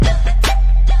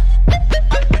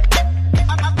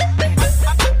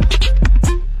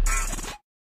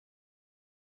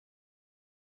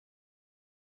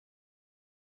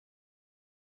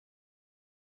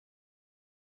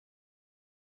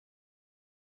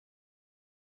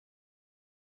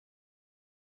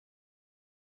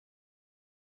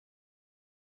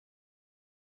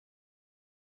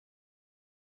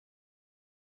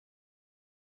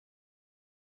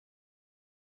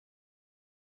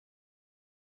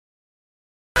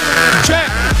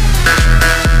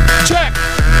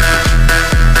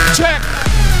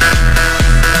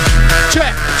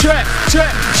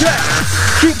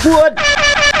What?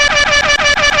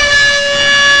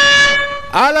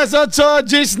 Alas 8,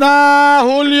 Gis na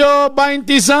Hulyo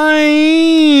 26.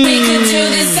 We can do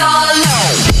this all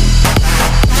alone.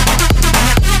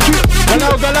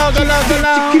 Galaw, galaw, galaw,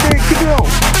 galaw.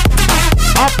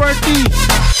 Upper T.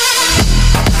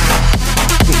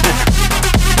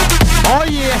 Oh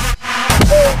yeah.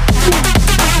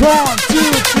 1,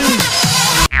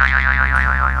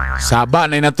 2, 3. Saba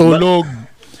na natulog.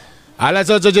 Alas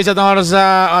 8, Gis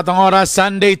atong oras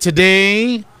Sunday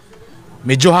today.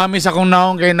 Medyo hamis akong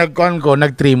naong kay nag-con ko,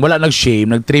 nag-trim. Wala nag-shave,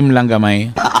 nag-trim lang gamay.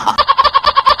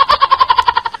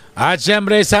 At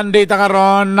syempre, Sunday ta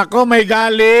karon. Nako, may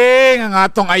galing ang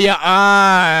atong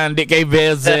ayaan. Di kay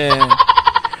Beze.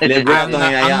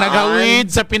 ang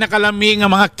nagawid sa pinakalaming nga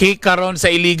mga cake karon sa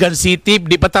Iligan City.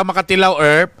 Di pa ta makatilaw,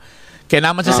 Erp. Kaya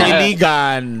naman siya sa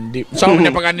Iligan. So,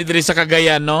 napag-ani diri sa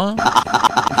Cagayan, no?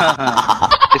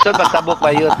 Isod pagsabok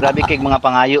bayot, grabe kay mga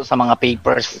pangayo sa mga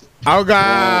papers. Aga,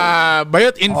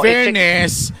 bayot in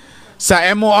fairness sa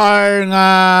MOR nga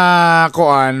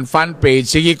kuan fan page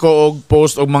sige ko og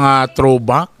post og mga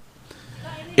throwback.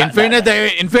 In fairness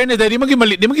di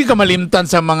magi kamalimtan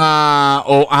sa mga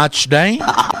OH day.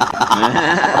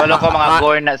 Wala ko mga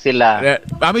gore na sila.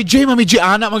 Mami J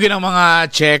ana magi ng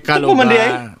mga cheka lo.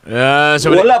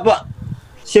 So wala pa.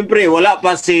 Siyempre, wala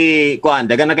pa si Kuan.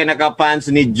 Dagan na kayo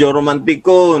nakapans ni Joe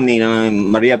Romantico, ni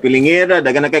Maria Pilingera,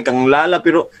 dagan na kayo kang Lala,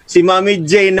 pero si Mami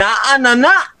J na.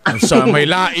 So, may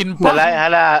lain pa.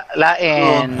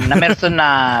 Lain. Na merson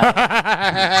na.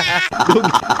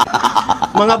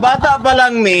 Mga bata pa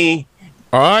lang, mi.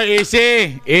 Oh,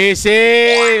 easy.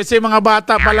 Mga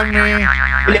bata pa lang, mi.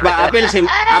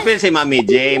 Apel si Mami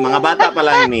J. Mga bata pa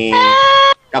lang, mi.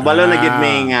 Kabalo na gid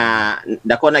may nga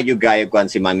dako na gyud gayo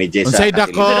kuan si Mami J sa. Unsay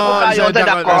dako?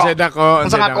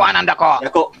 Unsa nga kuan ang dako?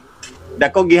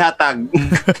 Dako gihatag.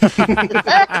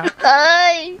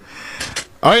 Ay.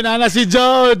 Oy, nana si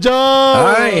Jojo.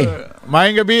 Hi.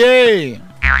 Maayong gabi eh.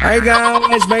 Hi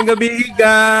guys, maayong gabi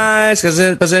guys.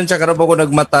 Kasi pasensya ka na po ako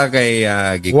nagmata kay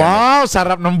Gikan. Wow,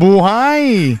 sarap ng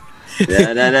buhay.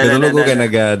 Tulog ko kay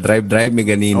nag-drive mi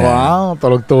ganina. Wow,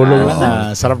 tulog-tulog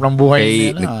na. Sarap ng buhay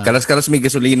nila. Kalas-kalas may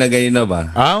gasolina ganina ba?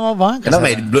 Mo ba?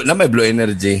 May blue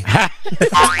energy.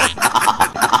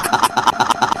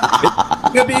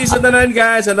 Gabi sa tanan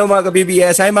guys. Hello mga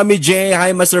ka-BBS. Hi Mami J.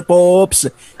 Hi Master Popes.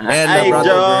 And Hi brother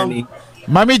John. Bernie.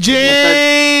 Mami J!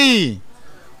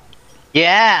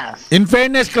 Yes. In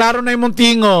fairness, klaro na yung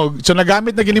tingog. So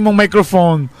nagamit na gini mong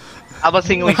microphone.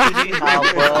 Abasing week din.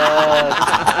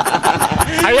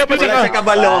 Ayaw pa siya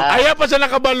kabalo. Ayaw pa siya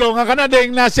nakabalo. Nga ka na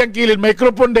dahil nasiyang kilid.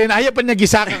 Microphone din. Ayaw pa niya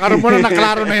gisaka. Karoon mo na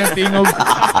naklaro na yung tingog.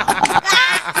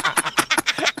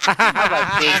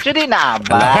 Abasing. Chudi na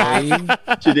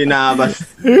ba?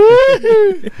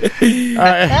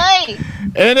 Ay.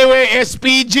 Anyway,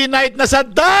 SPG night na sa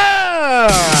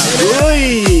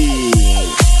Uy!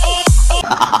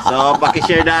 So,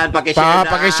 pakishare daan.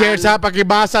 Pakishare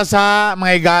pakibasa sa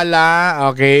mga igala.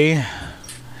 Okay.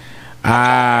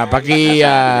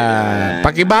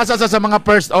 Pakibasa sa mga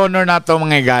first owner nato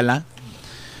mga igala.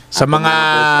 Sa mga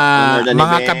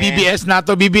ka-BBS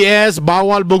nato, BBS,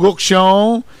 Bawal Bugok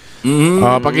Show.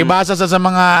 Pakibasa sa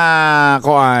mga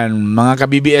mga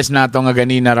ka-BBS nato nga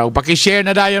ganina raw. Pakishare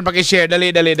na dayon, pakishare. Dali.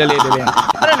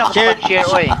 Ano na ko share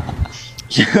oy?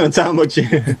 Saan mo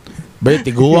share? Bay,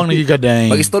 tiguang nagikaday.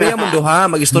 Mag-istorya mo duha,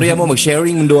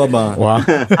 mag-sharing mo duha ba? Wow.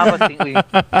 Abasing uy.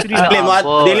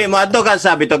 Dili mo ato ka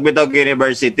sa Bitog-Bitog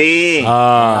University.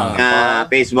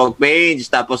 Facebook page.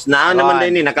 Tapos naman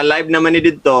din naka-live naman ni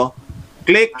dito.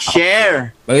 Click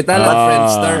share. Bagita lang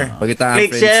Friendster.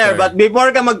 Click share. But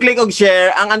before ka mag-click og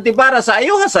share, ang antipara sa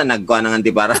ayo nga sa nagkuha ng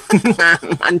antipara.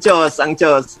 ang chos.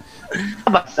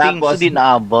 Abasing din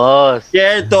abos.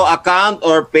 Share to account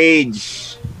or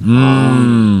page.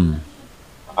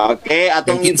 Okay,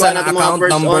 atong kinsa na account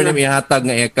number ni mihatag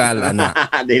nga ekal ana.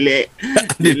 Dili.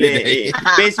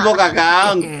 Facebook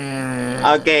account.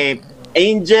 Okay.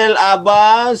 Angel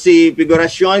Abaw, si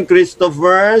Figurasyon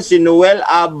Christopher, si Noel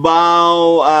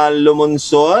Abaw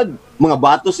Lumonsod. Mga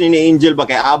batos ni Angel ba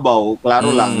kay Abaw? Klaro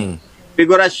lang.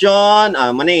 Figurasyon,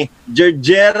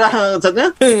 Gergera,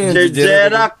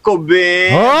 Gergera Kobe.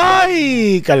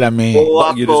 Hoy! Kalami.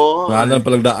 Ako. Mahalan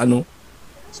palagdaan no.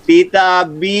 Tita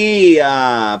B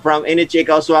from NHA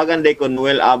Kauswagan de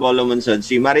Noel Abaw Lumonsod.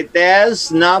 Si Marites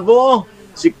Nabo,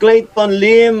 si Clayton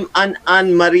Lim,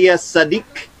 Ann Maria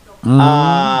Sadik,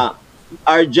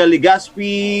 Arja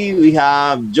Ligaspi, we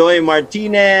have Joy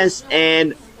Martinez,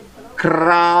 and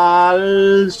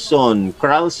Carlson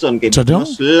kay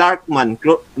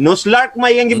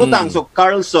Nuslarkman yung gibutang. So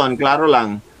Carlson, klaro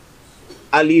lang.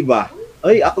 Aliba.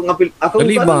 Ay, ako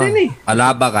Aliba. ano din eh.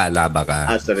 Alaba ka.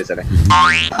 Sorry.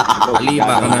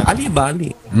 Aliba ka na. Ali.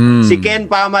 Si Ken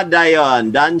Pamad dayon,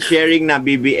 done sharing na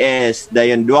BBS,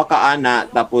 dayon duha ka ana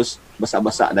tapos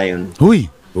basa-basa dayon. Uy,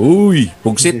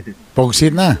 pugsit.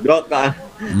 Pogsit na. Duha ka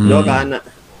ana.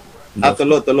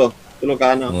 Tulo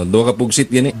ka ana. Oh, do ka pugsit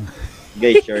gani.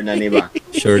 Guys, sure na ni ba?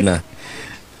 Sure na.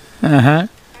 Aha.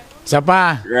 Sa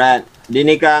pa. Right.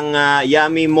 Dini kang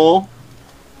Yami Mo.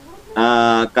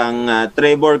 Kang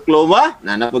Trevor Clova.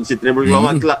 Nanapod si Trevor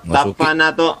Clova. Top fan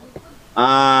na to.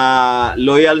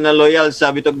 Loyal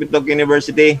sa Bitog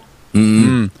University.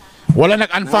 Wala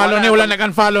nag-unfollow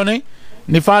ni.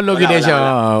 Ni-follow Wala, gid siya.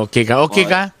 wala. Okay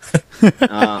ka?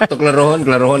 Ito klarohon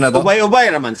na to. Ubay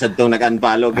raman sa itong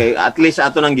nag-unfollow kay at least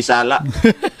ato nang gisala.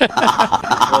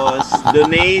 Tapos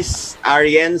Donace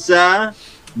Arienza,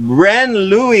 Bren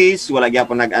Lewis, wala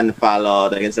gyapon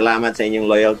nag-unfollow. Daghang salamat sa inyong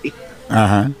loyalty.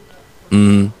 Aha.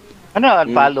 Ano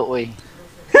ang follow oy?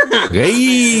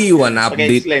 Gay, one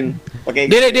update. Pag-explain.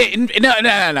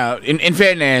 In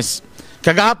fairness,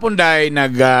 kagahapon dahil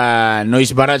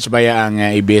noise barrage baya ang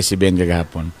ABS-CBN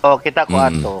kagahapon. Oh, kita ko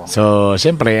ato. So,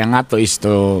 siyempre, ang ato is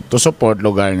to support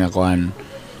lugar nga kuan.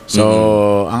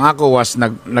 So, ang ako was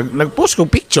nag-post ko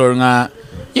picture nga,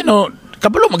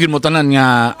 kabalo magin mo tanan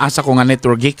nga asa ko nga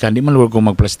network gikan, di man lugar ko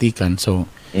magplastikan. So,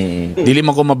 dili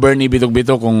man ko ma-burn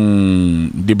bitog-bitog kung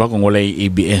di ba kung walay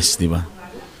ABS, di ba?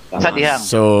 Sa dihang.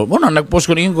 So, nag-post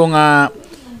ko niyo ko nga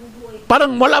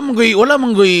parang wala mong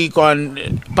kuan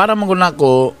para man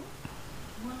nako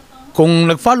kung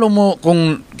nag-follow mo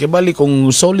kung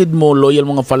solid mo loyal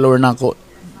mga follower nako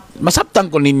masabtan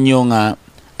ko ninyo nga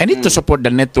I need to support the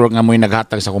network nga mo'y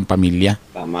naghatag sa akong pamilya.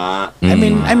 Tama. I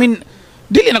mean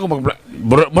dili na ko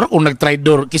mura kung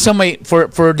nag-trydor kisa may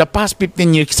for the past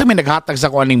 15 years kisa may naghatag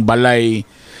sa akong aning balay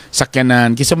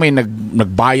sakyanan kisa may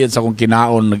nagbayad sa akong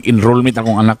kinaon nag-enrollment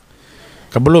akong anak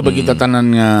kabalo ba kita tanan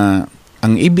nga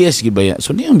ang ABS gibaya.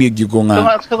 So niyang bigyo ko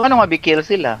nga. So ano mabikil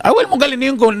sila? Well, mo galing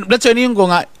niyon ko. That's why niyon ko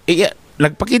nga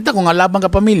nagpakita ko nga labang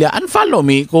ka pamilya. Unfollow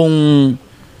me kung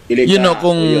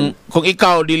kung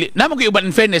ikaw dili namo ko uban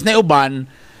in fairness na uban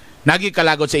nagi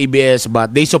kalagot sa ABS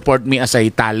but they support me as a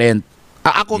talent.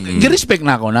 Ako gi-respect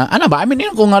na ako na. Ano ba? I mean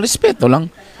niyon ko nga respeto lang.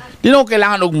 Di na ko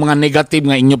kailangan og mga negative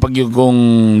nga inyo pag yung kung,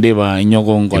 di ba, inyo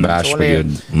kung i-bash pa yun.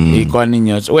 Ikuan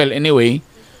ninyo. So, well, anyway,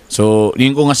 so,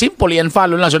 yun ko nga simple,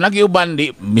 i-unfollow lang. So, nag-iuban,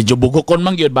 medyo bugokon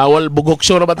man yun. Bawal bugok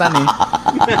sure batan eh.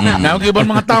 Nag-iuban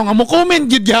mga tao nga mo comment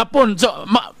yun Japon. So,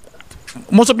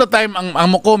 most of the time, ang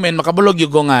mo comment, makabulog yun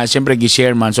ko nga, siyempre,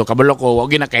 gi-share man. So, kabulog ko, wag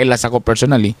ginakailas ako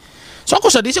personally. So, ako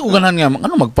sa di ko ganan nga,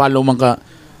 mag-follow man ka,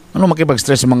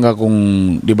 makipag-stress man ka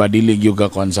kung, di ba, dilig yung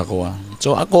kakuan sa ko.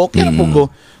 So, ako, okay na po ko.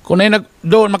 Kung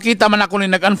doon, makita man ako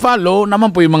na nag-unfollow,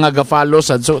 naman po yung mga ga-follow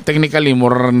sad. So, technically,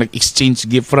 more nag-exchange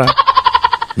gift ra.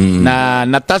 Na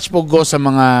na-touch po ko sa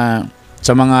mga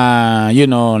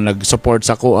nag-support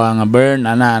sa kuha nga burn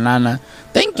ana.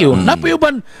 Thank you.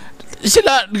 Napayuban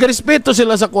sila respeto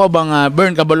sila sa kuha bang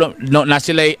burn kabalo na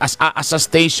sila as a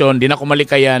station di na ko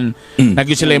malikayan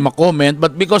nagyo sila ma-comment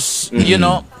but because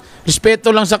respeto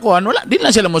lang sa kuha wala di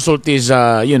na sila mosulti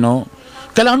sa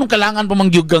kailangan pa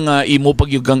mangyugang imo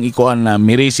pagyugang ikuan na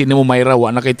mirisi nimo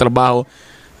mayrawa na kay trabaho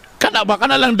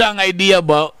kana lang dang idea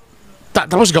ba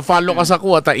tapos ga-follow ka sa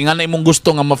ko at ingan na imong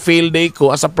gusto nga ma-fail day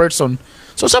ko as a person.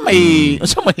 So sa may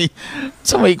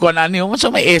kuan ani,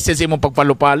 sa may essence imong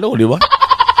pagpalo-palo, di ba?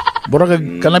 Bura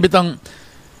kanabitang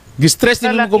gi-stress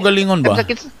din mo ko galingon ba?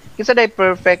 Kisa day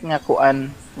perfect nga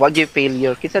kuan, wag yung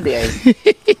failure. Kisa day ay.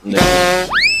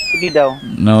 Hindi daw.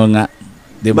 No nga.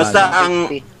 Di ba? Basta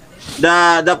ang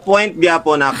the point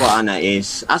gyapon ako ana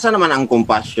is asa naman ang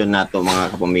compassion nato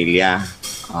mga kapamilya.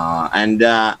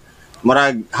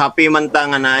 Murag happy man ta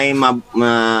nga naay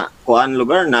kuan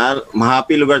lugar na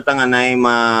ma-happy lugar ta nga naay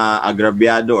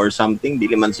ma-agrabyado or something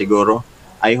dili man siguro.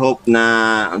 I hope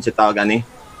na ang tawag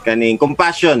kaning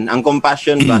compassion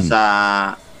ba sa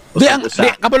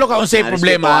kabalo ka unsay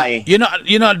problema. You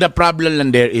know the problem lang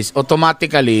there is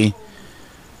automatically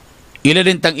ila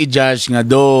din tang i-judge nga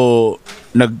do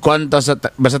nagkwanta sa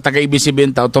basta taga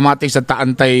ABS-CBN ta automatic sa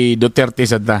taantay Duterte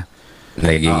sa ta.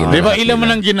 Di ba ilan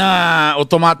man ang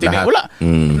gina-automatic wala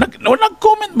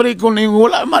nag-comment ba ko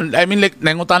wala man I mean like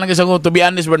nangutanan kasi ako to be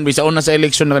honest ban sa una sa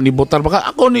election na nibutar baka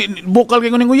ako ni bukal kay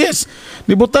ko ningo yes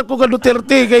nibutar ko ka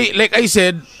Duterte kay like I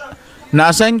said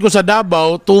na-assign ko sa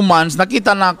Davao 2 months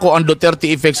nakita na ako ang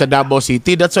Duterte effect sa Davao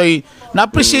City that's why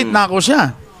na-appreciate na ako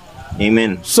siya.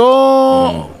 Amen. So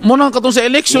muna katong sa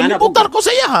election nibutar ko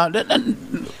sa iya ha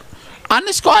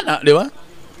honest ko ana di ba?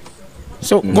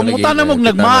 So, kung muta na mo,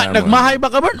 nagmahay ba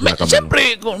ka ba?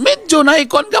 Siyempre, medyo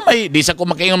naikon ka may, di sa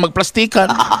kumakain magplastikan.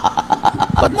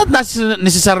 But not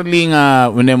necessarily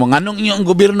nga, anong inyong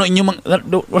gobyerno,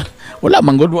 wala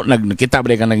man good, nagkita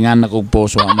ba ka nanganak og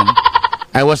poso.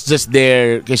 I was just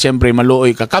there, kasi siyempre,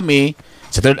 maluoy ka kami,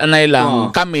 sa third anay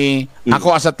lang, kami,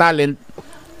 ako as a talent,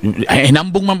 ay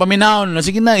nambong man paminaon,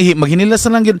 sige na, maghinilas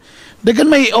na lang yun. Dagan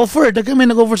may offer, dagan may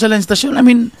nag-offer sa land station. I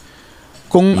mean,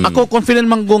 kung ako confident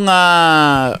man kung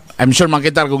I'm sure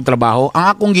makita kong trabaho,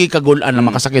 ang akong gikagulan na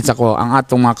makasakit sa ko, ang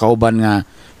atong mga kauban nga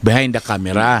behind the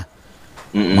camera.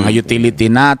 Mga utility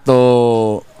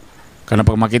nato, kana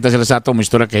pag makita sila sa ato, may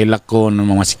istorya kay lakon ng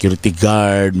mga security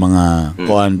guard, mga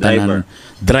tanan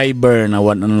driver na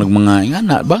mga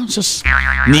ingana ba? Sus,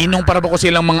 ninong para ba ko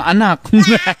silang mga anak?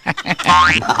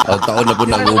 Taon na po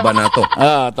ng uban na to.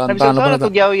 Taon na to.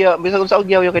 Bisa kung sa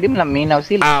ugyaw kay di man minaw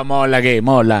sila. Mo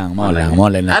lang.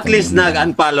 At least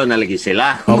nag-unfollow na lagi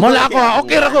sila. Mo lang ako,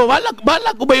 okay ra ko.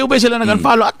 Balag ubay-ubay sila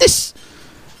nag-unfollow. At least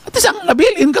ang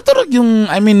nabilin katurog yung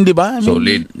di ba?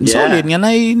 Solid. Solid nga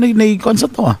nay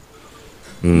concept to.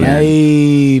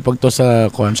 Ay pagto sa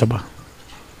kuan sa ba.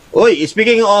 Oy,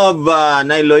 speaking of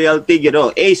na loyalty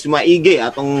Ace maigi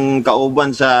atong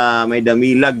kauban sa may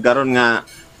damilag karon nga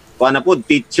kuan na pod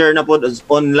teacher na pod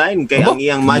online kay ang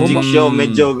iyang magic show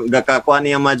medyo gakakuan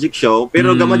niya magic show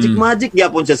pero ga magic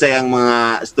gyapon siya sa iyang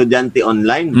mga estudyante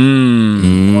online.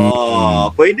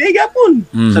 Pwede gyapon.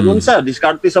 Sagon sa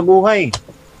diskarte sa buhay.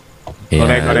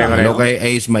 Correct. Ano kay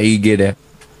Ace maigi de?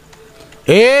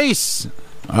 Ace.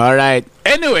 Alright.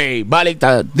 Anyway, balik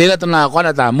ta. Dila to na ako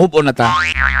na ta. Move on na ta.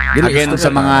 Again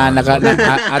sa mga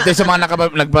atin sa mga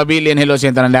nagpabili hello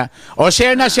sa tananda.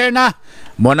 Share na.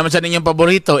 Mo naman sa ninyong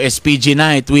paborito, SPG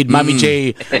Night with Mami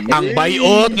J. Ang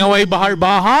bayot nga way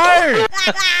bahar-bahar.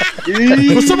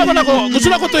 Gusto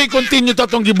na ko to i-continue to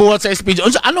tong gibuhat sa SPG.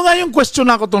 Ano nga yung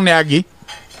question ako tong niagi?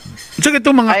 Sige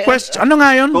itong mga question. Ano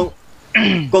nga yun?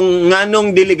 Kung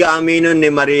nganong dili gaaminon ni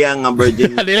Maria nga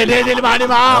virgin. Dili ba?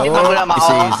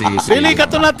 Dili ka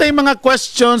to natay mga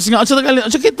questions nga.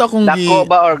 Unsa kita kung dako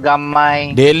ba or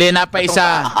gamay? Dili na pa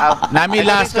isa.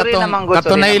 Namilas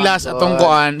katonay last atong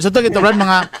kuan. So to kita brad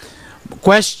mga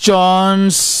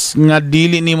questions nga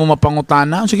dili nimo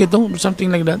mapangutana. Unsa kito? Something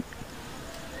like that.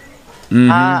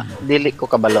 Dili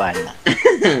ko kabaloan.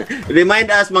 Remind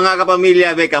us mga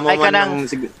kapamilya be kamo man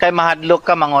kay mahadlok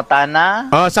ka mangutana.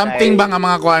 Something bang ang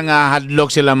mga kuan nga hadlok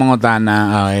sila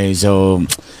mangutana. Okay, so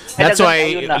that's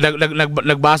why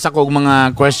nagbasa ko og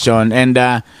mga question and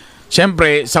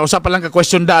syempre sa usa pa lang ka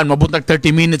question daan mabuntag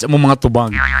 30 minutes ang mga tubag.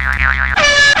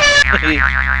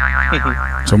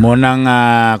 So mo nang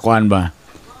kuan ba?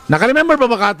 Naka-remember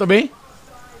ba ka to be?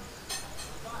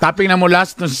 Topic na mo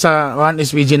last sa one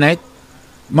SPG Night.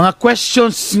 Mga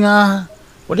questions nga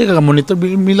wala ka monitor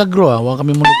milagro wa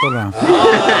kami monitor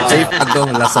Safe ato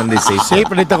last Sunday safe. Safe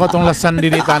dito ko tong last Sunday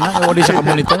dito na wala siya ka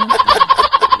monitor.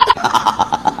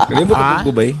 Kalimot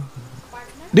ko ba?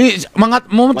 Di mga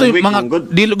mo to mga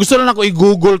gusto lang ako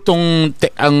i-google tong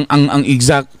ang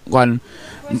exact one.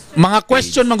 Mga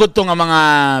question man gud to nga mga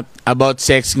about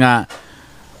sex nga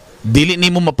dili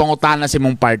nimo mapangutana sa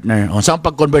imong partner. Unsa ang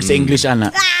pag-convert sa English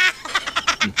ana?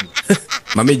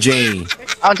 Mami J.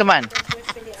 Unsa man?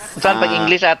 Saan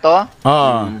pag-English ato?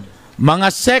 Mga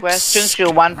sex questions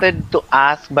you wanted to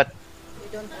ask but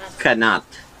cannot.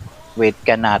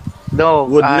 Cannot. No.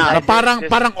 Would not.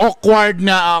 Parang awkward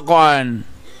na akuan.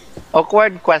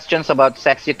 Awkward questions about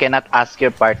sex you cannot ask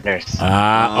your partners.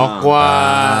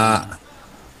 Awkward.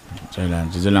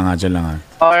 Diyan lang.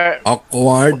 Or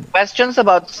awkward questions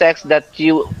about sex that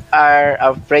you are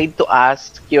afraid to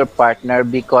ask your partner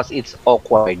because it's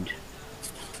awkward.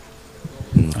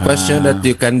 Question that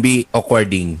you can be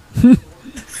awkwarding.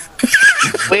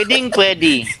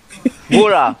 Pwede.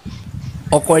 Bura.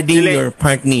 Awkwarding your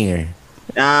partner.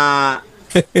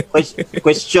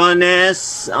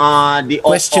 Questiones the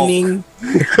questioning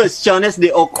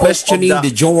the awkward questioning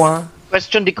the jowa.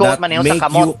 Question di ko that man make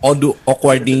sa kamot. you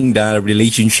awkwarding the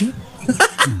relationship.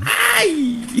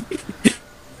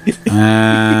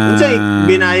 Unsay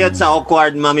binayot sa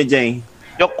awkward Mami J?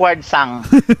 Jokward sang.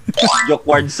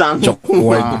 Jokward sang.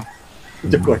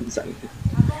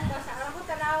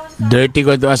 Dirty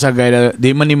ko to asa gaya.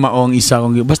 Di man ni maong isa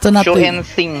kong basta natin. Show and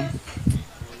sing.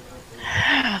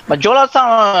 Majola sang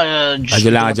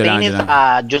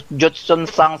Jutsun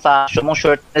sang sa shumong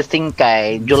short na sing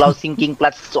kay Julaw singking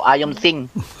plus so ayom sing.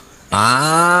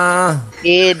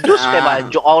 Dus kay ba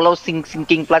Julaw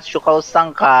singking plus shukaw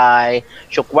sang kay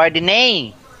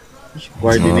Shukwardine.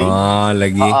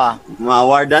 Lagi.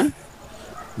 Maawardan?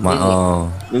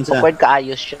 Awkward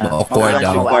kaayos siya. Awkward.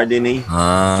 Shukwardine.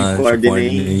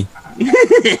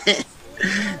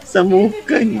 Sa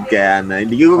muka kaya na.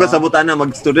 Hindi ko kasabutan na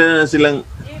mag-student na silang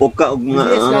Oka ug nga.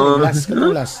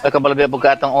 Kabalabi po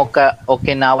ka atong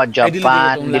Okinawa,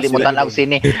 Japan. Dili mo tanaw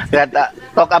sini.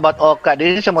 Talk about Oka.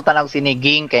 Dili siya mo tanaw sini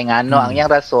ging kay ngano ang iyang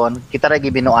rason kita ra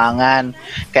gibinuangan.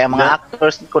 Kay mga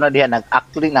actors ko na diha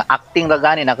nag-acting ra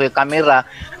gani na kuy kamera,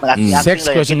 nag-acting. Sex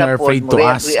question you're afraid to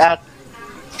ask.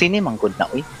 Sini man gud na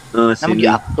uy. Namang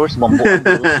yung actors bombo.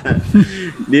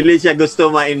 Dili siya gusto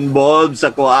ma-involve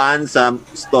sa kuan sa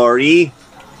story.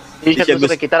 Hindi siya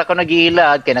gusto kita ra ko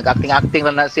nag-iilad kay nag-acting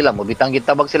lang na sila mo bitang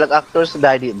gitabag sila actors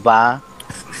dahil ba.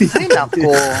 Ay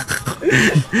nako.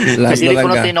 Dili ko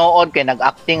na tinuod kay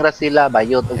nag-acting ra sila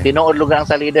bayot. Ug tinuod lugar ang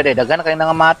sa leader daghan kay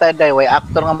nangamatay day way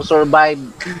actor nga mo survive.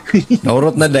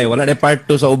 Naurot na day wala na part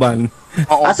 2 sa uban.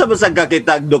 Oo. Asa ba sa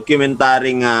kakitag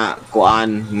documentary nga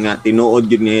kuan nga tinuod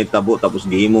gyud ni tabo tapos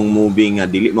gihimong movie nga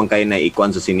dili man kay na ikuan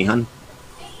sa sinihan.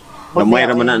 Gamay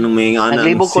ra man na nung may nga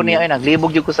naglibog ko niya ay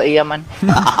naglibog jud ko sa iya man.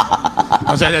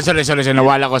 Sorry,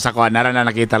 nawala ko sa kuan. Nara na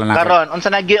nakita lang natin. Karon unsa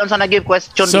nag-give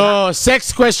question So,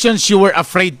 sex questions you were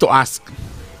afraid to ask.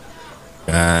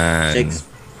 Sex.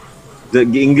 The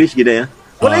English gid ya.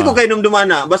 Wala ko kay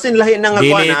dumana. Basin lahi na nga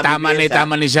kuan. Dili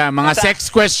tama ni siya. Mga sex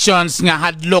questions nga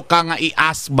hadlok ka nga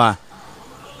i-ask ba.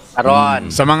 Karon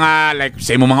Sa mga like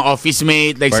sa imong mga office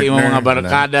mate, like sa imong mga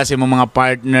barkada, sa imong mga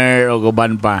partner o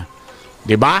guban pa.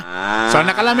 Di ba? So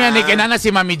nakalamian ni kinana si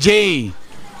Mami J.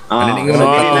 Ano ning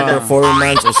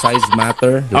performance o size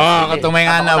matter? Katong may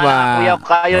ngana ba? Kuya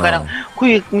kayo na nang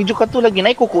kuy medyo katulad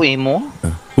ginay kukuin mo.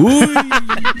 Uy.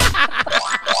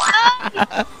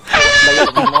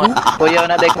 Kuya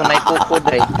na day kun nay kuko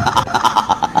day.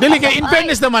 Dili kay in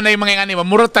fairness naman ay mga ngani ba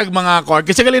muratag mga kuan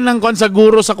kasi galing nang kuan sa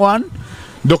guro sa kuan.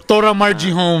 Doktora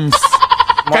Margie Holmes.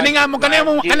 Kani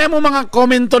mo mga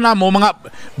komento na mo mga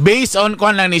based on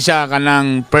kuan lang ni siya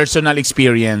kanang personal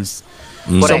experience.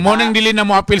 So mo nang dili na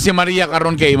mo appeal si Maria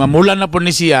karon kay mamulan na po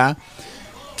ni siya.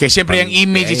 Kay syempre ang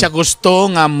image siya gusto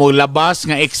nga mo labas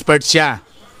nga expert siya.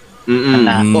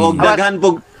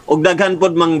 Og daghan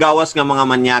pod manggawas nga mga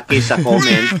manyaki sa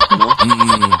comment, no?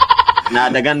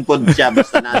 Nadagan pod siya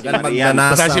basta na si Maria.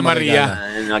 Basta si Maria.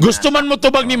 Gusto man mo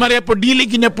tubag ni Maria po dili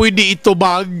gina pwede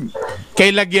itubag. Kay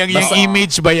lagi ang iyang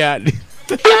image ba yan?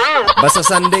 Basta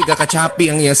Sunday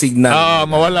kakachapi ang iyang signal.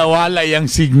 Mawala-wala yung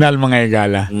signal mga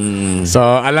igala. So,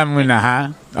 alam mo na ha?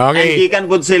 Okay.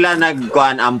 Gikan pod sila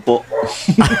nagkuan ampo.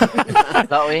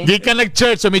 Gikan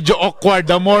nag-church so medyo awkward.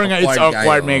 The more nga it's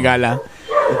awkward mga igala.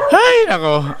 Ay,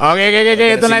 nako.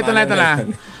 Okay. Ito na.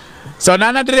 So,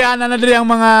 nanadri ang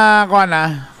mga kuan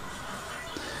na.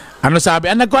 Ano sabi?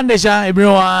 Nagkuhan din siya.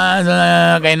 Everyone,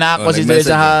 kay na ako si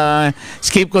sa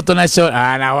skip ko to na show.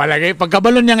 Nawala kayo.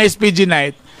 Pagkabalon niya ng SPG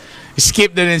night, skip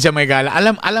din siya may gala.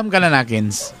 Alam ka na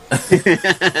nakins.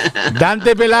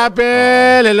 Dante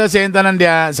Pilapel. Hello, senta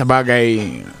nandiya. Sa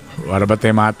bagay, wala ba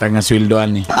tayo matang nga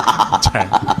swildoan ni?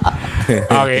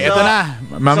 Okay, ito na.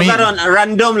 Mami. So karon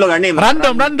random lugar name.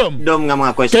 Random. Random nga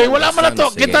mga question. Kaya wala man na to.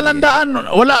 Kita landaan.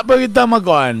 Wala pa kita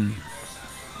magkuhan.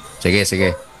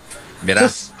 Sige. Bira.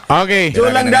 Okay. Jo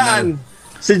lang daan.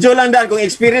 Si Jo lang daan kung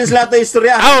experience lahat ng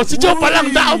istorya. Si Jo pa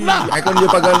lang daon na. Ay kung di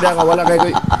paganda ka wala kay ko.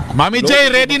 Mami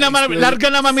J, ready na larga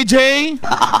na Mami J.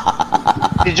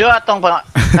 Si Jo atong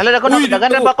nalala ko na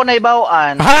dagan ra ba ko na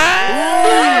ibawaan.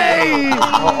 Hi!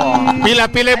 Pila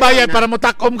bayad para mo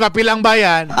takom ka pilang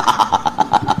bayan.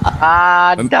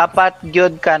 Dapat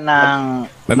gyud ka ng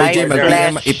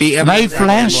i-PM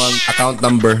Flash account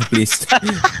number please.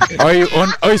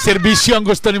 Oy, serbisyo ang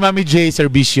gusto ni Mami J,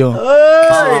 serbisyo.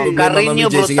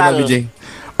 Karinyo brutal.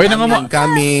 Oy,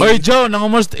 Oy, Joe,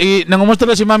 nangumusta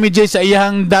daw si Mami J sa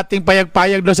iyang dating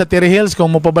payag-payag daw sa Terry Hills kung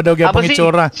mo pa ba daw gyapon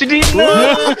itsura.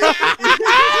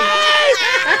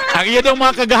 Ang iya daw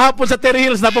mga kagahapon sa Terry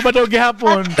Hills, na pa ba daw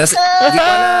gihapon? Tas, di ko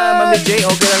na, Mami J,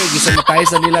 okay lang,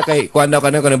 gisanitize na nila kay, kuhan daw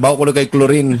bawa ko kay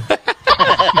chlorine.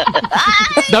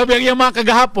 Daw biyang yung mga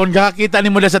kagahapon, kakakita ni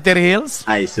mo na sa Terry Hills?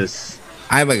 Ay, sus.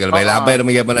 Ay, magalabay na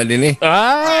magyapon na din eh.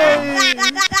 Ay!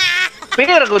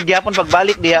 Pwede ra gud gyapon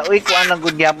pagbalik diha. Uy, kuan lang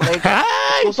gud gyapon ay.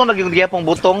 Suso na gyud gyapon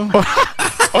butong.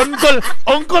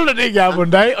 On-call na di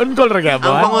gyapon dai. On-call ra gyapon.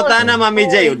 Ang pangutana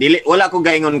Mami J, dili wala ko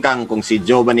gaingon kang kung si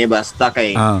Jo ba ni basta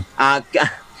kay.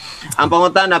 Ang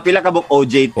pangutana pila ka buk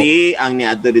OJT ang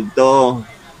niadto didto.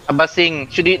 Abasing,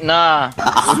 sudi na.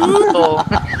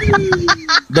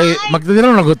 Dai,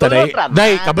 magtitiraw na guta, dai.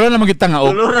 Dai, kabalo na magita nga.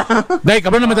 Dai,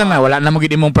 kabalo na magita na. Wala na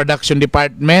magit imong production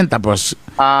department. Tapos,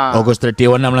 August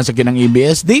 31 na lang sa kinang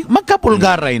EBS. Di,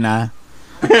 magkapulgaray na.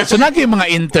 So, nagi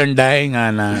mga intern, dai,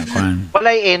 nga na.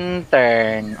 Walay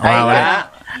intern.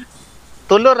 Wala.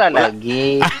 Tulora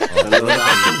lagi.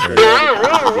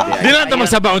 Di lang ito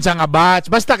magsabaon sa nga batch.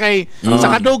 Basta kay,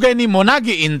 sa kadugay ni mo,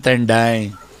 nag-i-intern day.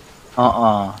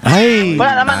 Oo. Ay.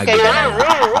 Wala naman kayo.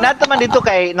 Nato man dito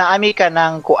kay naami ka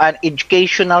ng kuan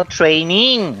educational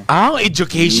training.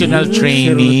 Educational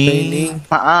training.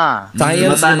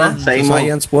 Science naman.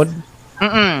 Science pod.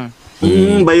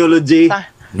 Biology.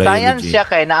 Science siya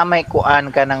kay naamay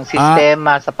kuan ka ng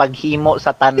sistema sa paghimo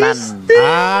sa tanan.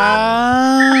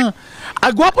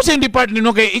 Gwapo sa yung department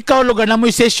mo kay ikaw lugar na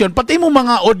mo'y session. Pati mo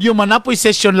mga audio man na po'y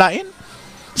session lain.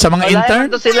 Sa mga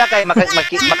intern? Wala sila kay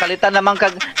makalitan naman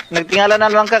kag nagtingala na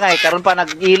lang ka kay karon pa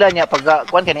nag-ila niya pag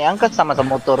kuan kani angkat sama sa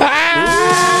motor.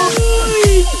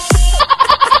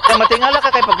 Kay matingala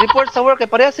ka kay pag-report sa work kay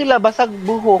pareha sila basag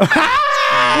buhok.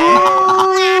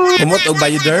 Kumot og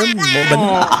bioderm mo ba?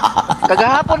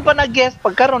 Kagahapon pa nag-guest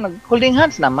pagkaron nag-holding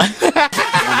hands naman.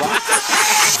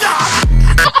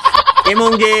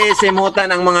 Imong gisimutan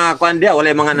ang mga kwandia,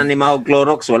 wala mga nanimahog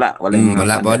Clorox, wala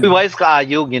Wala po. Wise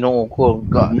kaayo Ginoo ko.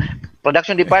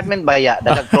 Production department baya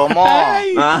daghang promo.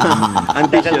 Ang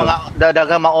Daghang mga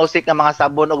daghang mausik nga mga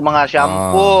sabon ug mga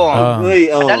shampoo.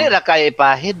 Dali ra kay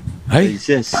ipahid. Ay,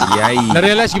 Jesus.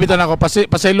 na-realize gibito na ako,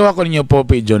 pasaylo ako ninyo po,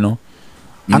 Pedro, no?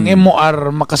 Ang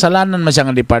MOR, makasalanan man siya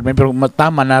ng department, pero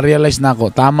tama, na-realize na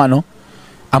ako, tama, no?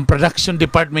 Ang production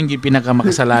department yung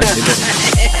pinakamakasalanan dito.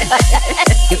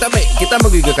 Kita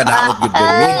magiga kadaot gid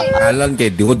mi. Alan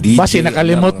kay dingo DJ. Basi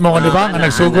nakalimot mo ko di ba?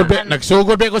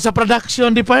 Nagsugod ba ko sa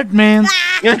production department.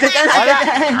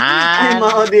 Ay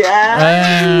mo di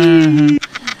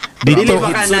Dito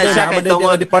ba ka na siya kay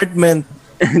tungod department.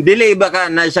 Dili ba ka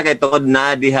na siya kay tungod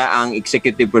na diha ang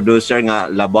executive producer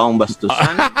nga labawng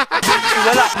bastusan?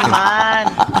 Wala man.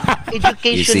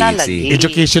 Educational lagi.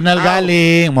 Educational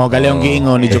galing. Mo galing ang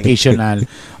giingon educational.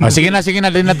 Sige na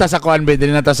din na ta sa kuan,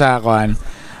 din na ta sa kuan.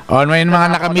 May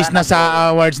mga nakamiss na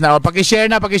sa awards na. Paki-share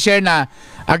na.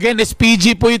 Again,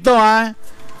 SPG po ito, ha?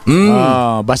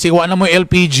 Basi wa na mo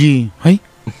LPG. Ay?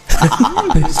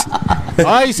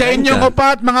 Ay, sa inyong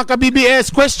upat, mga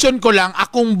ka-BBS, question ko lang,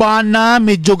 akong bana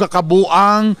medyo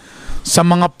kakabuang sa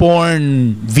mga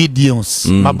porn videos.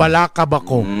 Mabalaka ba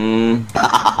ko?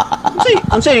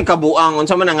 Unsa yung kabuang?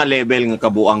 Unsa man nga level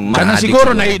nga kabuang? Kanang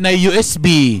siguro na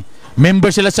USB.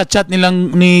 Member sila sa chat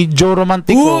nilang ni Joe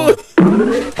Romantico.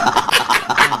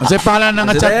 Ang sa pangalan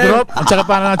ng chat group? Ang sa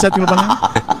pangalan ng chat group ano?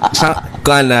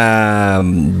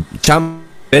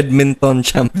 Badminton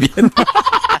champion.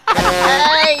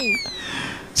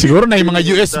 Siguro na yung mga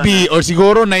USB or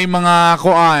siguro na yung mga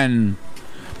kuan.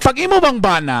 Pag imo bang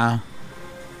bana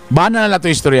na ito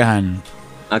istoryahan.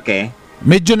 Okay.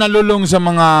 Medyo nalulong sa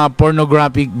mga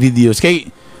pornographic videos.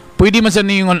 Kay pwede man sa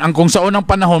ningon ang kung sa unang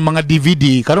panahon mga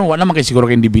DVD, karon wala naman kay siguro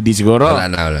kay DVD siguro. Wala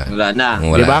na.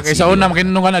 Diba? Kay sa una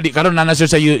makinunong ka na, di karon na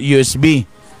sa USB.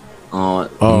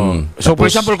 So for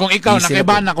example, kung ikaw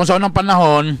nakibana kung sa unang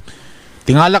panahon,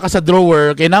 tingala ka sa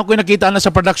drawer, kay na ako nakita na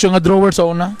sa production nga drawer sa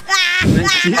una.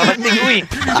 Uy,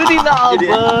 sudi na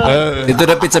ba? Dito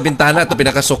dapit sa bintana, ito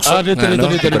pinakasukso. Dito.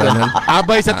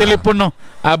 Abay sa telepono.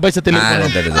 Abay sa telepono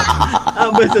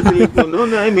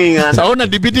na imingan. Sa una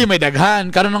DVD may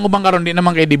daghan. Karon ang ubang karon di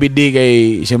naman kay DVD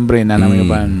kay siyempre na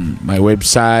naman may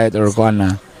website or kuan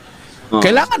na.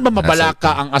 Kailangan ba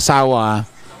mabalaka ang asawa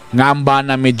nga ang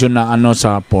bana medyo na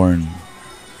sa porn?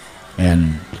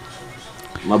 Ayan.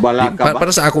 Mabalaka ba? Para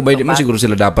sa ako ba, di man siguro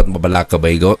sila dapat mabalaka ba?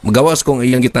 Magawas kong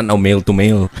iyang gitanaw mail to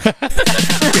mail.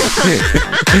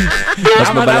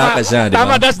 Mas mabalaka siya, di ba?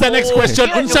 Tama, that's the next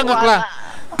question. Unsa nga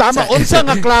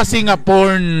klase nga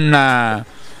porn na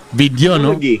video,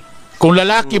 no? Kung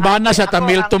lalaki ba na siya,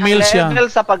 mail to mail siya.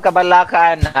 Level sa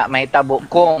pagkabalaka na may tabo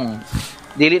kung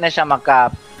dili na siya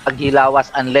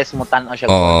paghilawas unless mutan-on siya.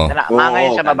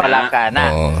 Mangay siya mabalaka na.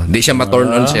 Di siya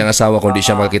ma-turn on siya ang asawa kung di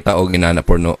siya makita og inana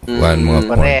porno. Mga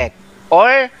correct.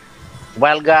 Or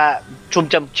while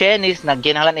chum-chum chenis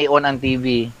nagkinahanglan i-on ang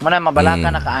TV. Muna mabalaka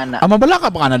na kaana.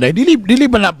 Mabalaka pa kana dai. Dili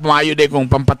ba na maayo dai kung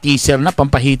pampateaser na,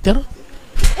 pampaheater?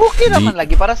 Okay naman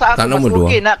lagi para sa ako mas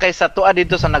okay na kaysa tuwa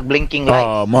dito sa nagblinking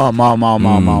lights.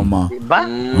 Diba?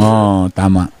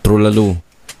 Tama. True lalo.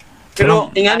 Pero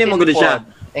ingani mo gud siya.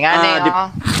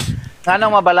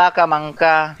 Nganong mabalaka man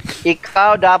ka,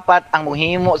 ikaw dapat ang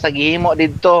muhimo sa gihimo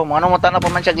didto. Ngano mo tanong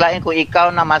pa man siya glain kung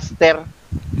ikaw na master.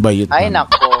 Bayot. Ay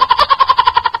nako.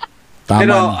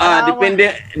 Pero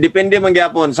depende man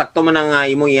gyapon, sakto man nga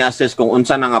imong i-assess kung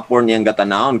unsa na nga porn yang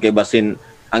gatanahon kay basin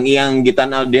ang iyang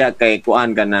gitanaw diha kay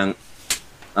kuan ka ng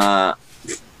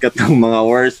katong mga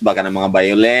words baka ng mga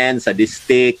violence,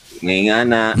 sadistic,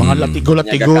 ngingana, mga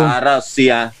latigo-latigo. Nagkakaras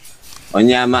siya.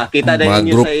 Onya makita din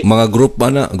niyo sa mga group ba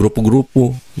na,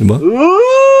 grupo-grupo, di ba?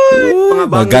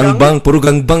 mga gangbang, puro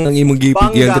gangbang ang imong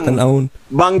gipig yang katanawon.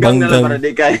 Banggang na lang para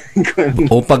di kay.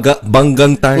 O pag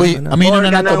banggang tayo. Uy, amino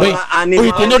na nato, bay. Uy,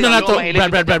 tunod na nato.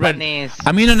 Brad.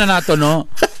 Amino na nato,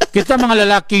 no? Kita mga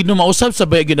lalaki no mausap sa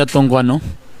bayag ginatong ko ano.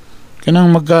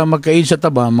 Kanang magka-age sa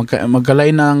taba,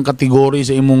 magkalain na ang kategory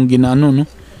sa imong ginaano, no?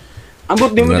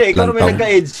 Ambot di mo di, ikaw may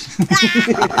nagka-age.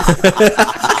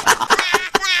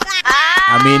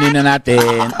 Aminin na natin.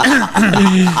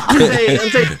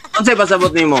 Unsay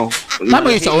pasabot nimo?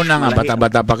 Namay sa una nga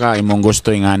bata-bata pa ka imong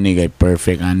gusto yung ani kay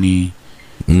perfect ani.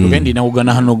 Okay, hindi na ko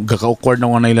ganahan og kaka-awkward na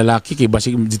wanay lalaki kay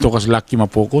basig dito ka sa lalaki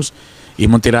ma-focus.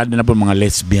 Imong tirada na po mga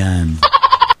lesbian.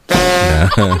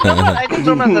 I think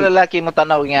naman sa lalaki mo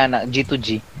tanaw nga na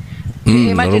G2G.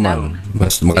 Imagine na,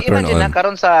 mas maka-turn imagine na on.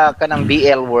 karon sa kanang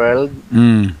BL world,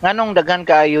 nganong daghan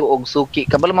kaayo og suki.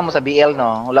 Kabalo man mo sa BL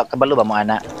no, wala kabalo ba mo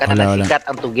ana? Kana Wala. sikat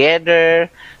ang together,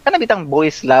 kana bitang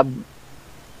boys love.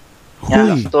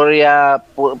 Nga storya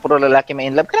puro lalaki may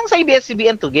in love. Kanang sa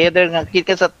ABS-CBN together nga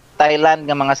kita sa Thailand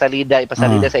nga mga salida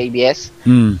ipasalida sa ABS.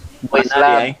 Boys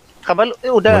love. Kabalo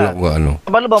Wala ko ano.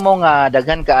 kabalo ba mo nga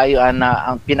daghan kaayo ana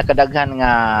ang pinakadaghan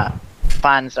nga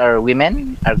fans are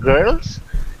women, are girls?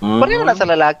 Pareho na sa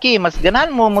lalaki, mas ganahan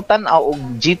mo mutan-aw og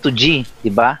G2G, di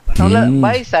ba? Ang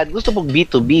by side gusto pog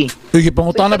B2B. Uy,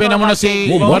 pangutana ba na mo na si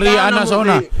Maria Ana sa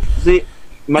una? Si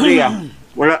Maria.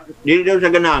 Wala, dili daw sa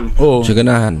ganahan. Oo. Sa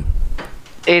ganahan.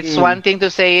 It's one thing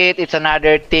to say it, it's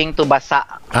another thing to basa.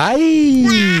 Ay!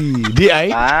 Di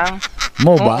ay?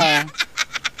 Mo ba? Oo.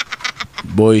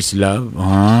 Boys love?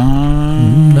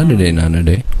 Ah. Nano day.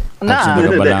 Na.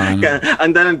 Kabalangan.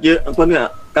 Ang tanan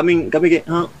kami kay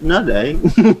naday.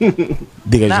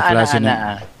 Di kayo sa klase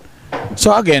na.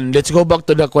 So again, let's go back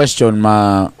to the question.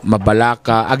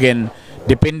 Mabalaka. Again,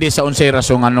 depende sa unsay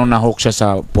rason anong nahook siya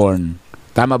sa porn.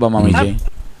 Tama ba, Mami J?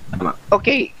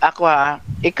 Okay, ako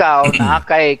ikaw na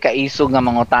kay kaisog nga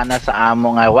mangutana sa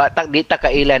amo nga di ta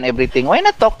kailan everything. Why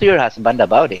not talk to your husband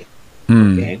about it?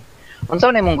 Okay.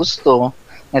 Unsa na imong gusto?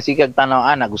 Nga sigag tanaw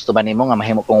ana gusto ba nimo nga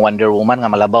mahimo kong Wonder Woman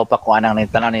nga malabaw pa ko anang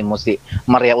nitanaw nimo si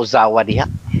Maria Ozawa diha.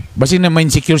 Basi na may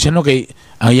insecure siya no kay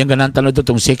yang ganan tanong to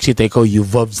tong sexy tay ko you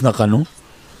vibes na ka no?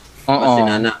 Oo.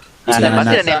 Sinana.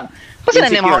 Kasi na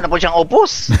nimo na po siyang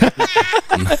opos.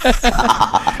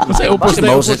 Masay upos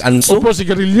na Bawsag anso. upos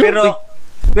sigarilyo.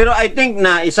 Pero I think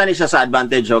na isa ni siya sa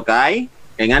advantage, okay?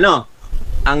 Kaya nga no,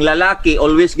 ang lalaki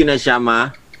always gina siya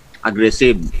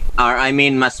aggressive. Or I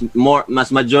mean mas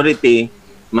majority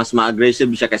mas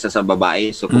ma-aggressive siya kaysa sa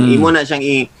babae. So kung imo na siyang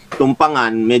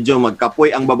itumpangan, medyo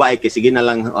magkapoy ang babae kasi sige na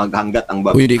lang hanggat ang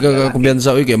babae. Uy, di ka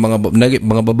kumpiyansa uy kay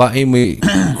mga babae may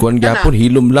kuan gyapon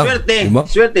hilom lang.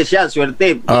 Swerte siya.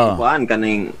 Kuan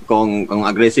kaning kung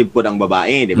aggressive pud ang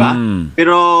babae, di ba?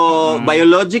 Pero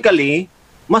biologically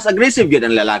mas aggressive gyud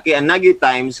ang lalaki and nagi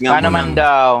times nga Ano man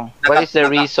daw? What is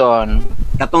the reason?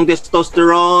 Katong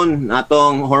testosterone,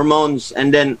 atong hormones,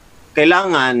 and then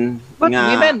kailangan But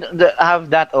nga women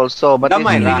have that also, but there's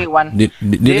Gamay really one.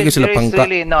 Dili ka sila pangka.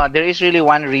 There is really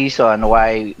one reason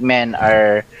why men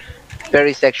are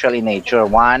very sexual in nature.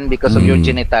 One, because of your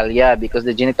genitalia, because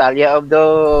the genitalia of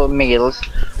the males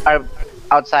are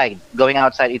outside, going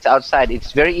outside. It's outside.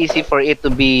 It's very easy for it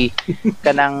to be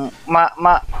kanang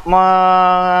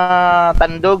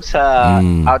tandog sa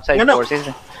outside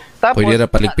forces. Tapos, Pwede ra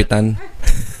paligpitan.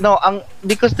 no,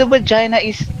 because the vagina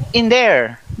is in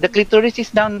there. The clitoris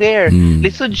is down there.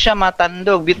 Lisod siya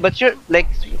matandog. But you're like,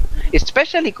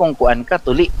 especially kung kuan ka,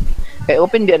 tuli. Kaya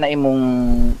open diyan na imong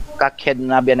cockhead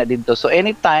na biya na dito. So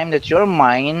anytime that your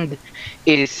mind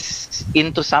is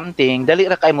into something, dali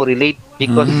ra kay mo relate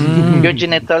because your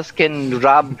genitals can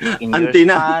rub in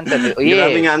antena. your pants.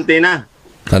 Grabe nga antena.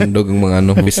 Tandog ang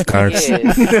mga whiskers. Yes.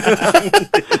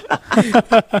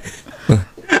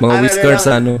 Mga whiskers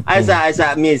Ay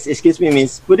sa miss, excuse me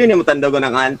miss. Pwede na mo tandago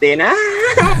ng antena.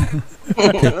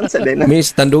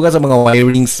 Miss, tanduga sa mga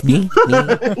wirings B.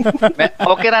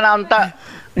 Okay na naunta.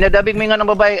 Minadabig mo nga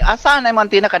ng babae, asaan ay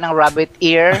mantina ka ng rabbit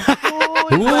ear?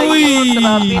 Uy!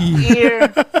 Rabbit ear.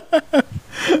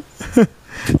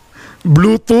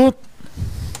 Bluetooth.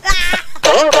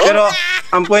 Pero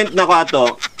ang point na ko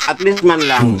ato, at least man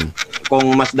lang kung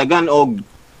mas dagan og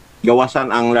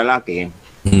gawasan ang lalaki,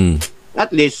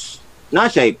 at least na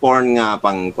siya porn nga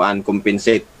pang kuan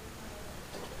compensate.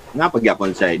 Nga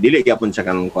pagyapon siya, dili gyapon siya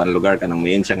kanang kuan lugar kanang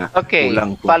mayin siya nga. Okay,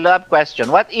 kulang po. follow-up question.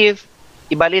 What if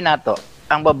ibali nato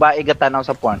ang babae gatanaw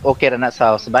sa porn, okay ra na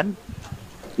sa husband?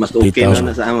 Mas okay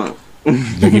na sa ama.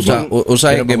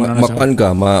 Usay kay makuan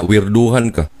ka,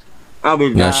 ma-weirduhan ka.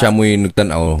 Weird Na siya mo'y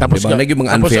nagtanaw. Diba? Lagi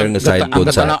mga unfair na side po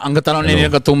sa... Ang gatanaw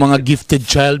nila katong mga gifted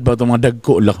child ba itong mga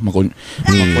dagko ulak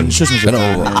makonscious na siya.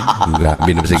 Grabe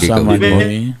na sige ka.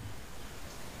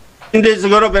 Hindi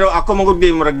siguro pero ako magud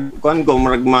di murag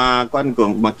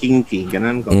makinky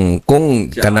ganan ko. Kung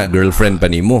kana girlfriend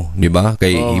pa nimo, di ba?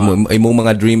 Kay imong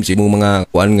mga dreams, imong mga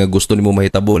kuan nga gusto nimo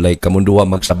mahitabo like kamon duha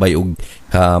magsabay og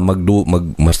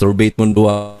mag-masturbate mo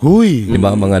duha. Uy. Di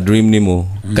ba mga dream nimo?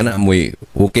 Kana moy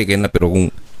okay kay na pero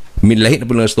kung minlahi na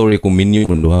po na story kung minyo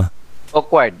mo duha.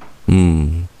 Awkward.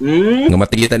 Nga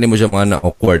matigitan nimo siya mga na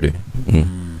awkward.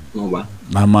 Mo ba?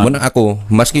 Mama. Muna ako,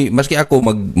 maski ako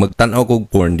magtanaw ko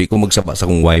porn, di ko magsaba sa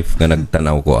akong wife nga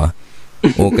nagtanaw ko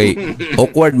Okay,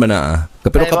 awkward man na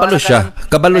pero kabalo siya.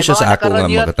 Kabalo siya sa ako nga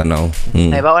makatanaw.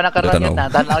 Ay bawa na karon yun na,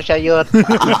 tanaw siya yun.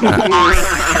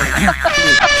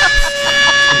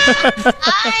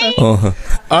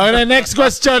 Okay, next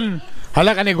question.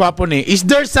 Hala ka ni gwapo ni. Is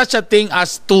there such a thing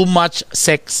as too much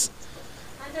sex?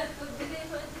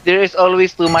 There is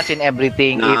always too much in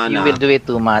everything if you will do it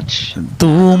too much.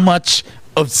 Too much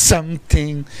of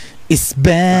something is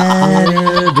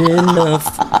bad enough.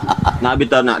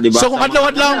 Nabitaw na, di ba? So kung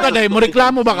adlaw-adlawon ka day, mo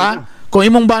reklamo ba ka? Kung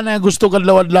imong ba na gusto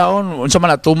kadlaw-adlawon, unsa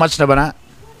man na too much na ba na?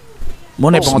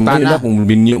 Mo na pangutana. Kung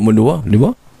binyo mo duwa, di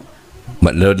ba?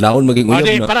 Madlaon maging uyab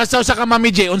na. Para sa ka Mami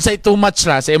J, unsay too much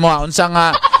ra sa imo? Unsa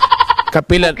nga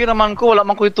kapilan? Okay naman ko, wala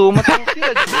man ko too much.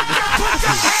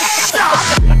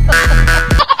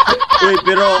 Uy,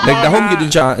 pero nagdahom gid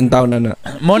siya ang taon na.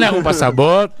 Mo na akong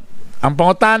pasabot. Ang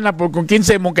pangutana po kung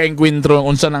kinsay mong kaengkwentro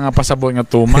unsa na nga pasabot nga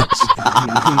too much.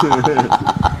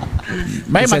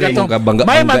 May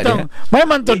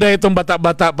man to day itong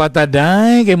bata-bata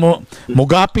day kay mo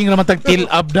mugaping ra matag till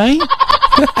up day.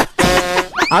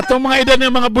 Atong mga edad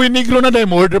ng mga boy negro na day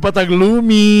order patag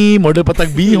lumi, order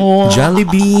patag bihon,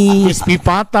 Jollibee, crispy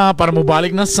pata para mo balik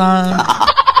na sa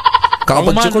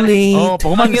kapag chocolate. Oh,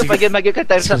 paguman pag ka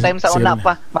time sa una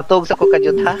pa. Matug sa ko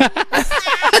kadyot ha.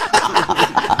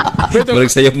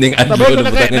 Balik sayop ning ano.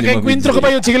 Nagkwentro ka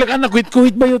ba yun? Sige lang anak,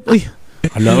 kuhit ba yun? Uy.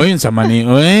 Hala, yun sa mani.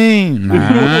 Uy.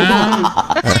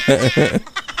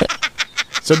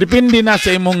 So, depende na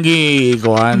sa imong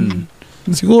gikuhan.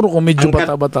 Siguro kung medyo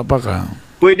bata-bata pa ka.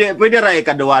 Pwede ra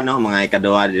ikaduwa no, mga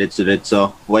ikaduwa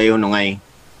diretso. Wayo nungay.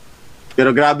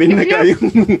 Pero grabe na kayo.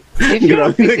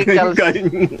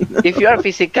 If you are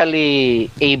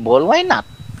physically able, why not?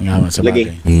 Nga sa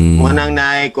bagay. Manang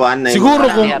naikuan na.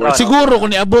 Siguro kung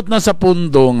niabot na sa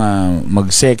punto nga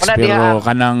mag-sex pero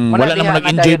kanang wala naman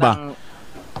nag-enjoy ba?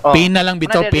 Pain na lang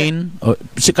bitaw pain.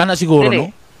 Si kana siguro no.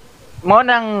 Mo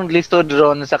nang listod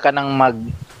ron sa kanang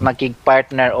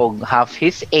magkig-partner og half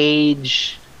his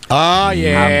age.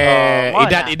 Yeah.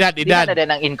 Edad. Di na din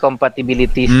ang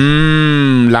incompatibility.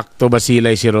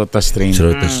 Lactobacillus cirrhosis strain.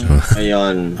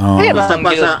 Ayun. Basta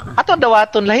pa sa ato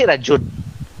dawaton lahi ra jud.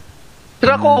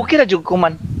 Pero ako okay ra jud ko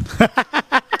man.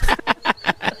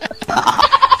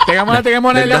 Teka muna.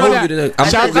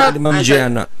 Shout out Ma'am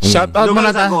Gianna. Shout out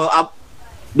muna ta.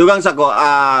 Dugang sa ko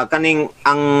kaning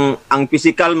ang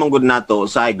physical manggod nato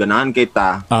sa ganahan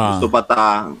kita gusto pa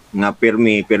ta nga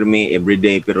pirmi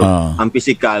everyday pero ang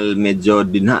physical medyo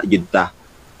dinha gid ta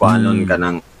kuanon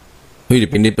kanang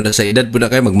depende pa na sa edad po na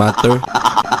kayo mag-matter.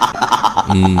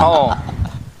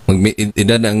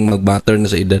 Edad ang mag-matter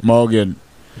na sa edad mo gyud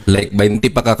like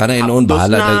 20 pa ka kana noon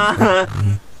bahala na.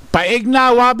 Paig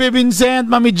na, Wabi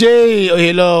Vincent, Mami J.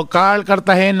 Hello, Carl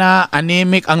Cartagena,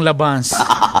 anemic ang labas.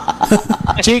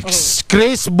 Chicks,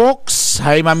 Chris Box.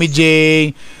 Hi, Mami J.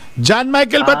 John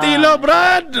Michael Batilo,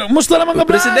 Brad. Musta naman ka,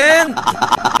 President?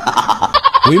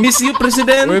 We miss you,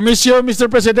 President. We miss you, Mr.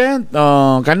 President.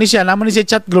 Kani siya, naman ni si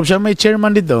chat group. Siya may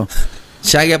chairman dito.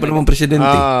 Siya kaya pa naman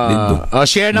Presidente.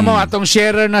 Share na mo, atong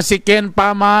sharer na si Ken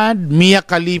Pamad. Mia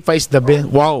Khalifa is the best.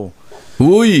 Wow.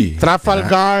 Uy!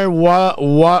 Trafalgar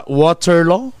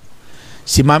Waterloo.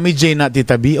 Si Mami J na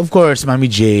titabi. Of course, Mami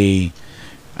J.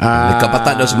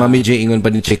 Nagkapata daw si Mami J ingon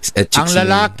pa ni chicks. Ang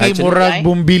lalaki murag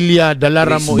bumbilya,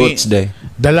 dalara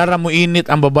mo init.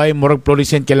 Ang babae murag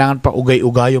fluorescent, kailangan pa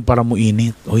ugay-ugayon para mo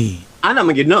init. Uy. Ana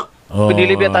man gid no.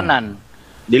 Dili tanan.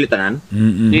 Dili tanan.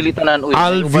 Uy.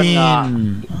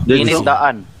 Alvin. Init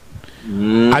daan.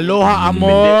 Aloha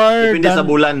Amor. Depende sa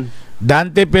bulan.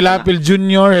 Dante Pilapil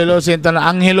Jr. Hello, Sentana.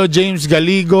 Angelo James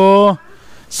Galigo.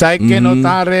 Saiken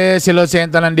Otares. Hello,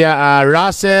 Sentana.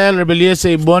 Russell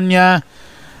Rebeliesa Ibonia.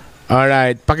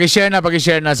 Alright. Pakishare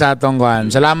na sa atong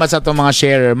kwan. Salamat sa atong mga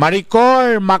sharer.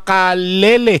 Maricor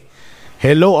Makalele.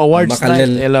 Hello, awards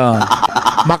night. Hello.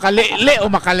 Makalele o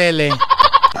Makalele?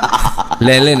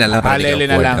 Lele na lang. Lele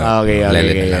na lang. Okay.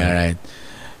 Alright.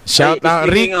 Shout out.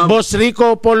 Boss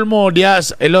Rico Polmo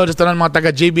Diaz. Hello, sa tanan mga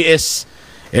taga JBS.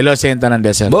 Hello, Senta ng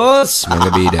Desert. Boss! Mga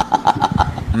bida.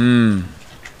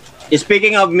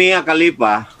 Speaking of Mia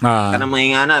Khalifa, kanang mga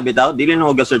ingana, bitaw, dili na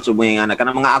hugas search mo ingana.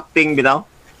 Kanang mga acting, bitaw.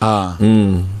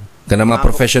 Kana mga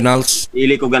professionals.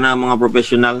 Ili ko gana mga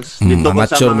professionals. Dito ko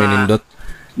sa Amateur may mga nindot.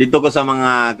 dito ko sa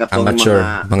mga katong Amateur.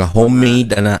 Mga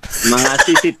homemade, ana. mga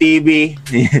CCTV.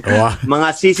 Wah. Mga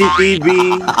CCTV.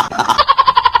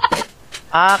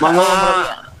 Mga... Mga-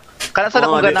 Kana sa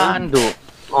akong di ba? ganahan do.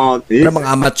 Kana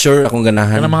mga amateur akong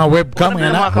ganahan. Kana mga webcam, Kana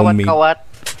yan mga na. kawat-kawat.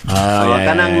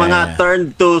 Kanang mga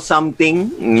turn to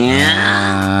something.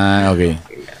 Okay.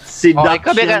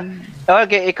 Seduction.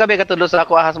 Okay, ikaw ba katulo sa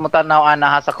ako ahas mo tanaw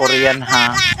ana sa Korean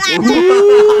ha.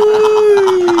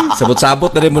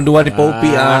 Sabot-sabot na rin mo duwa ni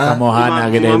Poppy, Kamuha na,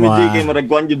 gano'n mo, Mami J, kay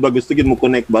maragwan jud ba gusto gid mo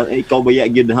connect ba? Ikaw ba ya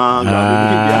gid ha?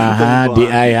 di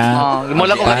ay, ha.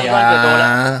 Mula ko katuluan pero wala.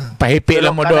 Pahipi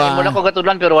lang mo doon. Mula ko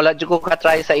katuluan pero wala jud ko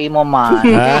ka-try sa imo man.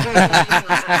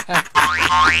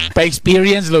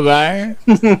 Pa-experience, lugar.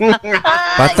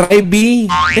 Patry B.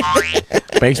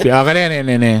 Pa-experience. Okay,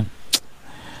 ne.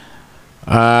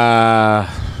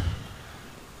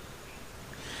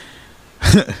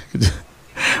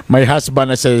 May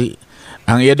husband na sa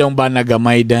ang iya daw ba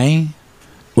nagamay day?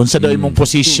 Unsa daw imong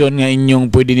position nga inyong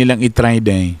pwede nilang i-try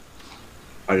day?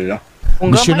 Ala.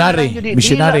 Missionary.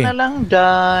 Missionary. Na lang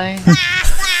day.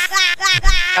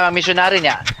 Missionary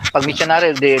niya. Pag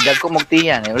missionary, dagko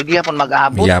mugtiyan. Wala gyapon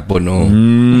mag-abot. Yapon, oh.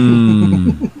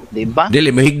 Di ba?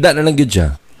 Dili, mahigda na lang yun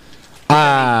siya.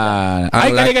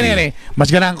 Ay, kani.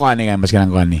 Mas ganang ko ani.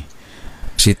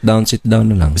 Sit down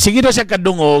na lang. Sige daw siya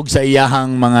kadungog sa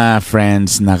iyahang mga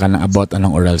friends na kanang about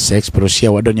anong oral sex pero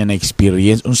siya wala daw niya na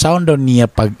experience. Unsaon daw niya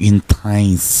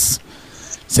pag-entice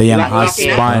sa iyang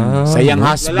husband. Sa iyang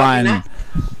husband.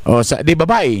 O sa di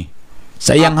babae.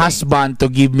 Sa iyang husband to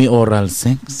give me oral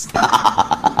sex.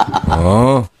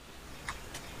 Oh.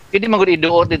 Hindi man gud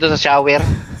iduot dito sa shower.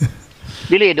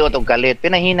 Dili iduot og kalit.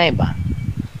 Pinahinay ba?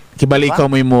 Kibali ikaw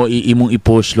mo imong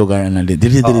i-push lugar na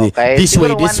dili. Okay. This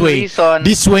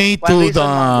way to the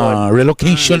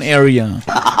relocation area.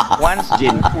 One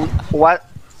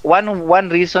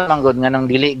reason man gud nga nang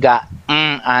dili ga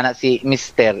ana si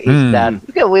Mister is that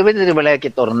okay, we went to the like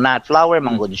it or not flower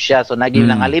man gud siya so naging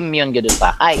nang alimyon gud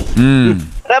sa ay.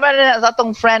 Raba na sa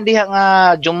atong friend diha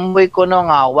nga jumboy ko no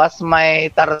nga was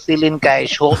my tarsilin kay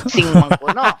shooting man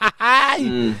ko no.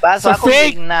 So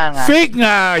fake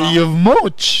nga you've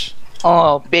moch.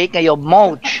 Oh, fake nga yung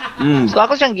moch. So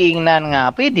ako siyang giingnan nga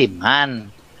pwede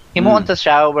man. Himuon sa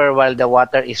shower while the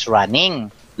water is running.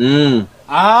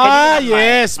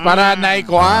 Yes, para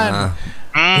naikuan.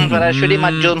 Para surely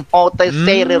majun hotel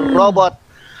seri robot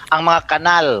ang mga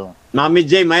kanal. Mami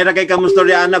J, mayra kay kamo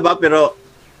storya ana ba pero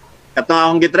katong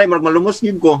akong gitry marag malumos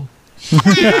gid ko.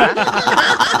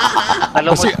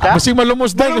 Malumos ka? Basig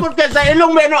malumos dai. Malumos ka sa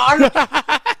ilong meno.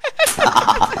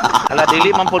 Ala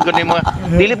dili man pud nimo.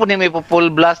 Dili pud nimo full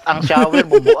blast ang shower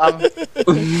bubuang.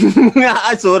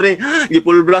 Sorry,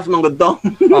 gi-full blast man gud to.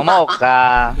 Mao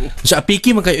ka. Sa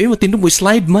apiki man kayo, tindo mo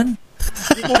slide man.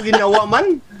 Di ko ginawa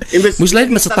man. Mo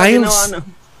slide man sa tiles.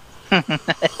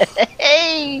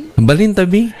 Balin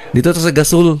tabi. Dito ta sa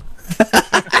gasol.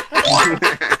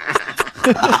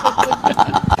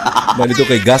 Ba dito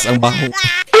kay gas ang baho.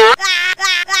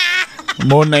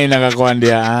 Mo na yung nakakuan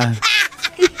diya.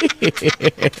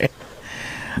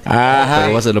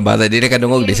 Pero wasa ng bata, di na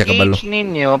kadungog, di siya kabalo.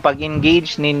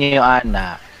 Pag-engage ninyo,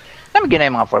 ana, namin ginay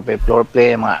mga floor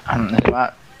play, mga,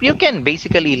 you can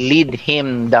basically lead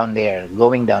him down there,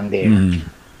 going down there.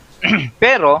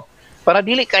 Pero, para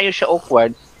dili kayo siya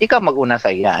awkward, ikaw mag-una sa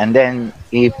iya, and then,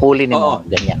 ipuli mo,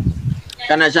 ganyan.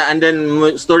 Kana siya, and then,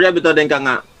 storya bito din ka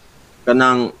nga,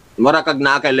 kanang, marakag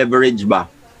na kay leverage ba?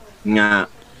 Nga,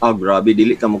 grabe,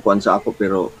 dili ka makuan sa ako,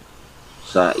 pero,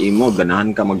 sa imo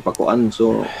ganahan ka magpakuan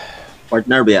so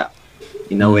partner ba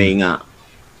in a way nga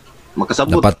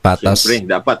makasabot dapat patas siyempre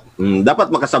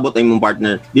dapat makasabot ang imong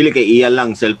partner dili kay iya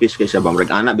lang selfish kay siya ba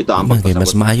murag ana bitaw ang pagpasabot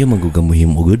mas maayo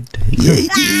magugamuhim ugod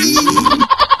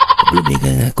problema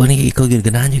ka kuno ikaw gyud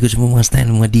ganahan gyud sa mga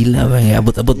style mga dila ba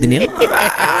abot-abot din niya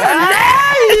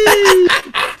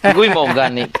Guy mo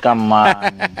gani ka man.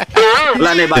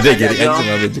 Wala na bata diya, Jo.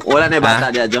 Wala na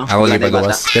bata diya, Jo. Ako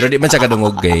gipagawas. Pero di man siya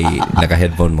kadungog kay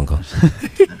naka-headphone man ko.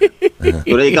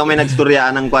 Pero ikaw may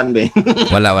nagstoryaan ng kwan, be.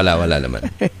 Wala naman.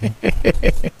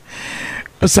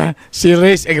 Si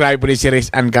Reyes, grabe po si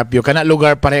Reyes Ancapio. Kana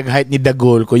lugar parehag height ni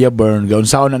Dagol, Kuya Bern. Gaon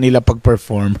saan na nila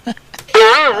pag-perform.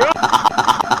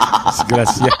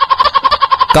 Gracias.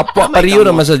 Kapwa pariyo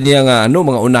naman sa niya nga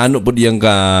mga unano po diyang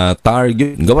ka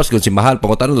target. Gawas ko si Mahal,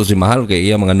 pangutan to si Mahal kay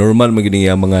iya mga normal magini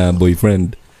iya mga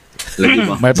boyfriend.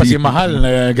 Lagi ba? May pa si Mahal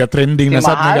nag-trending na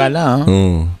sad na gala.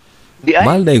 Di ay.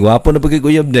 Mahal day, gwapo na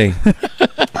pagkikuyab day.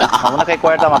 Ako na kay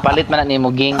kwarta mapalit man na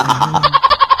nimo ging.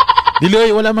 Dili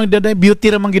oy, wala mang daday beauty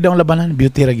ra man gid ang labanan,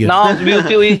 beauty ra gyud. No,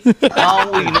 beauty uy.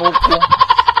 Uy, no ko.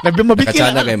 Nagbi mabikil.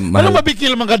 Katsana kay mahal. Ano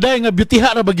mabikil man kaday nga beauty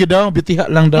ha ra ba gyud daw, beauty ha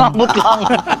lang daw. Ambot lang.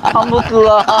 Ambot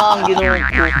lang, Ginoo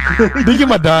ko. Di gyud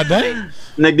madaday.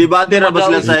 Nagdebate ra ba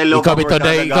sila sa hello? Ikaw bitaw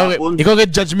day, ikaw kay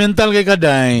judgmental kay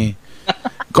kaday.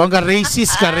 Kung ka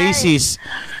racist ka, racist.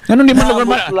 Nganong di man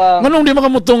lang. nganong di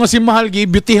makamuto nga si mahal gi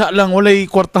beauty ha lang walay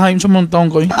kwartahan sa mga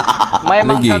taong ko.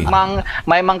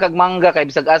 May mangkag mangga kay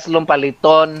bisag aslong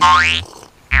paliton.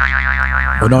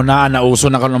 Uno na nauso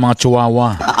na karon mga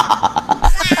chihuahua.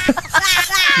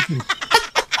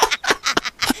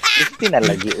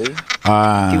 Pinalagi uy.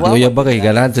 Kuya ba kay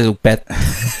galan sa pet?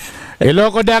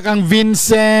 Hello ko da kang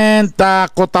Vincent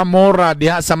Kotamora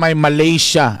diha sa may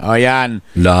Malaysia. O yan.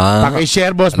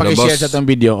 Paki-share boss, Ano, paki-share boss? sa tong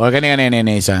video. O kanina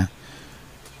isa.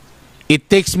 It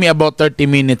takes me about 30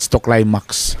 minutes to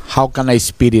climax. How can I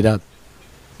speed it up?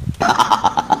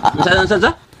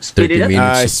 Sa? 30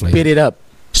 minutes. Speed it up.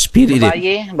 Speed it.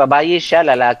 Babae siya,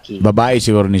 lalaki. Babae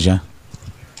siguro ni siya.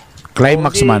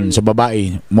 Climax man sa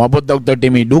babae. Moabot daw 30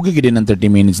 minutes. Dugi gid ng 30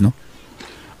 minutes no.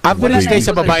 Average day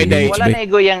sa babae day. Wala na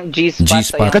igo yung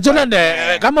G-spot. Katulad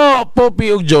kamo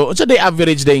Poppy ug Jo, unsa day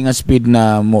average day nga speed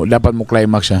na mo dapat mo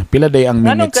climax siya? Pila day ang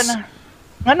minutes?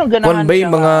 Anong ganahan Kung ba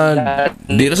yung mga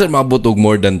di na sa mabot og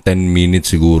more than 10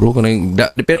 minutes siguro kanang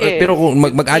pero kung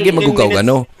mag-agi magugaw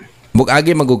ano?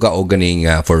 Mag-agi magugaw og ganing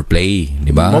foreplay, di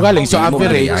ba? Mo galing so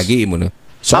average. Agi mo no.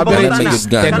 So average is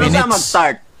 10 minutes.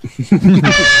 Mag-start.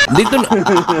 Dito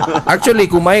actually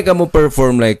kumay ka mo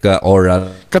perform like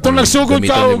oral. Katong nagsugod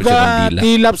ka og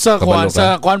tilap sa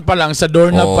kuan pa lang sa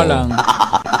doorknob pa lang.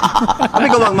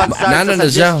 Abi ko mag-start sa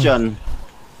suggestion.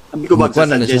 Abi ko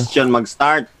mag-suggestion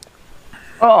mag-start.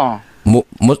 Oo.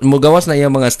 Mo gawas na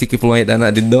yung mga sticky fluid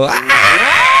na dito.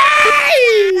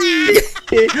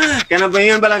 Kana ba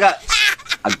yun pala ka?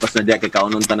 Agpas na diya kay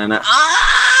kaunon tanan na.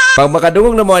 Pag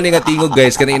makadungog na mo ani nga tingog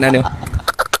guys kanina niyo.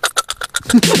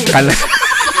 Kala.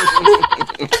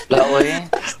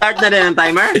 Start na din ang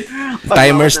timer?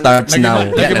 Timer starts now.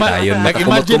 Yan na tayo.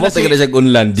 Nag-imagine na si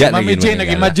unlan. Mami J,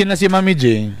 nag-imagine na si Mami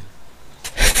J.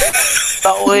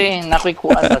 Taoy,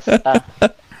 nakikuan basta.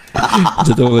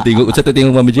 Sa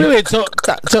tingog Mami J. Wait, so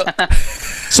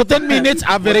 10 minutes,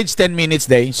 average 10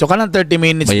 minutes day. So kanang 30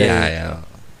 minutes day.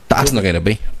 Taas na kayo na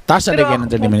ba? Taas na kayo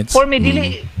ng 30 minutes. For me,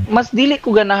 mas dili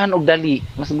ko ganahan og dali.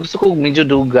 Mas gusto ko medyo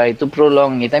dugay to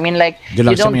prolong it. I mean like, you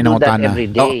don't do that every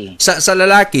day. Sa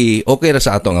lalaki, okay ra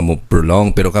sa ato nga mo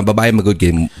prolong. Pero kang babae magod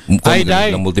kay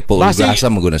day. multiple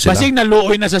orgasm magod na sila. Basig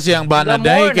naluoy na sa siyang bana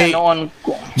day. Kay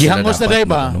gihangos na day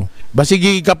ba? Basig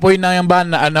kapoy na yung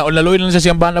bana. Naluoy na sa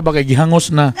siyang bana ba? Kay gihangos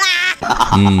na.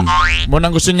 Mo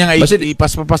nang gusto niya nga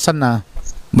ipaspapasan na.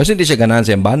 Basta hindi siya ganahan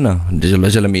sa bana. Hindi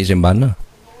siya lami sa bana.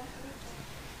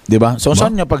 Diba? So,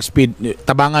 saan niya pag speed?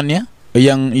 Tabangan niya?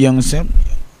 Iyang sir?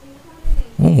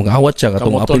 Mag-awat siya.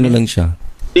 Katong apil na lang siya.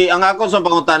 Ang ako sa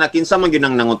pangutana, kinsa man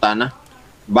ginang nangutana?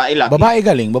 Babae laki. Babae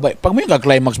galing. Babae. Pag may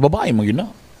ka-climax, babae mo yun na.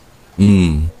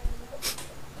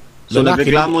 So,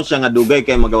 nagreklamo siya nga dugay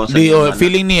kay magawa sa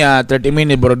feeling niya, 30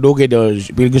 minutes, bro, dugay daw.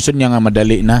 Gusto niya nga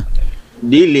madali na.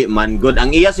 Dili man, good.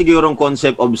 Ang iya sigurong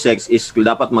concept of sex is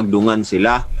dapat magdungan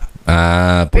sila.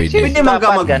 Pwede. Pwede man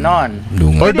ka ganon.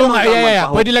 Or dungan,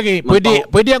 pwede lagi.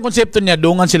 Pwede ang konsepto niya,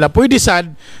 dungan sila. Pwede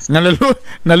sad,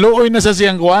 naluoy na sa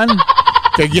siyang kuan.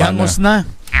 Kaya gihangos na.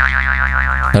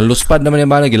 Naluspad naman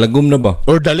yung bana, gilagom na ba?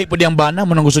 Or dali pwede ang bana,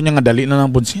 mo nang gusto niya nga dali na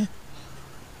lang po siya.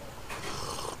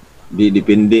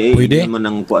 Depende Pwede. naman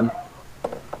ang kuan.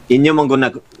 Inyo man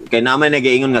guna, kay naman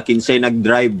nag-iingon nga kinsay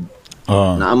nag-drive.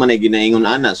 Naaman na ginaingon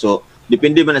ana. So,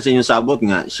 depende man na sa inyong sabot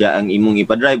nga siya ang imong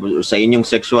ipa-drive o sa inyong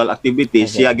sexual activity,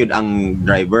 siya gyud ang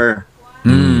driver.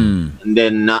 And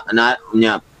then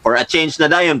for a change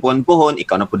na dayon puhon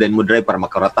ikaw na pud mo drive para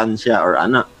makaratan siya or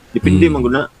ana. Depende man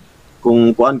guna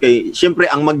kung kuan kay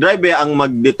syempre ang mag-drive ang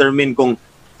mag-determine kung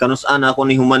kanus-an ako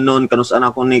ni humanon, kanus-an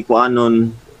ako ni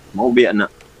kuanon. Mao biya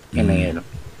na.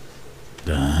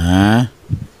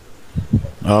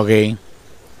 Okay.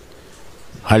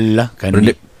 Hala,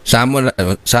 kanina. Sa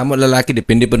mo lalaki,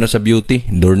 depende pa na sa beauty.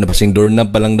 Doorknob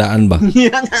pa lang daan ba?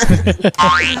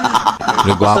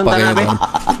 Nagwapa kayo.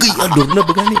 Doorknob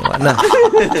ba gani? Wala.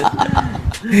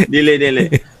 Dili.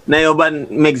 Nayoban,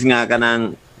 Megs nga,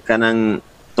 kanang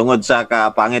tungod sa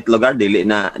kapangit lugar, dili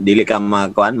ka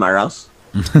ma-arouse?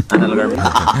 Ano lugar ba?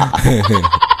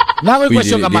 Nakoy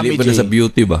question ka, Mami J. Dili pa na sa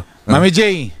beauty ba? Mami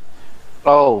J.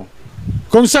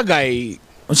 Kung sa guy,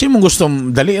 sino mong gusto,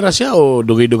 dali ra siya o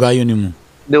dugay-dugayon ni mo?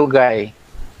 Dugay.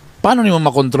 Paano niyo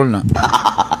makontrol na?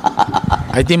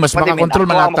 I think mas makakontrol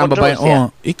man lahat ng babae.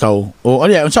 Ikaw.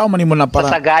 Unsa man nimo na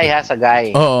para Sa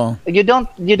gay. Oo. You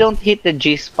don't hit the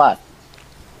G spot.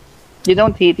 You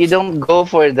don't hit. You don't go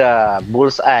for the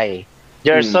bullseye.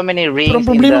 There are so many rings Pero ang in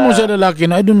problema the... mo sa lalaki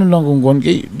na, I don't know lang kung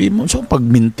kay, di mo so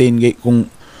pag-maintain kay kung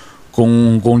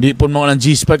di po mo ng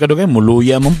G-spot ka doon,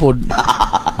 muluya man po.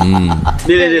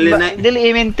 Dili na. Dili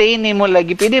i-maintain mo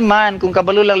lagi. Pwede man. Kung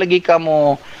kabalo lang lagi ka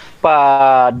mo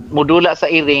pa mudula sa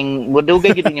iring,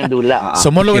 mudugay gid yung dula.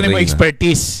 Sumulo ni mo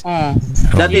expertise.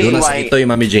 That is Doon sa why itoy,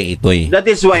 Mami J, itoy. That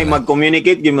is why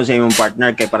mag-communicate gyud mo sa imong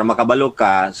partner kay para makabalo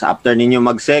ka sa after ninyo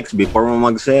mag-sex, before mo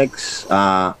mag-sex,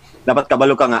 dapat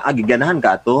kabalo ka nga giganahan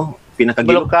ka ato,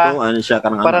 pinakagilok Kabalo ka. to, ano siya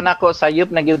kanang Para nako sayop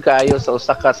na gyud kaayo sa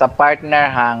usa ka sa partner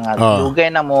hang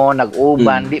dugay na mo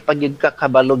nag-uban di pa gyud ka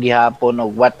kabalo gihapon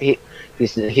og what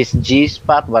his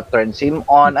G-spot, what turns him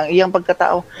on, ang iyang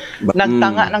pagkatao.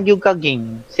 Nagtanga ng gyud ka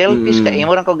ging. Selfish ka,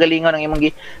 imo ra ko galingon ang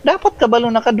imong dapat kabalo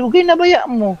na kadugay na baya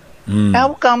mo.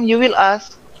 How come you will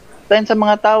ask tayo sa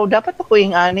mga tao, dapat ako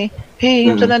ani, hey,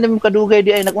 yung sana mo kadugay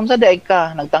di ay nagunsa di ay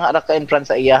ka, nagtanga ra ka in front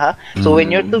sa iya ha. So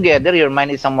when you're together, your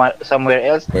mind is somewhere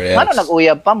else. Ano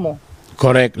nag-uyab pa mo?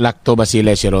 Correct,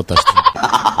 lactobacillus cerotas.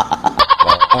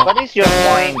 What is your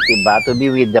point, diba? To be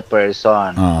with the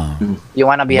person. You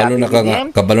wanna be happy with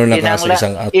him? Kabalo na ka sa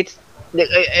isang It's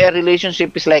a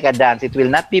relationship is like a dance. It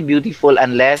will not be beautiful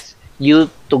unless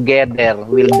you together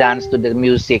will dance to the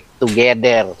music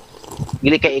together.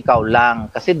 Dili kay ikaw lang.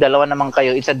 Kasi dalawa naman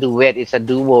kayo. It's a duet. It's a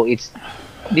duo. It's,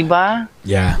 di ba?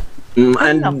 Yeah.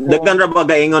 and daghan ra ba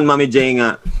gaingon Mami J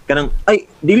nga kanang ay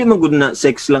dili man gud na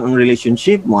sex lang ang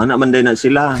relationship mo ana man day na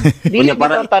sila. Dili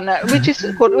para which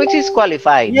is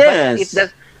qualified. Yes.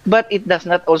 But it does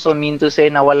not also mean to say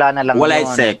na wala na lang walay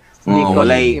yun. sex. Because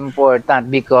Walay. it's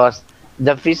important because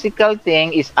the physical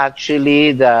thing is actually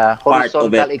the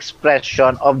horizontal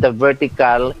expression of the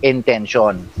vertical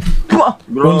intention.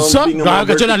 Unsa?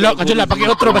 Kajula,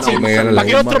 paki-otro ba si?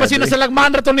 Paki-otro ba si nasa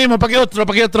lagman ra to nimo? Paki-otro.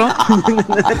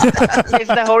 It's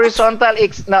the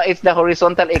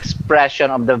horizontal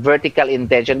expression of the vertical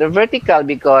intention. The vertical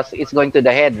because it's going to the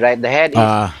head, right? The head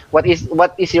is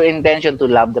what is your intention to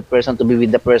love the person, to be with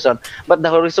the person. But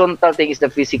the horizontal thing is the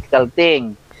physical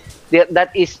thing.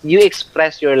 That is you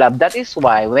express your love. That is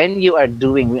why when you are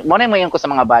doing mo yung ko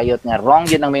sa mga bayot nga wrong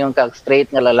yun ang mayon ka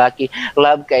straight nga lalaki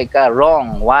love kay ka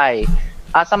wrong. Why?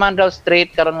 Asa man daw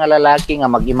straight karon nga lalaki nga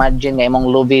mag-imagine nga imong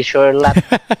Louis Sherlock.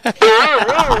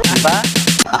 Diba?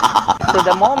 So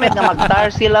the moment na mag-tar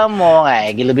sila mo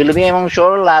nga gilubi-lubi imong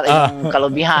Sherlock imong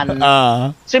kalubihan.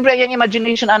 Siyempre yung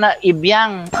imagination ana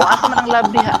ibiyang kung asa man ang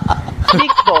love diha.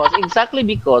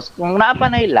 Because kung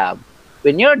napanay love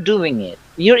when you're doing it,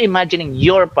 you're imagining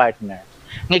your partner.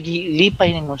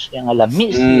 Ngagilipay mo siya nga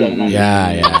lamis.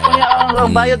 Yeah.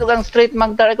 Ang bayot ug ang straight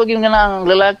magtar ko gyud nga ang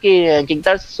lalaki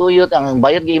kigtar sa suyot ang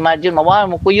bayot gi-imagine mawa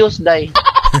mo kuyos day.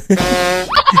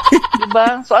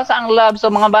 Diba? So asa ang love sa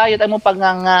mga bayot ay mo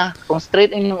pagnganga kung straight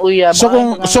inyong uyab. So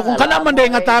kung kana man day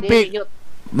nga topic,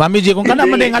 Mami J, kung kana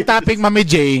man day nga topic Mami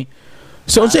J,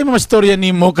 so unsay mga storya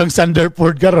nimo kang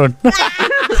Sanderford karon?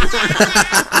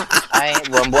 Ay,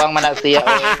 buwang-buwang man siya.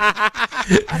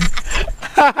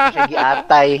 Sige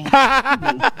atay.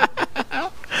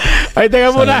 Ay, teka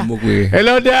muna.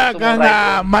 Hello dia kang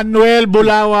Manuel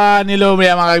Bulawa nilo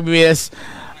mga KBS.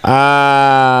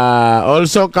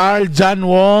 Also Carl John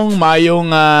Wong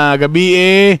mayong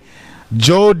gabi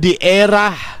Joe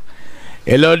Diera.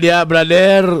 Hello dia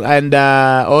brother and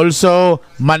also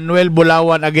Manuel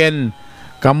Bulawan again.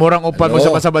 Kamurang upan mo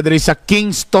sa kasaba diri sa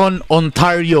Kingston,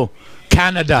 Ontario,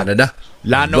 Canada.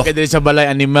 Lano kay diri sa Balay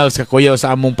Animals kakuyaw sa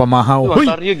among pamahaw.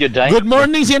 Good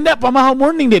morning sinda, pamahaw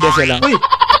morning dito sila. Uy.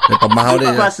 Pamahaw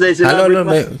din. Hello.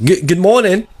 Good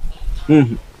morning.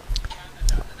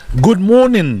 Good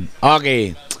morning.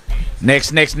 Okay. Next.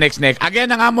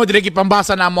 Again ang amo diri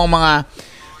gipambasa na among mga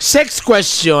sex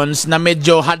questions na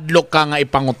medyo hadlok ka nga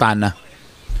ipangutana.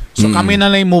 So kami na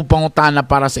lang mo pangutana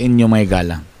para sa inyo mga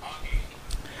gala.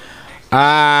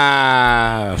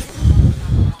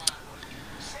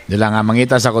 Dila nga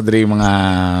mangita sa kodri mga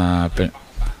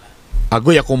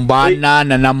agoy akong bana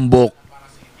nanambok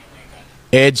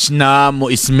edge na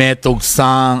mo ismetog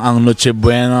sang ang Noche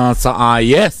Buena sa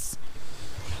ayes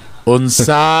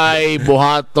unsay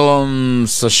buhaton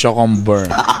sa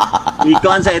Shokomber.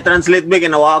 Ikaw sa i-translate ba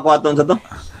ginawa ko aton sa to?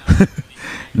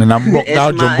 Nanambok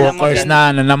daw, jumbokers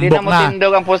na, nanambok na.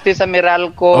 Tindog ang poste sa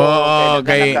Meralco. Oo,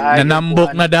 kay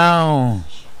nanambok na daw.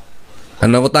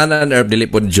 Ano ko tanan Herb dili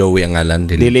po Joey ang ngalan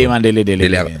Dili. Dili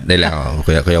ako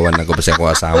kuya wan ko pa siya ko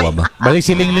asawa ba. Balik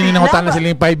si Lingling nang utana si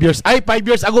Ling 5 years. Ay 5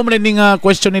 years ago man ning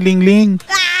question ni Lingling.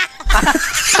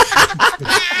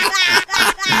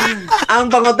 ang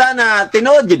pangutana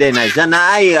tinuod gyud na siya na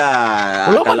ay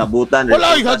Wala man. kalabutan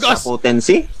Wala, ay, sa hagas.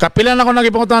 potency. Kapilan ako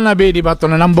nagipangutan na be, di ba?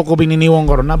 To nanambok ko bininiwang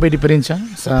ko ron. Na be diferensya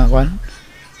sa kwan?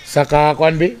 Sa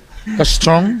kwan be? Ka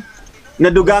strong?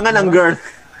 Nadugangan ang girl.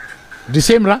 The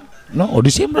same ra? No? O the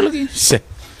same ra lagi.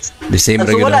 The same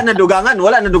So, regular.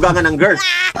 wala nadugangan ang girl.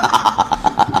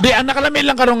 Di, ang nakalamin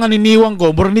lang karong nga niniwang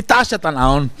ko, mura ni Tasha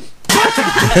tanahon.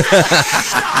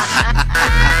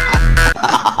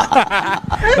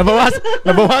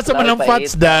 nabawasan man ang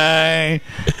fats, day.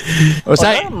 O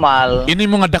say, Normal. ini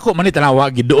mo nga dako, manit,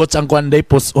 tanawagi, doot sa ang kwan, day,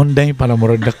 post-on, day, para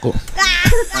mura dako.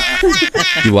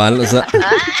 Iwala sa...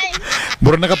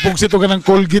 Mura nakapungsit o ka ng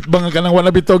Colgate, ba nga ka ng wala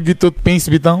bitaw,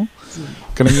 toothpaste bitaw?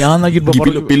 Kanang yan, nagid ba?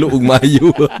 Gipilo-pilo ug mayo.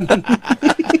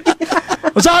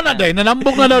 O saan na, day?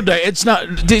 Nanambok na daw, day. It's not,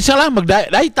 di siya lang,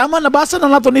 day, tama, nabasa na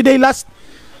nato ni day last.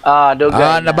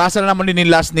 Dugay. Nabasa na naman din ni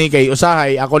last ni kay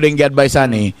Usahay, ako din gi-advise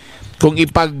ani kung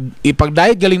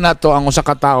ipag-diet galing nato ang usa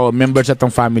ka tao, member sa tong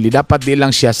family, dapat di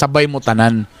lang siya sabay mo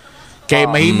tanan. Kay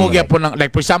mahimo gyapon ng like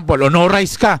for example, no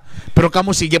rice ka, pero kamo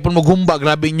sige gyapon mo gumba,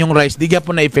 grabe inyong rice, di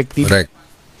gyapon na effective. Correct.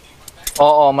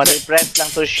 Oo, ma-depress lang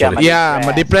to siya. Yeah,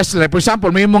 ma-depress. Like for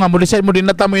example, mahimo nga mo decide mo din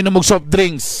nata mo inom og soft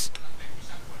drinks.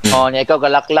 Nya ikaw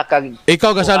galaklak kag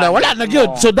Ikaw kasala, wala na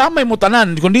gyud. So damay mo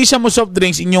tanan. Kung di siya mo soft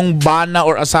drinks inyong bana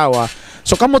or asawa,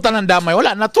 so kamo tanan damay,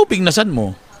 wala na tubig na sad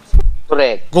mo.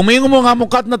 correct. Kung mingo mo nga mo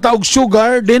cut na taog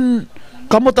sugar, then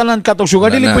kamo tanan cut og sugar,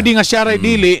 Wala dili na. pwede nga siya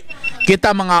dili.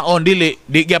 Kita mga on dili,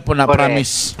 di gyapon na Correct.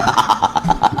 promise.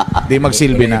 Di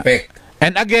magsilbi na. Effect.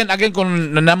 And again kung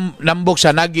nambok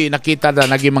siya nakita na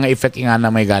nagi mga effect nga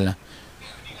na may gala.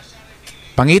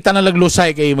 Pangita na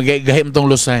laglusay kay magahim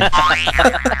tong lusay.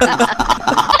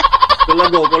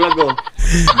 Kulago.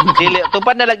 Dili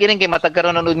tupad na lagi rin kay matag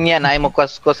karon nun niya na ay mo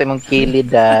kuskos imong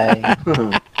kilid ay.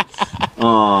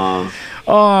 Oh,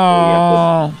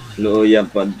 Oh. luya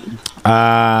pa.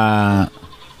 Ala.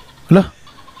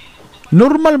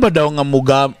 Normal ba daw nga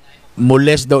muga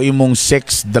molest daw imong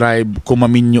sex drive kung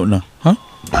maminyo na? Ha?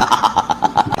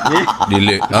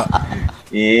 Dili.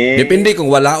 Depende kung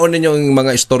walaon ninyo ang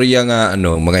mga istorya nga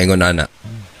mga ingon ana.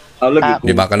 Lagi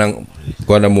Di ba kanang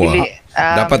kuha na mo? Dili,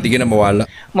 Dapat di na mawala.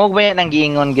 Mo ba yan ang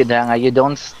giingon gid nga you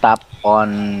don't stop on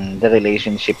the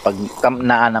relationship pag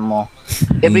naana mo.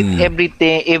 Every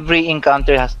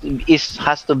encounter has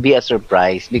to be a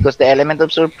surprise because the element of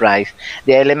surprise,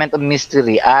 the element of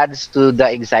mystery adds to the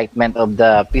excitement of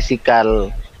the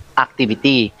physical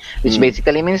activity, which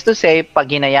basically means to say pag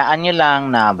hinayaan nyo lang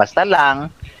na basta lang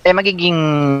magiging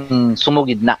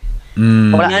sumugid na.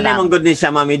 Wala Nga na. naman good ni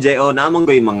siya, Mami J.O. Naman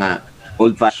ko yung mga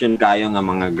old-fashioned kayo nga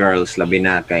mga girls, labi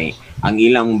na kay ang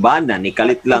ilang bana, ni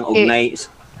kalit lang,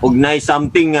 ugnay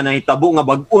something nga nahitabo nga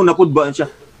bag-o na pud ba siya.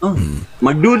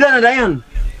 Magduda na dayon.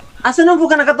 Asa na po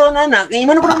ka nakatuon anak?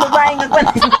 Imo na po ng babae nga kwan.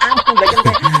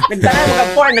 Nagdala mo ka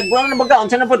porn, nagbuang na baga.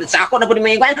 Unsa na po? Sako na po ni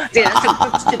may kwan.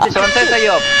 So, unsay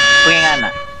sayo? Pungingana.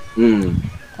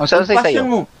 Unsay sayo? Passion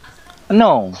mo.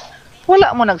 No.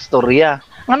 Wala mo nagstorya.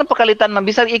 Ngano pakalitan man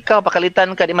bisag ikaw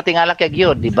pakalitan ka di matingala kay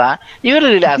gyud, di ba? You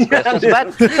really ask questions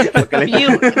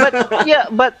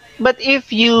but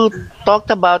if you talked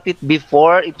about it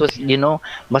before, it was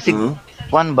basig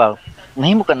kwan ba?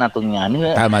 Nahimo ka natong yan.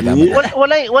 Tama.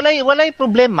 Walay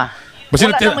problema. Basta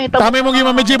Wala namang itabo- tama mong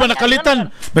imam medyo ba nakalitan.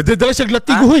 Nagdadala siya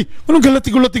glatigo, hoy. Anong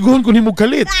galatigo-latiguhon kun himo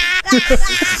galit?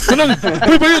 Kanang,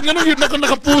 hoy bayod nganong yun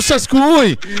nakapusas ko,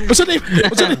 hoy. Basta ni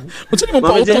mo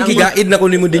Mama pautang Jen, Kigaid na ko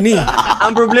nimo dinhi.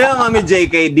 Ang problema, Mami J,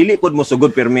 kay dili pod mo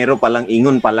sugod permero pa lang,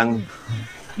 ingon pa lang.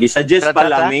 Gisuggest pa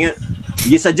lang.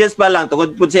 Gisuggest pa lang.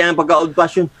 Tungod po siya ang pagka-old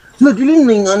fashion. Dili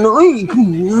na yung ay.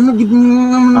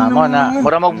 Mo na,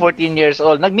 mura mo 14 years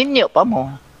old. Nagminyo pa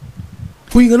mo.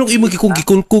 Uy, nganong imo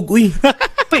gikulkog, uy.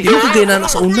 Imo ka gaya na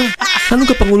sa una.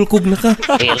 Anong ka pangulkog na ka?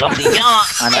 Alam din niya.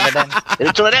 Ano na dan?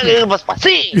 Diretso na rin, mas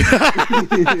pasi.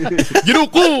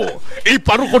 Ginuko,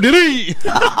 iparo ko diri.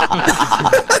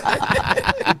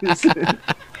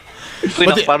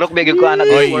 Parok bigay ko anak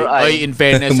Oy, for oy, in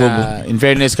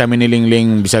fairness kami ni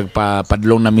Lingling bisag pa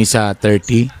padlong na mi sa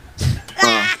 30.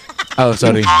 Oh,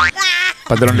 sorry.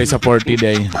 Padlong day sa 40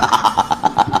 day.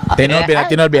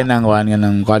 Tinol biyan nang kuan nga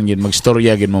nang kuan gid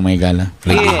magstorya gid mo may gala.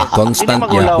 Yes. Constant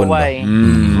Dili yapon ba? magulaway.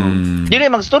 Dili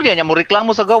magstorya niya mo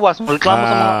reklamo sa gawas, mo reklamo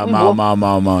sa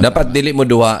mga Ma. Dapat dili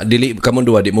kamo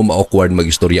duwa di mo ma-awkward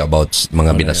mag-istorya about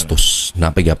mga binastos.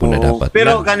 Napagyapon na dapat.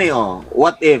 Pero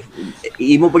what if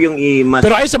imo pa yung i-mas...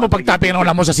 Pero ayaw sa mo pagtaping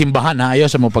na mo sa simbahan ha. Ayaw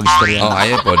sa mo pagstorya. Oh,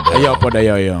 ayaw pod.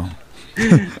 Ayaw.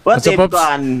 What So, if Pops?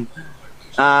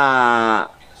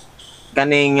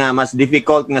 kaning mas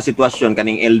difficult nga sitwasyon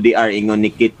kaning LDR ingon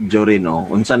ni Kit Jorino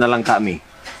unsa na lang kami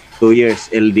 2 years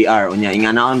LDR unya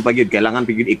inganaon pag yun kailangan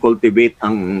pag yun i-cultivate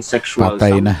ang sexual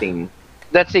Patay na. something.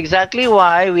 That's exactly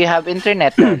why we have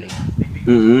internet, darling.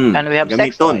 And we have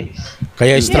sex Gamiton. toys.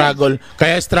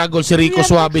 Kaya struggle si Rico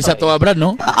Suave sa tuwa, Brad,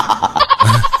 no?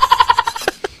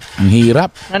 Ang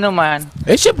hirap. Ano man?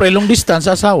 Siyempre, long distance,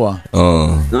 asawa.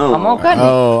 Oh. No. Amo ka ni.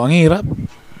 Oo, ang hirap.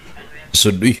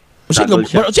 Sudoy. Struggle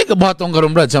siya. Sige, batong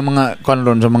karon, Brad, sa mga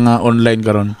online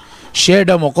karon. Share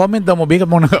daw mo, comment daw mo, bigat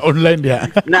mo naka-online diya.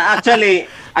 Na actually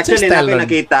Style na lang.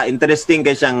 nakita interesting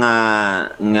kay siya nga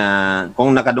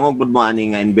kung nakadungog pud mo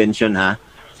ani nga invention ha.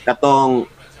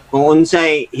 Katong kung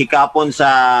unsay hikapon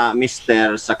sa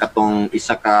mister sa katong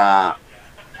isa ka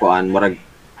kuan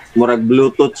murag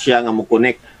Bluetooth siya nga mo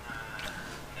connect.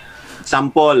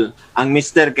 Example, ang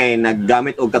mister kay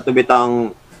naggamit og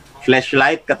katubitang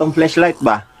flashlight, katong flashlight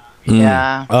ba?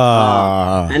 Yeah.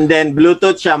 And then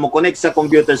Bluetooth siya mo connect sa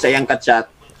computer sa iyang ka-chat.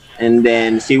 And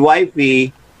then si wifey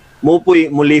mo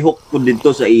puy mulihok po dito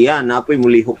sa iya, napoy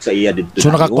mulihok sa iya dito. So,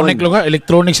 naka-connect lang ka?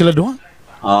 Electronic sila doon?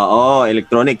 Oo,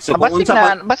 electronic. So kung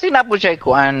Basi na po siya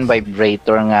kuan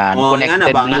vibrator nga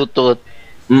connected nga na, Bluetooth.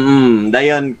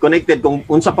 dayon connected kung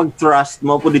unsa pag-trust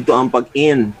mo po dito ang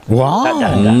pag-in. Wow!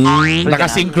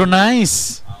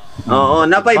 Naka-synchronize. Oo,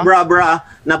 napay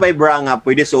bra nga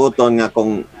pwede suoton nga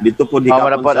kung dito po di ka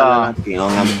wala po, sa lalaki.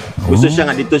 Nga, gusto siya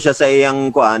nga dito siya sa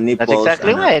iyang kuan ni That's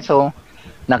exactly right. So,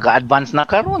 naka-advance na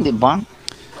karon, di ba?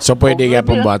 So, pwede kaya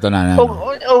pong bato na.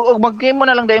 O mag-game mo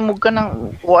na lang dahil mo ka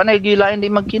ng kuan ay gilain di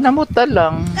magkinamutan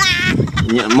lang.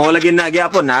 Mo lagi na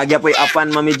gyapon, nagyapoy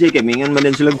apan Mami J kay mingan man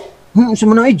din sila. Sa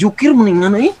man ay jokir mo ning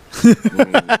ano eh.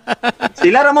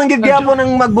 Sila ra man gyapon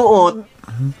ang magbuot.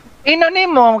 Ino ni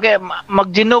mo kay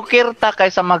mag-ginukir ta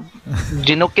kaysa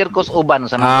mag-ginukir kos uban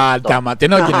sa mga Tama.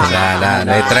 Tinod yun.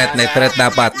 Na-threat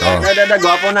dapat. Oh.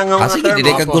 Gwapo na nga. Sige, di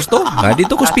ka gusto.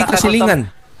 Dito ko speak ka silingan.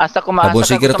 Asa ko maasa Abo,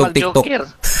 sige ka ratong TikTok.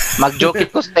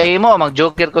 Mag-jokir ko sa mo,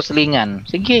 mag-jokir ko sa lingan.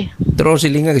 Sige. Pero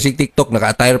silingan kasi TikTok,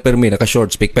 naka-attire per me,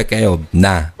 naka-shorts, pick-pack kayo.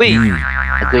 Na. Uy,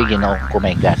 ako'y ginoo ko,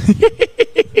 my God.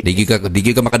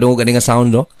 Digi ka makadungog ani nga sound,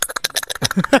 no?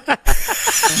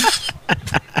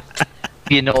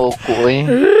 Ginoo ko eh.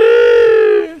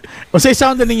 O say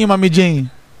sound na ninyo, Mami J.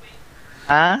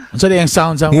 Ha? O say yung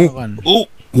sound sa mga kan.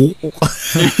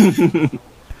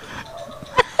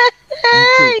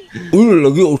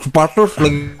 Lagi sapatos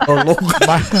lagi.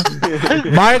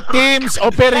 Mark Teams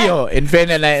Operio. In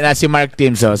fairness na si Mark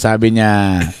Teams, sabi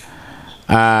niya,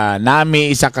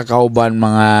 nami isa kakauban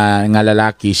mga nga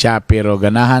lalaki siya pero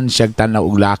ganahan siya tanaw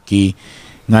og laki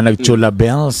nga nagchula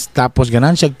bells tapos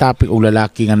ganahan siya topic og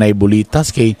lalaki nga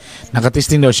naibulitas kay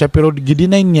nakatesting daw siya pero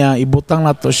gidinay niya ibutang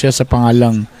nato siya sa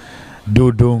pangalang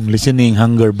Dudong listening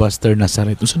Hunger Buster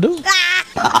Nazaret. Unsa daw?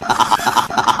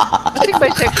 Kasi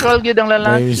bisexual yun ang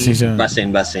lalaki.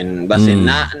 Basin.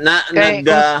 Kaya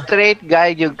kung straight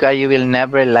guy you will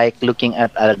never like looking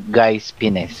at a guy's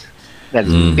penis.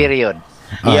 That's period.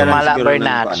 Yan ang Mala siguro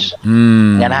Bernatch.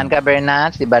 Ganahan ka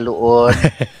Bernatch, di ba luod?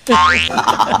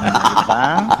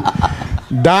 Diba?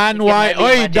 Dan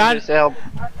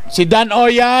si Dan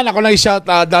Oyan, ako lang i-shout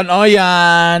out Dan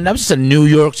Oyan. Tapos sa New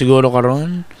York siguro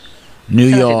karon. New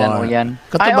Sino York. si Dan Oyan?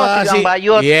 Katuba si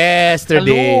Bayot.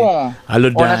 Yesterday. Halo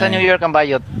Dan. Nasa New York ang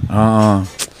Bayot. Oo.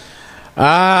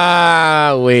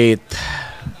 Wait.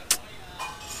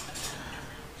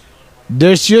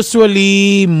 There's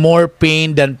usually more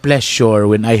pain than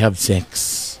pleasure when I have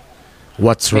sex.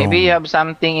 What's wrong? Maybe you have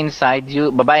something inside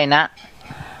you. Babae na.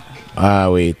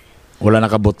 Wait. Wala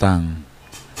nakabutang.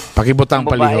 Pakibutang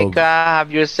Kung babae palihog. ka,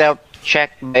 have yourself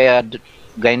checked by a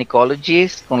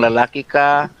gynecologist. Kung lalaki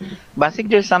ka, basic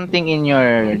there's something in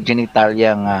your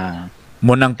genitalia nga.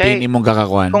 Munang pain imong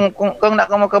kakakuan.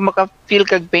 Kung maka-feel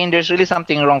kag pain, there's really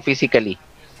something wrong physically.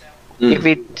 If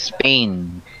it's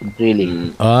pain,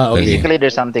 really. Okay. Physically,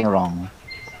 there's something wrong.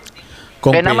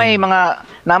 Kung Kaya pain.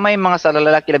 na may mga sa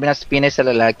lalaki, labi na sa penis sa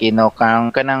lalaki, no,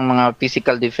 kanang mga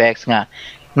physical defects nga,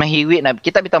 mahiwi na,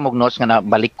 kita bita mong notes nga na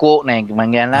baliko na yung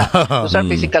mga na.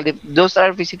 Those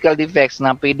are physical defects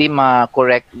na pwede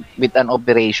ma-correct with an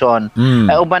operation.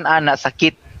 Ay, uban ana,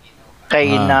 sakit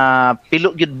kay na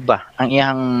pilo gyud ba ang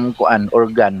iyang kuan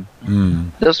organ.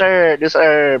 Those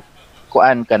are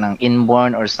kuan kanang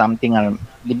inborn or something or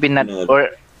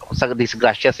or sa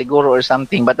disgrasya siguro or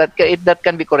something, but that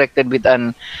can be corrected with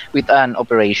an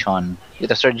operation,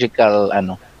 with a surgical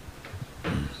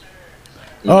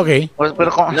Okay. Pero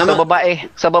kung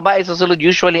sa babae susulod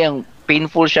usually ang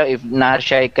painful siya if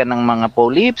na-shy ka ng mga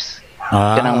polyps,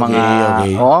 kanang mga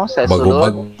sa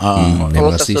sulod.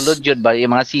 Sa sulod yun ba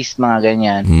yung mga cyst mga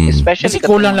ganyan. Especially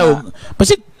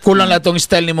Kasi kulang lang tong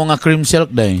style ni mo nga cream silk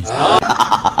dai.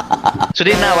 So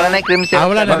di na, wala na yung cream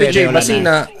syrup. Wala na. Mami J, wala basi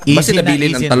na. na Easy basi na,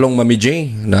 nabilin easy ang na. talong Mami J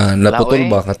na naputol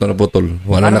Wala, ba kato naputol.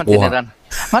 Wala nakuha.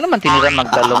 Ano man tiniran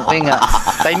magtalong? Uy nga,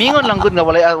 timingon lang good nga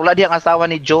wala di ang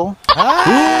asawa ni Joe.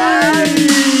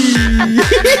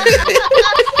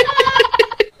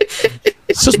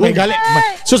 Sus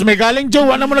may galing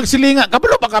Joe, wala mo nagsilinga.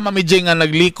 Kabalo ba ka Mami J nga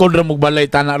naglikod ra magbalay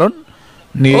tana ron?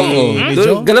 Ni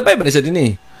Joe. Galapay ba ni sa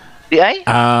dinhi? Di ay?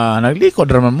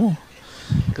 Naglikod ra man mo.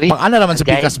 Pag ano naman sa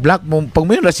Okay. Pikas Black mo, pag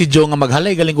mo yun ra si Joe nga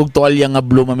maghalay galing kog tuwalya nga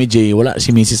blue Mami J, wala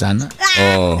si Mrs. Ana.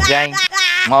 Oh. Gang.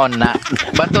 Mo na.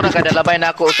 Bato na kadalabay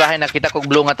na ako usahay nakita kog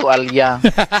blue nga tualya.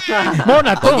 Mo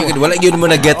na to. Wala gyud mo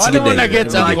na gets Wala gyud. mo na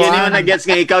gets ang Hindi mo na-gets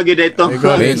nga ikaw gid ito.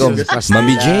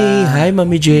 Mami J, hi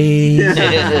Mami J.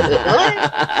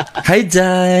 Hi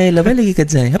Jai, labay lagi ka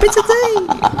Jai. Happy sa Jai.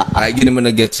 Ay gyud mo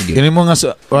na gets gyud. Kini mo nga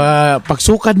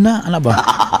pagsukad na, ano ba?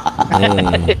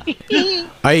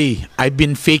 Ay, I've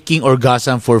been faking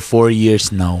orgasm for 4 years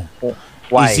now.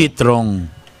 Why? Is it wrong?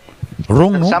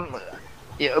 Wrong, no?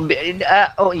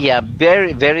 Yeah,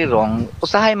 very very wrong.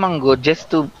 Usahay man good just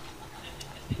to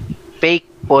fake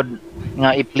pod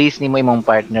nga i-please nimo imong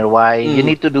partner. Why? You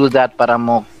need to do that para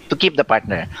mo to keep the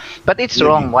partner. But it's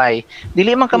wrong. Why?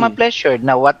 Dili man ka ma-pleasured.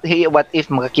 Now what if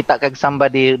makakita kag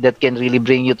somebody that can really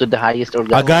bring you to the highest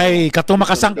orgasm? Agay, kato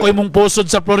makasangkoy mong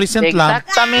pusod sa fluorescent lang.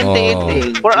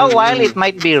 Exactamente. For a while, it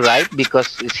might be right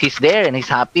because he's there and he's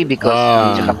happy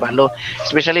because siya kapalo.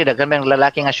 Especially, daghan may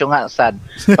lalaki nga siya nga sad.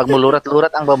 Pag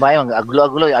mulurat-lurat ang babae,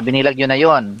 aglo-aglo, abinilag yun na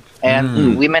yun.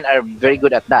 And women are very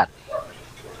good at that.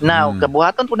 Now,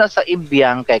 kabuhaton po na sa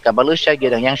ibiyang, kay kabalo siya,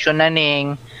 ginang siya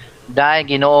naning, dahil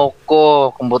ginoo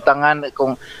ko, kung butangan,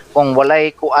 kung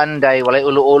walay kuanday, walay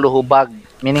ulo-ulo hubag.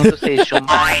 Meaning to say,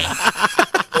 shumay.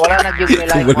 Wala na gyud may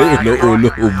like Wala ulo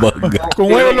ubag.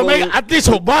 Kung way ulo may, at least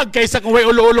hubag kaysa kung way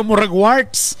ulo-ulo mo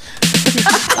ragwarts.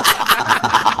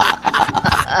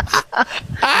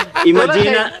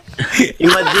 Imagine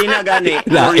gani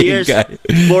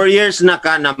 4 years na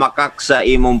ka na makak sa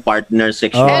imong partner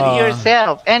sexually.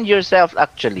 And yourself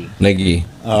actually. Lagi.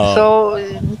 So,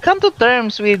 come to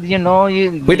terms with,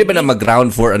 Pwede ba na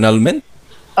mag-round for annulment?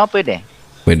 Pwede.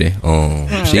 Pwede. Oh.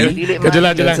 Dili man.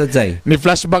 Kadula. Sa Jai. Ni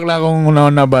flashback lang kung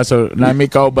una ba. So, nami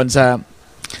kauban sa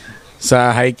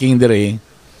hiking dire.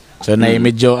 So,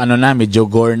 medyo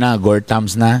gore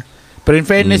times na. Pero in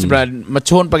fairness, Brad,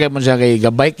 matsuhon pag mo siya kay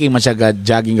biking man siya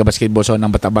jogging ka basketball so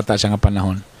nang bata-bata siya nga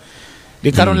panahon.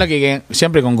 Di karon lagi kay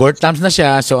siyempre kung gore times na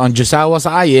siya, so ang Jusawa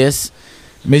sa ayes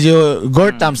medyo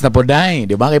gore times na po dai,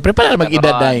 di ba? Kay prepare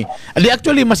mag-edad dai. Ali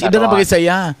actually mas edad na bagay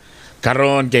saya.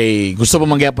 Karon kay gusto pa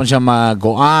mangyapon siya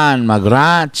mag-goan,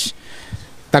 mag-ratch.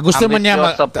 Gusto man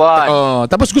niya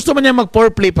tapos gusto man niya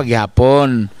mag-foreplay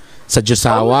paghapon sa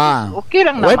Jusawa. Okay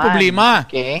lang naman. Why problema?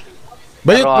 Okay.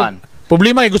 Bayot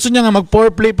problema gusto niya nga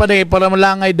mag-foreplay pa day para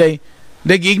malangay day.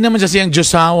 Dagig naman siya siyang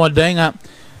Jusawa day nga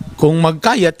kung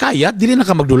magkayat, dili na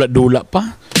ka magdula-dula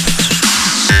pa.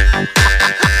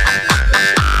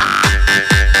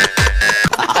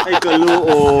 Ay,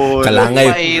 kaluoy.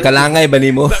 Kalangay ba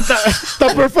nimo?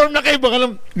 Ta-perform na kayo ba?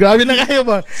 Grabe na kayo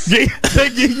ba?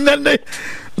 Gignan na.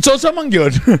 So, sa mang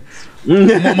yun?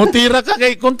 Mutira ka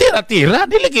kay kung tira-tira,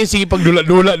 dili kayo sige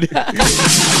pagdula-dula.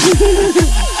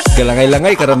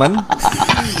 Kalangay-langay karaman.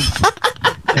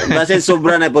 Basin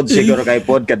sobra na pod siguro kay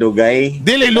pod kadugay.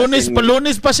 Dili, lunes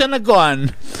pa siya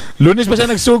nagkuhan. Lunes pa siya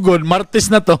nagsugod,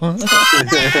 Martes na to.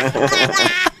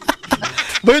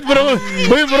 Bayot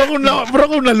bro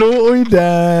ko naluoy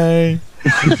day.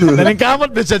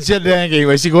 Nalingkamot na siya day.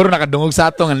 Siguro nakadungog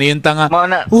sa ato nga niyenta nga.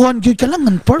 Uwan gyud ka lang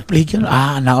ng foreplay.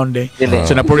 Naon day.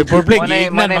 So na foreplay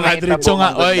giignan mga diretso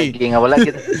nga oy.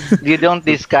 You don't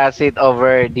discuss it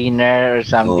over dinner or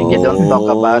something. You don't talk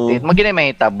about it. Mo gina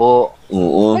may tabo.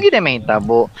 Oo.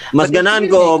 Mas ganahan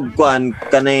ko og kuan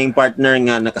kanang partner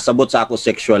nga nakasabot sa ako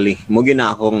sexually. Mo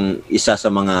gina akong isa sa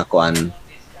mga kuan.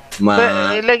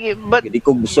 But hindi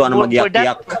ko gusto na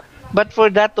magyak-yak. But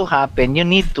for that to happen, you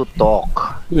need to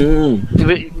talk.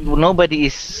 Nobody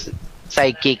is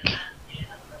psychic.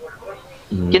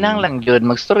 Kinahanglan yun,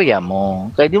 magstorya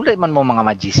mo. Kaya dili man mo mga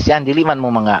magician, dili man mo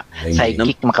mga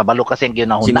psychic, makabalo kasi ang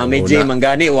ginahuna. Si Mami J,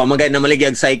 manggani, wa magay na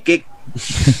maligyag psychic.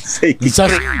 Psychic.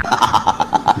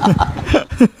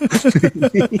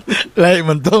 Lahi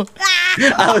man to.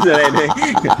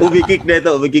 Ubikik na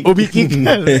ito, Ubikik.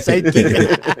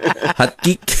 Sidekick. Hot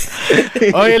kick.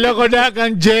 Oy, loko na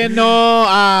kang Geno.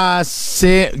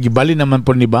 Gibali naman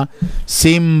po ni ba?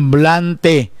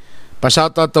 Simblante.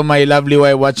 Pa-shoutout to my lovely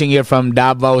wife watching here from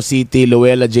Davao City,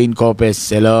 Luella Jane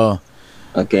Copes. Hello.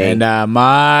 Okay. And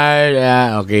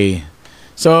okay.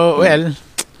 So, well,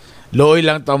 looy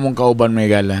lang to mong kauban may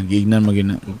gala. Gignan mo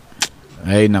gina.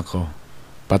 Ay, nako.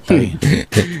 Patay.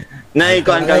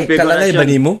 Naikuan kang Kalalay ba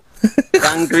figurasyon. nimo?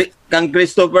 Kang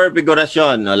Christopher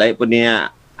figurasyon, no? Like po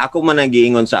niya, ako man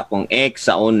nagiingon sa akong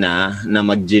ex sa una na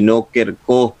mag-ginokir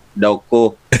ko daw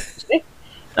ko.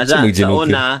 Asa, sa mag-ginokir?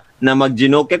 una na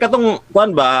mag-ginokir. Katong,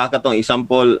 kuan ba, katong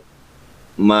example,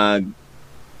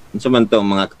 ano man to,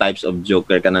 mga types of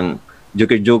joker, kanang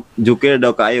joker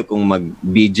daw kayo kung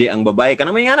mag-BJ ang babae.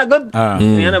 Kanang may nga na, good.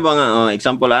 May nga na ba nga,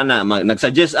 example,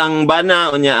 nag-suggest ang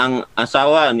bana, o niya ang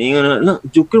asawa, ingon na,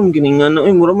 joker, gining nga na,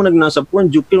 mura mo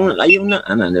nagnasapuan, joker, ayaw na,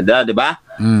 di ba?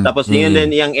 Tapos, ingon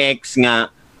din yung ex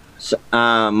nga,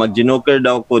 mag-joker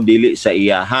daw ko dili sa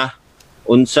iya, ha?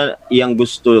 Unsa iyang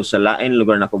gusto sa lain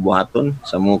lugar na kubuhaton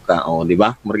sa muka, di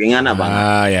ba? Murag nga na ba?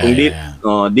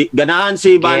 Kung ganahan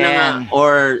si bana nga,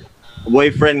 or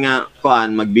boyfriend nga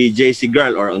kuan mag-BJ si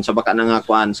girl or unsa ba ka na nga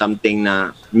kuan something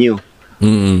na new.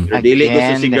 Dili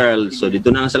gusto si girl, so dito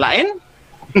na lang sa lain.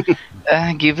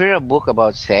 Give her a book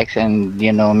about sex and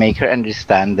make her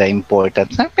understand the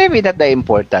importance. Maybe not the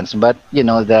importance, but the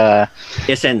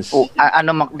essence.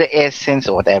 The essence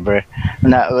or whatever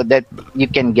that you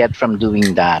can get from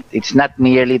doing that. It's not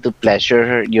merely to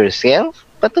pleasure yourself,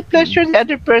 but to pleasure the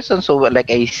other person. So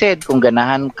like I said, kung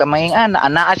ganahan ka may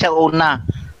anaa siya una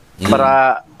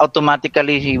para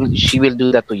automatically she will do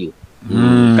that to you.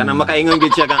 Kanang makaingon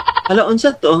gid siya ka, hala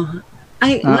unsa to?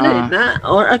 Ay, na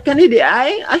or kanidi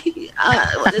ay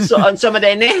so unsa man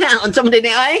din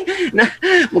ay na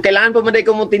mo kailangan pa man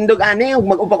ko mo tindog ani ug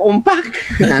mag-umpak-umpak.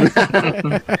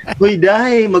 Hoy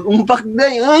dai, mag-umpak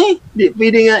dai ay. Di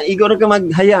pwede nga igor ka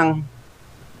maghayang.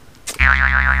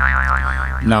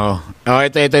 No.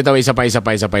 Ito isa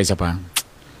pa.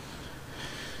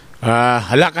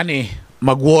 Hala ka ni,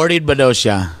 mag-worried ba daw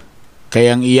siya?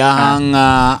 Kaya ang iyang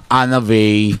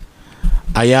Anave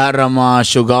ayara mga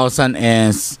Sugausan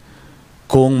es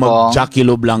kung mag-Jackie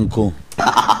Lo Blanco.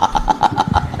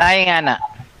 Ay nga na.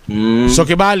 So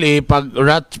kibali, pag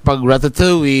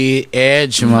Ratatouille,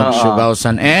 Edge,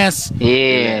 mag-Sugausan es.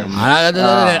 Yes.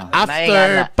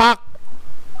 After Pak,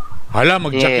 hala,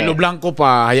 mag-Jackie Lo Blanco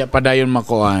pa, haya pa dayon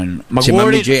makuan. Si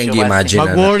Mami J ang imagine.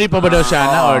 Mag-worry pa ba daw siya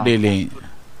na or dili?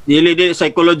 Dili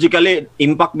psychologically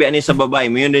impact ba ani sa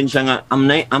babae. Mayon din siya nga am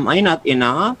I not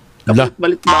enough?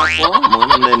 Balit ba ako? Mga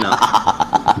naman na.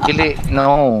 Really,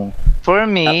 no. For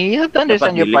me, you have to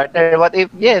understand your partner. What if,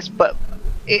 yes, but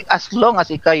as long as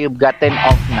you've gotten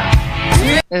off na.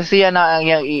 Siya na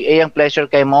ang pleasure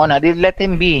kay mo na, let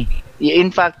him be. In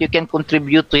fact, you can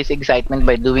contribute to his excitement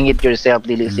by doing it yourself,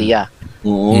 dili siya.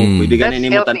 Oo, pwede ka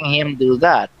That's helping him do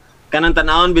that. Kanang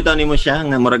tanawon bitaw nimo siya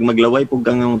nga murag maglaway pug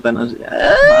kang tanaw siya.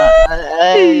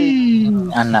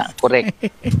 Ana, correct.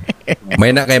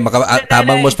 May na kay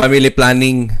tabang mo sa family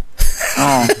planning.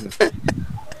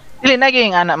 Dili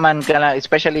naging anak man ka,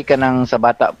 especially kanang sa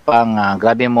bata pang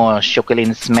grabe mo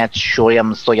Chocolate Smash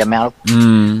soya milk.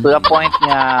 To the point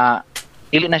nga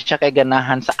dili na siya kay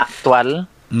ganahan sa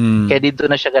actual. Kaya dito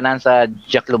na siya ganahan sa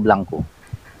Jackie Lo Blanco.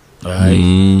 Ay.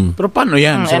 Pero paano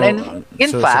yan?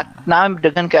 In fact,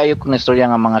 dagan kayo kung istorya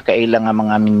nga mga kailang nga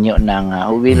mga minyo na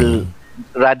who will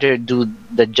rather do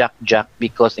the jack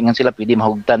because ingan sila pwede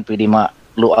mahugtan, pwede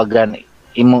maluagan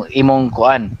imong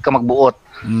kuan ka magbuot.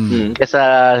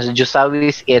 Kaya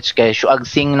Jusawis H kay Shuag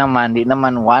Sing naman di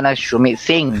naman wana Shumi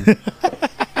Sing.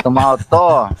 Tumaw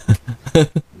to.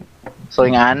 So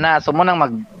nga na, so mo nang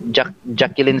mag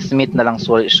Jacqueline Smith na lang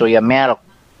soya milk.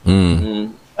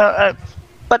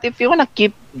 But if you wanna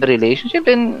keep the relationship,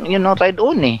 then ride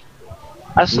on eh.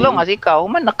 As long as ikaw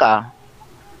man naka.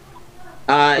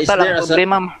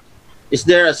 Is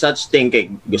there a such thing kay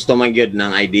gusto man gyud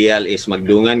ng ideal is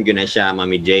magdungan gyud na siya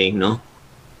Mami J, no?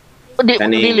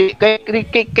 Dili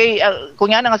kay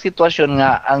kung yan nga sitwasyon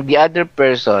nga ang the other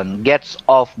person gets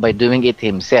off by doing it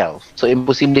himself. So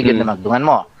imposible gyud na magdungan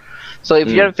mo. So if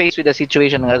you're faced with a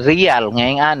situation nga real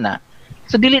ngayong ana,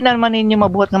 so dili na man ninyo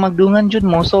mabuhat nga magdungan jud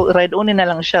mo. So ride on na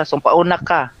lang siya. So pauna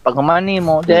ka. Pag humani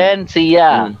mo, then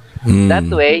siya. That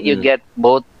way you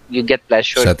get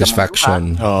pleasure,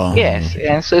 satisfaction. Yes,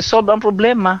 and so solve ang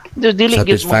problema. Dili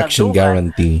satisfaction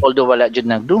guarantee. Although wala jud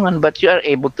nagdungan, but you are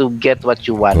able to get what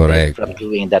you want from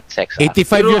doing that sex.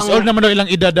 85 years old naman daw, ilang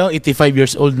edad daw? 85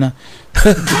 years old na.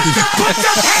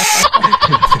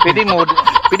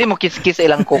 Pwede mo kiss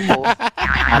ilang kuko.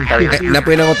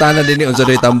 Napoy nang utana din ni unsa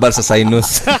doy tambal sa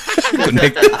sinus.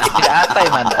 Connect. Atay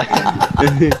man.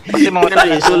 Kasi mo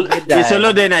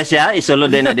Isolo din na siya,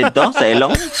 isolo din na dito sa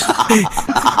ilong.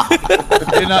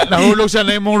 Nahulog siya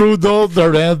na imong Rudolph the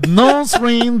Red-Nosed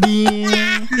Reindeer.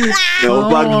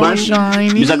 No bagman.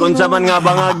 Bisa unsa man nga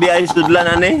bangag di ay studlan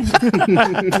ani.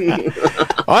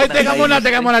 Oy, teka muna.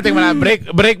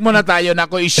 Break muna tayo na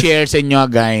ako i-share sa inyo,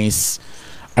 guys.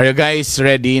 Are you guys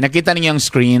ready? Nakita niyo yung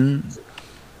screen?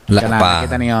 Wala Kana, pa.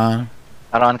 nakita niyo?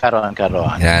 Karon.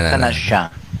 Yan. Sana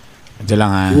siya. Diyan lang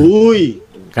ha. Uy!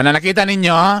 Kana nakita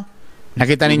ninyo?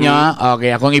 Nakita ninyo?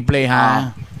 Okay, akong i-play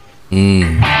ha.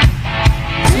 Da.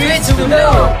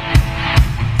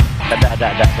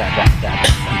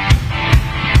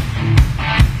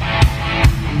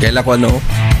 Kailan ko ano?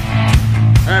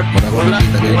 Wala ko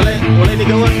nakita kayo. Wala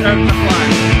ligawan sa kuan.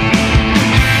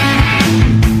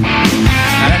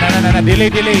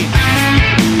 Delay.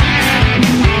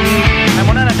 Ay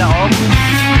mo na daog.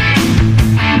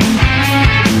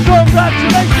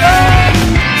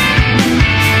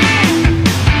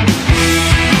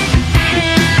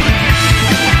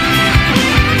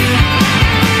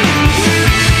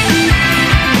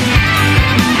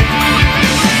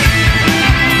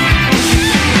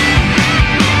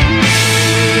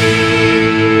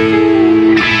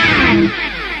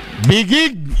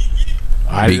 Bigig!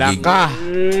 Wala Bigig. ka.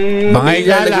 Mga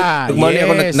igala. Ako,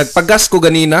 nagpagas ko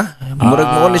ganina.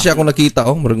 Murag mo ni siya ako nakita.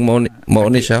 Murag mo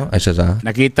ni siya. Ay, sa.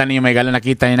 Nakita niyo mga igala.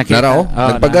 Nakita. Nara,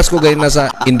 nagpagas ko ganina sa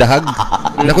Indahag.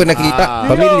 Nakoy nakita.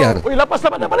 Pamilyar.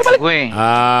 Uy.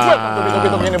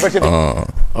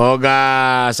 Oga,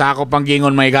 sa ako pang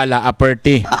gingon mga igala,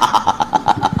 aperti.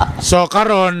 So,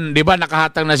 karon, di ba,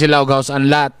 nakahatag na sila og house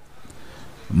and lot.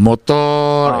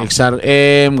 Motor,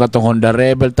 XRM, katong Honda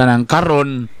Rebel, tanang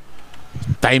karon.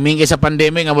 Timing kay sa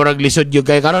pandemic nga murag lisod yung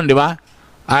kay karon, di ba?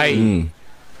 Ay,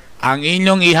 ang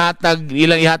inyong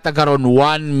ilang ihatag karon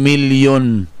 1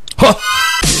 million.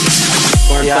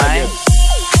 Yan.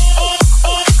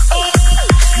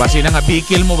 Basi na nga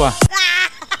bikil mo ba?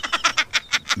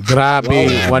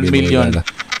 Grabe, 1 million.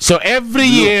 So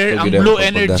every year, ang Blue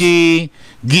Energy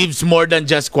gives more than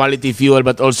just quality fuel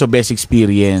but also best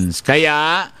experience.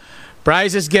 Kaya,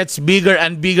 prices gets bigger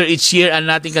and bigger each year and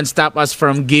nothing can stop us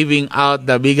from giving out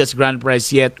the biggest grand prize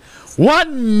yet.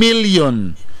 1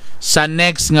 million sa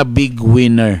next nga big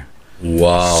winner.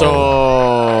 Wow. So,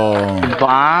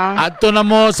 Diba? adto na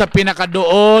mo sa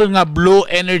pinakaduol nga Blue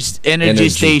Energy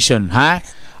Station, ha?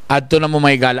 Adto na mo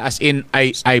may gala as in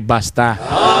ay basta.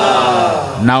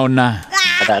 Now na.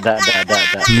 Da.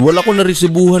 Wala ko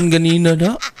naresibuhan ganina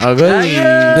na. Agay.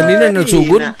 Ganina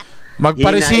nagsugod.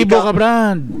 Magparesibo ka,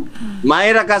 Brad.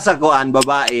 Mayra ka sa kuan,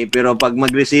 babae, pero pag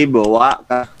magresibo, wa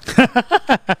ka.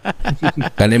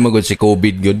 Kanay magod si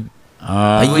COVID good.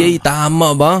 Ay,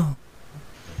 tama ba?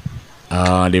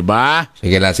 Di ba?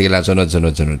 Sige lang, sunod.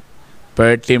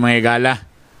 Perti mga gala.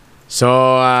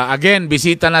 So, again,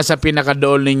 bisita na sa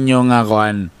pinakadool ninyo nga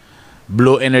kuan,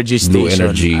 Blue Energy Blue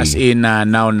Station. Energy. As in,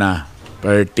 now na.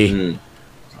 Perti.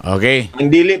 Okay. Ang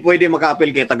dili pwede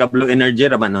makapil kay taga Blue Energy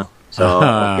raman, no? So,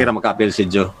 okay ra makapil si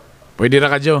Joe. Pwede ra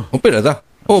ka, Joe? Pwede na ta.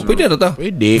 Pwede na ta.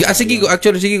 Pwede. Sige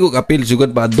ko kapil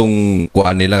sugod pa tong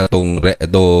kuan nila tong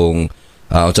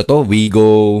unsa to?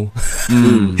 Wigo.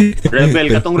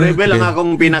 Rebel katong Rebel ang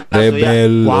akong pinakaso ya.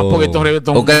 Rebel. Wapo itong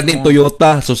rebel. O ganin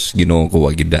Toyota. Sus, Ginoo ko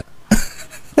wag gida.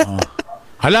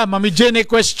 Hala, Mami Jenny,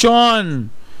 question.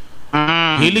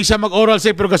 Hilig sa mag-oral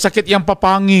say pero kasakit yang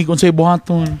papangi kung say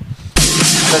buhaton.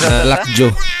 Lakjo.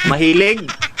 Mahilig.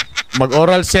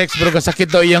 Mag-oral sex pero kasakit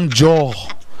daw iyang jaw.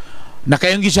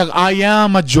 Nakayong gisag aya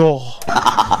majo.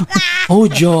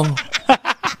 Oh, Jo.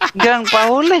 Gang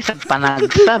pahuli sa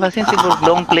panagsa basin siguro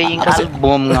long playing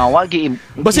album nga wagi.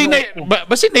 Basin na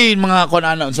yung mga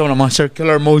kunana sa mga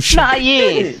circular motion. Na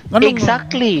yes. Ano-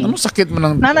 Exactly. Ano sakit mo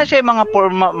ng Nana siya yung mga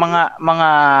mga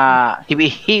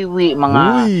hiwi-hiwi, mga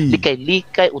Uy.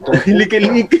 likay-likay, utong.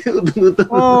 Likay-likay. Utong-utong.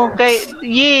 Okay,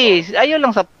 yes. Ayaw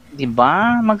lang sa, di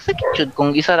ba? Magsakit yun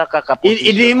kung isa ra ka kaposisyon.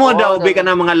 Idi mo daw, be ka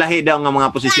na mga lahi daw nga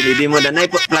mga posisyon. Idi mo daw, na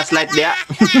flashlight dia.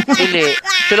 Dili.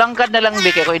 Sulangkad na lang,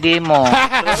 be, kay ko hindi mo.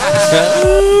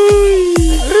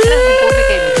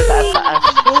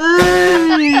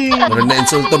 Meron na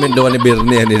insulto min daw ni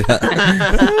Bernie nila.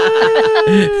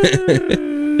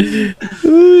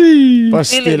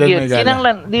 pastilan na gala.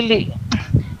 Kinanglan, dili.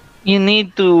 You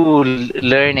need to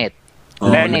learn it.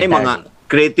 Learn it. Mga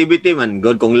creativity man.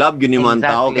 God, kung love yun yung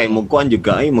mga tao, Exactly. kay mugkuhan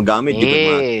juga, ay magamit yun.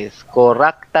 Yes,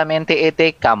 correctamente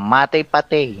ete kamate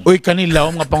pate. Uy,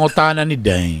 kanila nga pangutana ni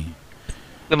Day.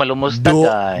 Malumusta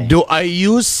guy. Do I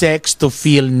use sex to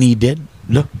feel needed?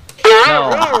 Lo.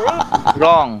 No.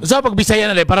 Wrong. Sa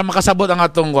pagbisaya na para makasabot ang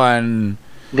atong kwan.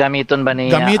 Gamiton ba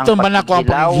niya Gamiton ba na ko ang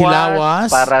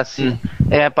panghilawas?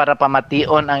 Para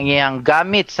pamation ang iyang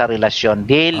gamit sa relasyon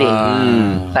dili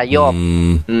sayop.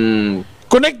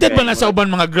 Connected ba na sa uban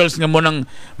mga girls nga mo nang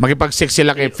makipag-sex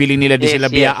sila kay feeling nila di Yes, sila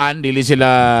yes. biyaan, dili sila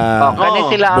Kani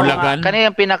sila bulagan? kani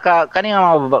ang kani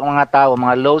ang mga tao,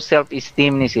 mga low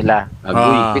self-esteem ni sila.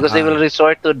 Agree. Because they will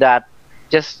resort to that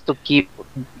just to keep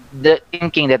the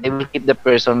thinking that they will keep the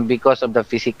person because of the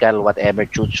physical whatever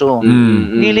chuchu.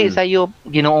 Dili sayo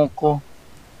Ginoo ko.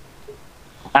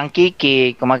 Ang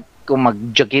Kiki kung mag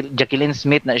Jacqueline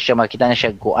Smith na siya, makita na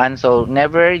siya kuan, so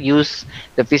never use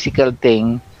the physical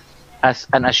thing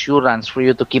as an assurance for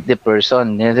you to keep the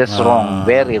person. That's wrong,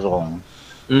 very wrong.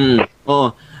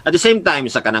 Oh, at the same time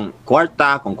sa kanang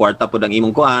kwarta, kung kwarta po ang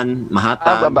imong kuan,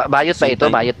 mahatag. Bayot pa ito.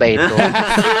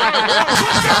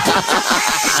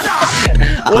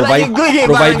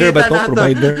 Provider ba to?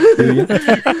 Provider.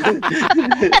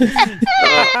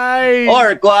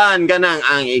 Or kuan kanang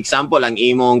ang example ang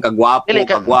imong kagwapo,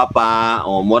 kagwapa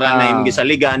o mura na imong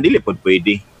gisaligan, dili pod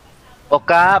pwede. O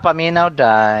ka paminaw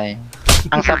day.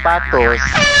 Ang sapatos.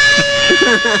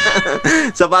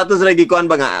 Sapatos lagi kuan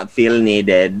ba nga feel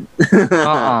needed.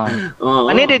 Oo.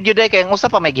 Needed yun day kay usa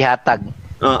pa may gihatag.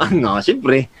 No,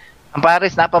 siyempre. Ang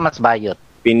pares na pa mas bayot.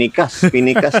 Pinikas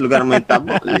lugar mo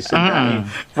tabo.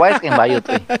 Wise kang bayot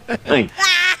Ay.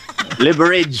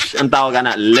 Leverage ang tawag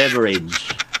na, leverage.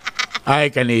 Ay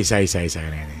kanisa.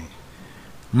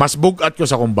 Mas bugat ko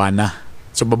sa kumbana.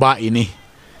 So babae ni.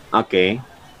 Okay.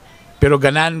 Pero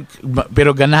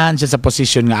ganahan siya sa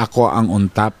position nga ako ang on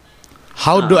top.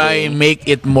 How do I make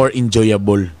it more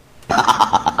enjoyable?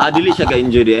 Dili siya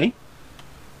ka-enjoy di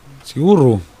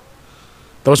Siguro.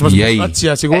 Tapos mas bugat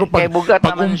siya. Siguro pag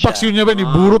umpak siya ba,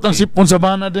 niburot ang sipon sa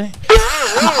banad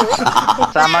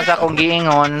Sama sa kong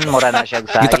giingon, mura na siya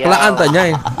sayaw. Itaklaan ta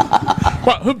niya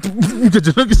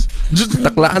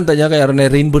Taklaan ta niya kaya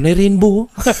rainbow.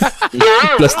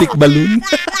 Plastic balloon.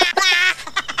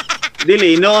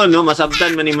 Dili no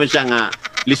masabtan man nimo siya nga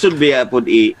lisod biya pud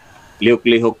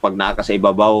lihok-lihok pag naa ka sa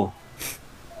ibabaw.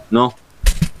 No?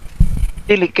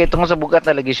 Dili kay tungod sa bugat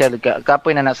na lagi siya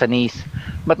kapoy na sa knees.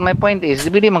 But my point is,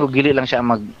 dili magugili lang siya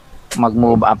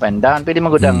mag-move up and down. Pwede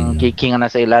magudang kicking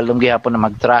na sa ilalom gihapon na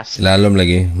mag-thrust. Ilalom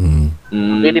lagi.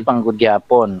 Pwede pang good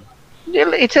gihapon.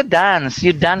 It's a dance.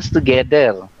 You dance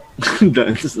together.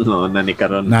 Dance na ni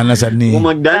karon. Nanasan ni. Kung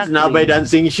mag-dance na by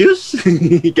dancing shoes,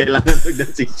 kailangan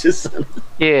mag-dancing shoes.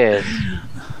 Yes.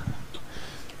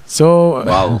 So,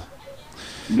 wow.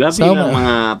 Grabe lang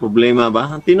mga problema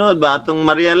ba? Tinood ba atong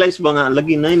ma-realize ba nga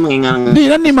lagi na yung mga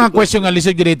Di ni mga question nga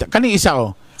lisod gid. Kani isa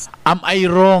am I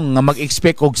wrong nga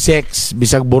mag-expect og sex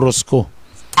bisag buros ko?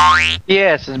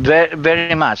 Yes, very,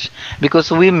 very much. Because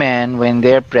women, when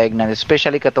they're pregnant,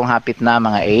 especially katong hapit na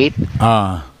mga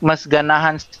 8, mas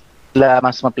ganahan sila,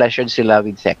 mas ma-pleasured sila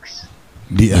with sex.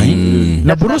 Di ay?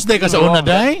 Naburos day ka sa una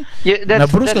day?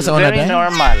 Naburos ka sa una day? That's very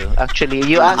normal, actually.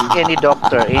 You ask any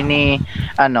doctor, any,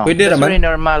 Pwede that's naman. very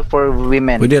normal for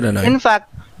women. Pwede naman. In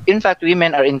fact,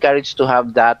 women are encouraged to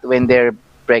have that when they're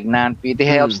pregnant. It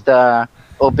helps the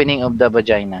opening of the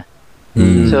vagina.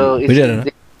 So,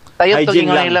 it's... Sayop tong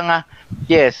ingon nila nga.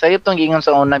 Yes, sayop tong ingon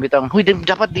sa una bitang, huy,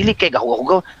 dapat dili kay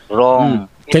gahugaw. Wrong.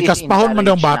 Kay kaspahon man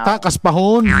daw bata,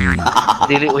 kaspahon.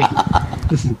 Dili uy.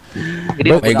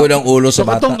 May good ang ulo sa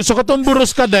bata. So katong buros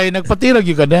ka day, nagpatirag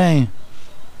yung ka day.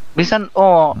 Bisan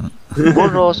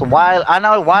buros, while,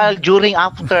 during,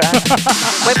 after.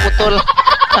 May putol.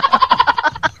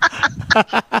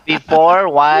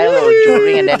 Before, while, or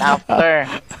during, and then after.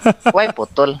 Why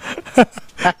putol?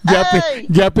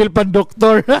 Gyapil pan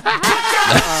doktor.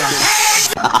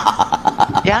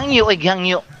 Gangyo.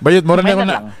 Bayot mo rin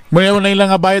na ilang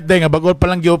nga bayot day nga bagol pa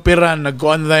lang gioperan,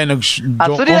 nagkuan day,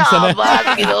 nag-joke sa na.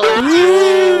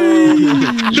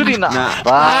 Sudi na.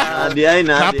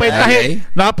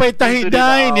 Napay tahi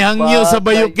day ni hangyo sa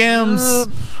Biochems.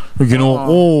 Ginoo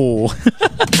ko.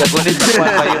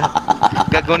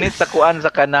 Gagunit sa kuan sa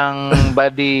kanang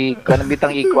body, kanang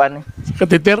bitang ikuan.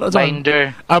 Katiter?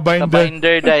 Binder.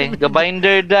 Binder.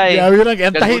 Gabinder day. Yawi lang,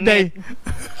 entahi day.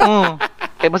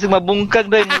 Kaya masig mabungkag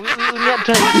day. Unya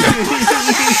day.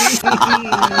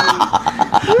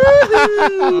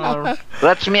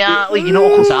 Rats me uy,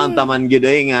 ginoo ko. Saan taman gid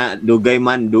nga dugay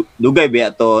biya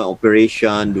to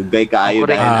operation, dugay kaayo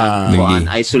dahil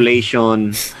isolation.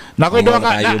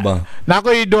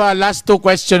 Nakoy duha last two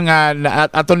question nga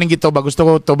ato ning gituba, gusto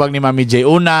ko tubag ni Mami J.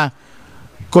 Una,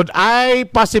 could I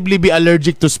possibly be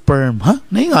allergic to sperm? Ha?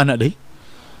 Nainga na day?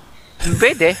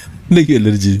 Pwede.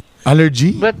 Nag-allergy.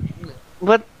 Allergy?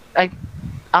 But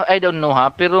I don't know ha,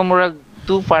 pero murag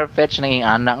too far-fetched na yung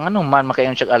anak. Ano man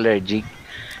makayon siya allergic?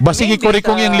 Basig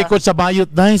ikorikong yung likod sa bayot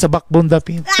day, sa backbone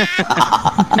dapin.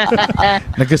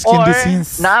 Nag-skin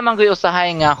disease. Or naamang ko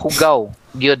usahay nga hugaw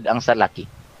gyud ang salaki.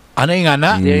 Ano yung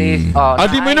ana?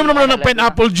 Di mo inom naman ng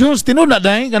pineapple juice. Tinuna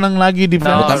dahil kanang lagi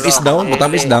different. Mutamis daw.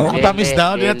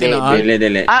 Di na tinaan.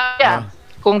 Dili. Yeah.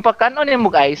 Kung pagkanon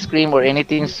mo ice cream or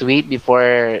anything sweet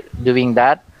before doing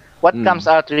that, what comes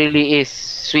out really is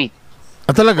sweet.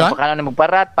 Talaga? Kung paano ni mo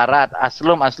parat,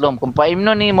 aslom. Kung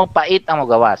paimno ni mo, pait ang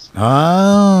magawas.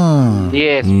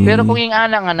 Yes. Pero kung yung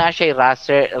ana nga na siya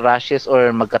rashes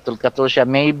or magkatul-katul siya,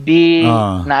 maybe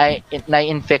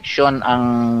na-infection ang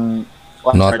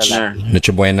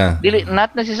Noche Buena. Dili,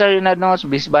 not necessarily na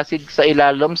basig sa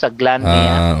ilalom, sa gland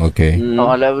niya. Okay.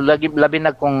 Labi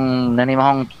na kung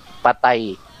nanimahong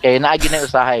patay. Kaya naagi na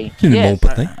usahay. Yes.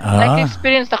 Patay?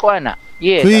 Like-experience na ko, ana.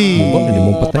 Yes. Hindi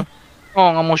mo patay?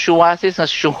 Nga mo syuasis na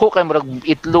syuho kay murag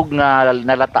itlog na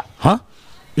nalata. Ha?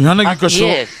 Nga naging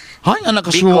Yes. Ha? Nga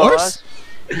nagkasuors?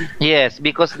 Yes,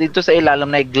 because dito sa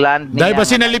ilalim na gland niya. Dahil ba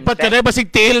sinalipat ka? Dahil ba si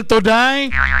tail to, Day?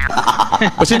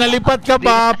 Ba sinalipat ka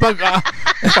ba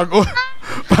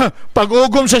pag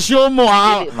ugom sa show mo,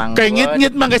 kay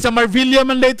ngit-ngit man, kay sa Marvilla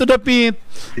man day to the pit.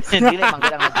 Dili,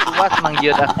 manggalang nagsuwas,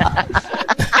 mangyod.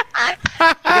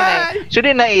 So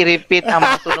din na i-repeat ang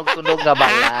mga tunog-tunog nga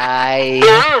balay.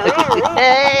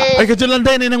 Ay, kadyo lang,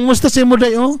 Day, nang musta si mo,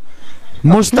 Day, oh?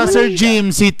 Musta, Sir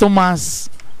Jim, si Tomas.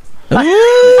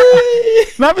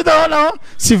 Napit ako, no?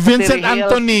 Si Vincent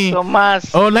Anthony.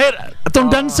 Tomas. Oh, atong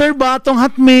dancer ba? Atong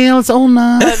hotmail sa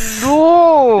una.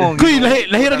 Hello! Kuy,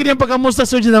 lahira ganyan pagkamusta,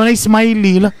 Sir Jim. Naman ay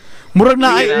smiley. Murag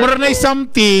na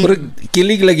something. Murag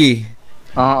kilig lagi.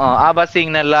 Oo, abasing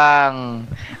na lang.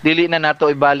 Dili na nato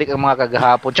ibalik ang mga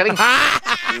kagahapon. Charing.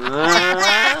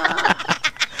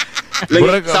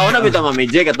 Sa una bitaw Mami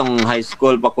J katong high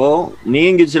school pa ko,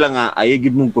 niing gid sila nga ay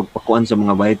gid mong pagpakuan sa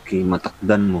mga bayad kay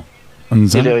matakdan mo.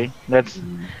 Dili,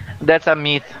 that's a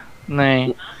myth.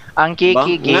 Nay. Ang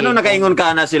kiki. Ngano nakaingon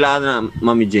ka na sila na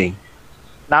Mami J?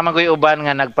 Naman ko'y uban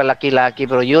nga nagpalaki-laki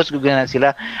pero yus gugo na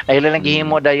sila ay lang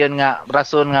naghihimo dayon nga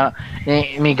rason nga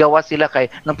migawas sila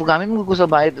kay nang pugami mo gusto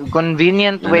sa bayad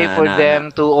convenient way for them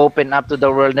to open up to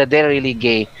the world na they're really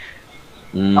gay.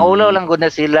 Naulaw lang gud na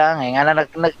sila nga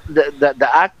the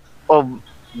act of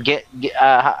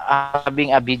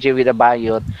having a BJ with a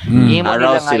bayot. Game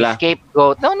nila nga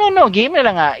scapegoat. No. Game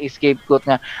nila nga scapegoat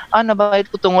nga nabayad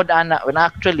ko tungod ana when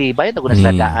actually bayad ako na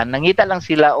sila daan. Nangita lang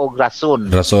sila og rason.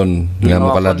 Rason nga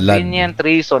mo kaladlad. Convenient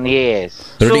reason,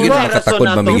 yes. Pero di ka nakatakod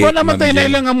mamigay. Di ba naman tayo na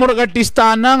ilang nga murag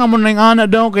artista na nga mo na yung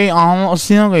ana daw kay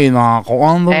siya kay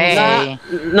nakakuan daw.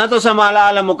 Nato sa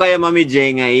maalala mo kaya Mami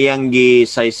J nga iyang gi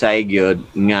say gyud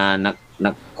nga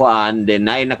nakuan then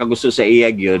ay nakagusto sa iya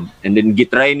gyud and then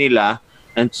gitry nila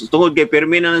and tungod kay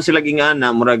permi na sila gingana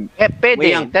murag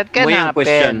pwede that can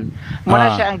happen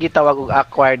muna siya ang gitawag og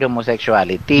acquired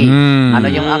homosexuality. Ano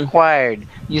yung acquired,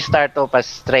 you start off as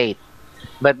straight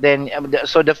but then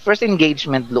so the first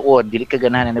engagement luod dili ka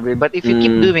ganahan na but if you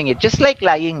keep doing it just like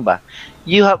lying ba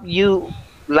you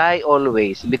lie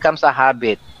always becomes a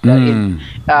habit.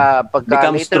 Pagka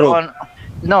later true. On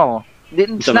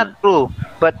it's not true.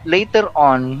 But later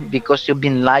on, because you've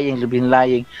been lying,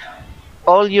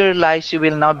 all your lies you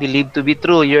will now believe to be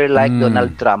true. You're like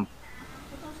Donald Trump.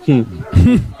 You've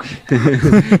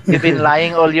been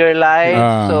lying all your life,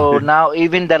 so now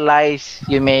even the lies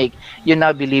you make, you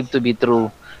now believe to be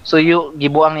true. So you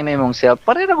gibuang ni mong self.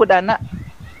 Pare ra gud ana.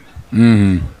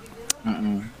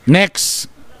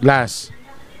 Next, last.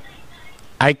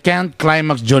 I can't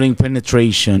climax during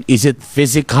penetration. Is it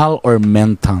physical or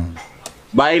mental?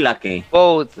 By laki.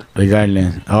 Both.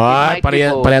 Regardless.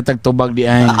 Parehas tubag di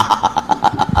ay.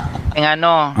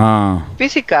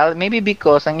 Physical, maybe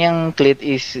because ang yung clit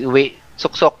is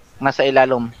suksok nasa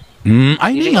ilalom.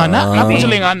 Ay, hindi nga na. Napin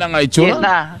sila nga nga itsura. Yes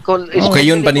na.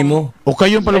 Kayon pa ni mo.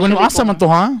 Kayon pa lang. Asa man to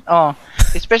ha?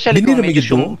 Especially kung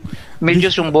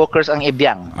medyo yung bokers ang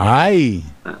ibyang. Ay.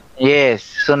 Yes,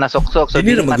 so nasuksok, so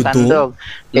di matandog.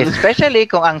 Especially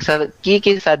kung ang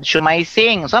kiki sa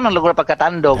shumaising. So anong lugar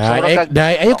pagkatandog?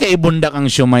 Ayaw kay ibundak ang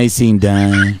shumaising,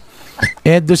 Day.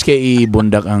 Dos kay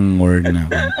ibundak ang word na.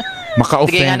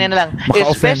 Maka-offend. Sige, ganin lang.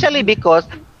 Especially because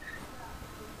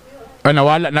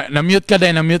nawala. Na-mute ka,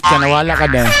 Day. Nawala ka,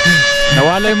 Day.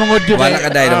 Nawala yung mga audio,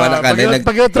 Day. Nawala ka, Day.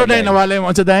 Pag-outro, Day. Nawala yung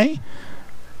mga Day.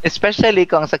 Especially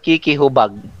kung sa kiki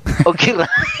hubag. Okay ra.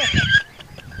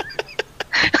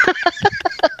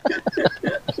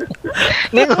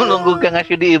 Ningulunggog ka nga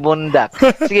siya di ibundak.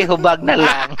 Sige, hubag na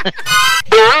lang.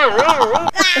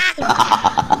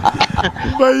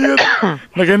 Bayot.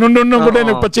 Nagkanundunan ko din,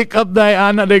 nagpa-check up, Day.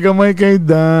 Anak, Day, gamay kay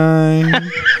Day.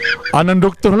 Anang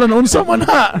doktor lang, unsa man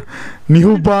ha? Ni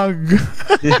hubag.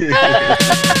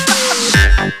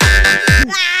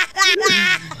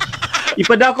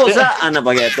 Ipadako sa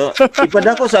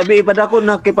ipadako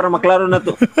na kay para maklaro na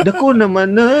to. Dako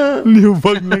naman na.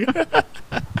 Liubag na.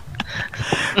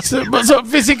 so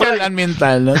physical and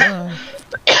mental.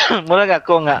 Mula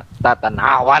ako nga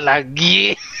tatanawa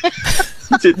lagi.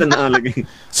 Si tanaw lagi.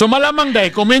 So malamang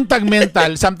day, kung mentag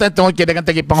mental, sometimes tungod kaya dagang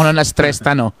tagipangunan na stress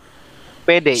no.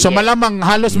 Pwede. So yes. malamang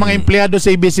halos mga empleyado sa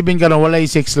ABS-CBN karon wala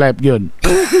sex life yun.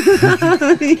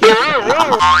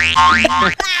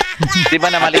 Di ba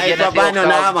na Kahit maligyan na pa paano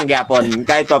na mangyapon.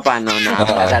 Kahit pa paano na.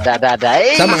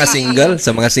 Dadaday. Sa mga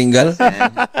single.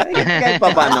 Kahit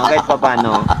pa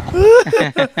paano.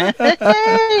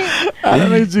 Ano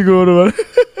na siguro ba?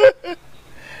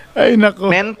 Ay nako.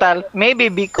 Mental,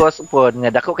 maybe because po nga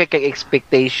dako kay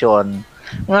expectation.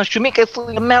 Nga sumi kay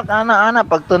full milk ana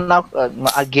pag tunaw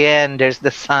again there's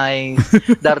the signs,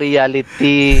 the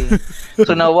reality.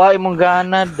 So naway mong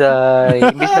gana day.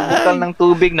 Imbis na bukal ng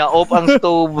tubig na off ang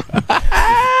stove.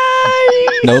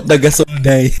 Naut na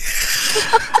gasolday.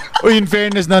 O in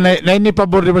fairness na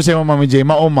pabor mo sa Mami J,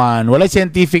 mauman, wala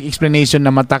scientific explanation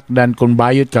na matakdan kung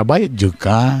bayot jud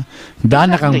ka.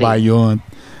 Dana kang bayot.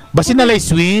 Basin na lay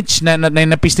switch na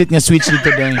napislit nga switch dito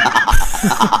dai.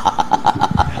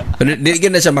 Dili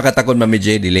na siya makatakon, Mami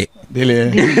J, dili. Dili.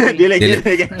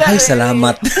 Ay,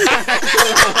 salamat.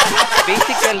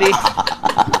 Basically,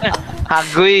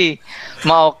 hagoy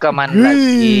mao ka man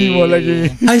lagi.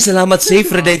 Ay, salamat, safe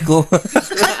reday ko.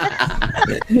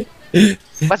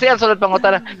 Kasi ang sulod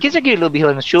pangutana, kinsa gyud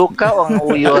lubihon syuka o ang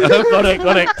uyo?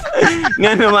 correct.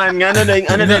 Nga naman.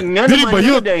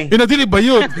 Dili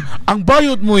bayot. Ang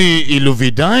bayot mo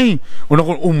iluviday. Una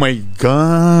ko, oh my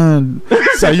God.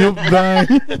 Sayop day.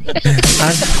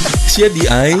 Siya di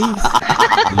ay.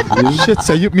 Shit,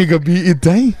 sayop mi gabi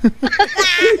day.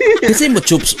 Kasi mo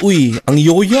chups, uy, ang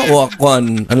yoya o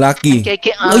akwan, ang laki.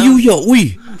 Kaya, Ang yoya,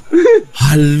 uy.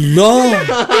 Hala.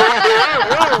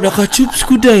 Naka-chups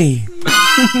ko day.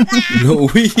 No,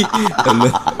 uy.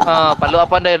 Hala.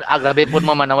 paluapan dahil agabi po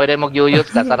mo manaway dahil magyuyot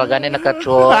ka taragani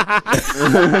nakachot.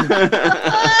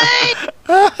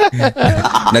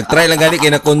 Nag-try lang gani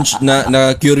kay na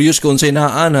curious kung sa'y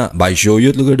naana. By show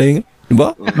yut lugar dahil.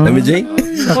 Diba? Mami J?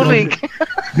 Correct.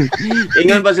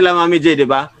 Ingon pa sila Mami J, di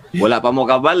ba? Wala pa mo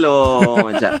kabalo.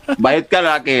 Bayot ka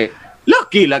laki.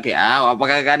 Laki.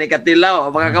 Apakagani katilaw.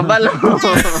 Apakakabalo.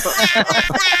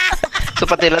 So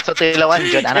patilawan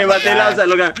jud anak. Patilaw sa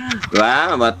lugar.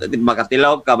 Ba,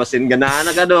 makatilaw ka basin ganahan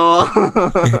ka do.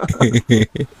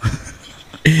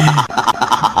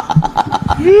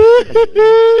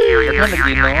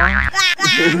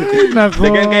 Nako.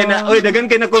 Dagan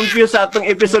kay na confuse sa atong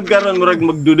episode karon, murag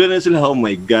magduda na sila. Oh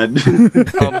my God.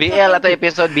 BL ato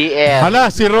episode BL.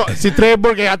 Hala, si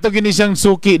Trevor kay ato gini siyang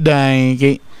suki day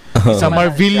kay sa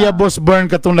Marvilla Boss Burn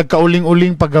katong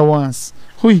nagkauling-uling pagawas.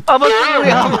 Huy.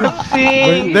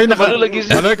 Day kabalo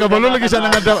lagi siya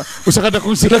nga usa ka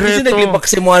dakong Kasi sikreto. naglibak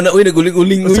si mo ana, uy,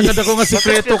 naguling-uling, uy. Usa ka dakong nga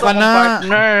sikreto ka na.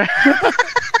 Partner.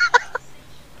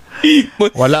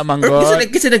 Wala manggod.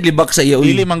 Kasi naglibak sa iya,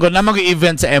 uy. Dili manggod na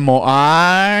mag-event sa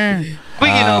MOR. Uy,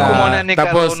 ginawa ko muna ni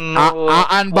Tapos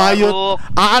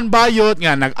aan bayot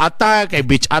nga nag-attire kay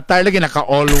beach attire lagi naka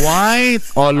all white.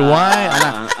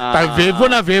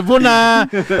 Vevo na.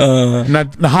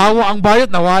 Nahawa ang bayot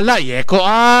nawala. Yeko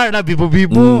na bibo.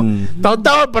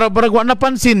 Taw para wa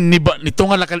napansin nito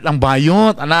nga lakalit ang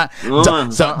bayot ana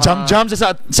jam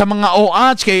sa mga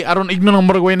OH kay aron igno ng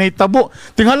murag way na hitabo.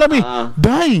 Tingala mi,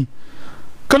 dai.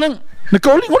 Kanang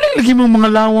nagkauling-uling lagi mong mga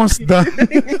lawas da.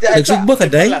 Nagsugba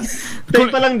ka, day? Day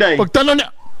pa lang, day. Pagtanong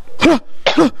niya, hala,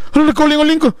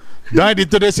 nagkauling-uling ko. Day,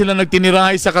 dito rin sila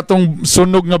nagtinirahay sa katong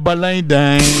sunog nga balay,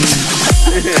 day.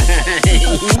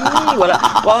 Wala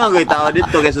nga ko'y tao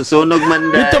dito kay susunog man,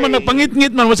 day. Dito man,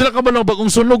 nagpangit-ngit man. Wala ka ba no,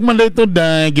 bagong sunog man dito,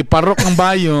 day. Giparok ang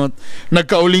bayot.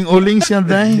 Nagkauling-uling siya,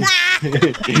 day.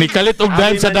 Nikalit og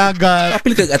dive sa dagat.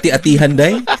 Kapil kag ati-atihan,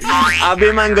 day?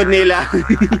 Abi man gud nila.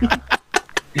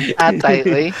 Atay,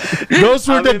 oy. Those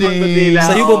were the days.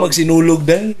 Sa'yo ba magsinulog,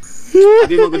 day?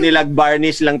 Abi mo gud nila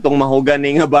varnish lang tong mahugan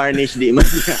nga varnish di man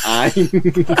ay.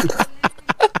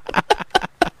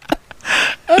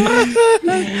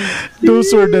 Those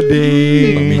were the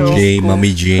days.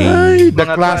 Mami J. Ay, the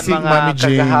classic Mami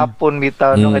J. Kagahapon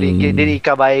bitaw no nga di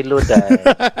kabaylo dai.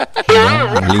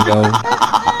 Ligaw.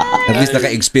 At least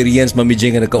naka-experience, Mami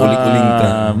J, nga nagkauling-uling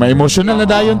ka. May emotional na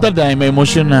dayon taday, may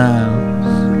emotional.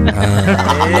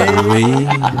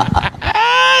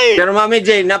 Pero Mami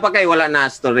J, napakay wala na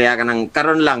storya kanang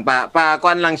karon lang pa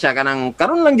kuan lang siya kanang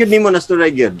karon lang gyud nimo na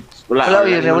storya gyud. Wala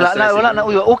na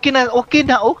uyo. Okay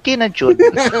na jud.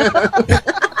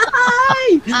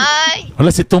 Ay. Wala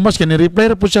si Thomas kani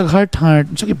reply ra po siya heart.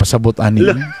 Unsa kay pasabot ani?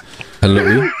 Hello,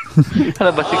 eh?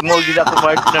 Hala basig mo gid ako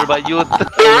partner ba youth.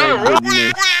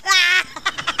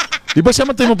 Di ba siya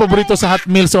man mo paborito sa Hot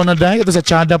Meals o na day? Ito sa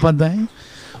Chada pa day?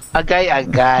 Agay.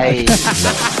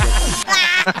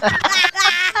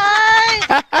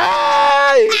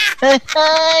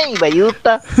 Ay,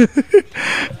 bayuta.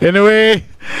 Anyway,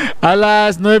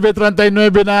 alas 9:39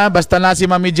 na. Basta na si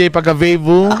Mami J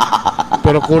pagka-Vevo.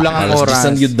 Pero kulang ang Alas oras.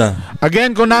 10 yun na.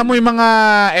 Again, kung namoy mga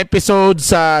episodes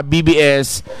sa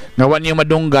BBS, ngawan niyo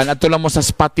madunggan, at lang mo sa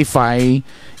Spotify,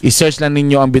 i-search lang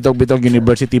ninyo ang Bitog-Bitog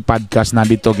University Podcast na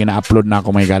dito, gina-upload na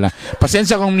ako, may gala.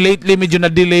 Pasensya kung lately medyo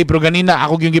na-delay, pero ganina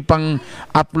ako yung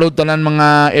ipang-upload talan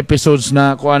mga episodes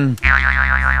na kuan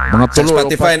mga Sa tulo.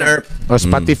 Spotify and Earth. O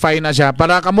Spotify na siya.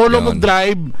 Para kamulo Yun.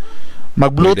 mag-drive,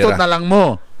 mag-Bluetooth Pwede na lang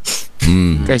mo.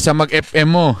 Kaysa mag-FM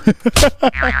mo.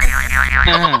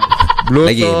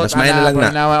 Lagi, mas mahal na lang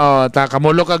na.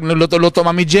 Kamulo kag luto-luto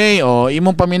Mami J.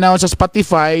 Imong paminaw sa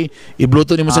Spotify,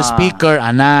 i-Bluetooth mo sa speaker,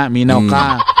 ana, minaw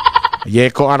ka.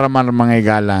 Yeko Aramar mga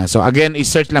igala. So again,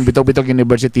 i-search lang Bitog-Bitog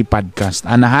University Podcast.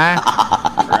 Ana ha?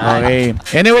 Okay.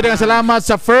 Anyway, daghang salamat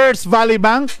sa First Valley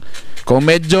Bank. Kung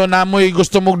medyo namoy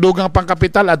gusto mong dugang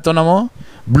pangkapital, adto na mo.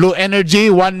 Blue Energy,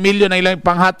 1 million na ilang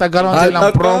panghatag karon sa ilang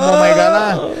promo, may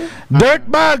gala. Dirt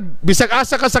bag, bisag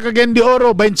asa ka sa Cagayan de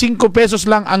Oro, 25 pesos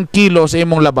lang ang kilo sa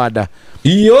imong labada.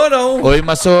 Yun oh. Oy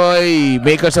Masoy,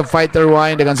 makers of Fighter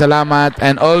Wine, daghang salamat.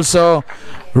 And also,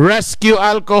 Rescue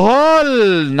Alcohol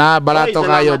na barato Oy,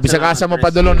 salamat, kayo. Bisag asa mo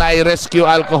padulong na i-Rescue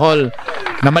Alcohol.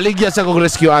 Na maligya sa kong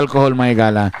Rescue Alcohol, mga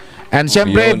gala. And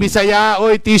syempre, Yun. Bisaya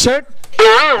Oy t-shirt.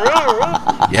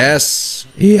 Yes.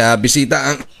 Yeah, bisita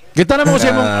ang Kita na mo sa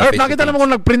imong, Facebook nakita na mo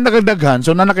kung nag-print na kagdaghan.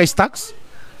 So na naka-stocks?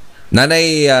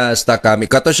 nanay stock kami.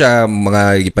 Kato siya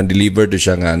mga ipan-deliver do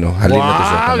siya nga ano. Halin na to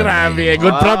siya. Wow, grabe.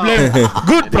 Good problem.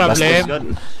 Good problem.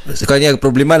 Sa kanya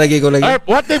problema lagi ko lagi. Erp,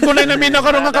 what if kung na namin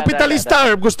ako nga kapitalista,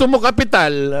 Erp? Gusto mo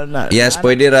kapital? Yes,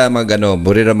 pwede ra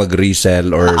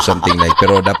mag-resell or something like,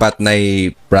 pero dapat na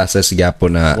process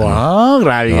gyapon na Wow,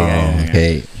 grabe.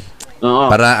 okay.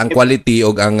 Oo. Para ang quality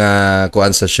og ang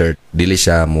kuan sa shirt dili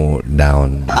siya mo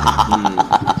down.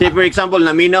 Say for example,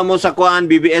 naminaw mo sa kuan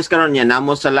BBS karon niya,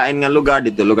 namo sa lain nga lugar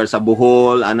dito, lugar sa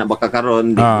Bohol, ana baka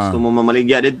karon, di gusto mo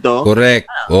mamaligya dito. Correct.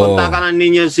 Oh. Kontakan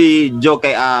ninyo si Joe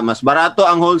kay mas barato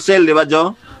ang wholesale, di ba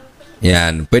Joe?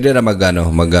 Yan, pwede na mag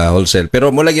wholesale.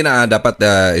 Pero mo lagi na dapat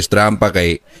istrampa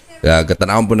kay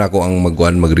katanawon po na ako ang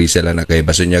mag-resell na kay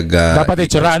Basunyag. Dapat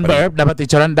itsurahan ba, Erp? Dapat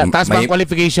itsurahan. Taas ba ang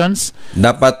qualifications?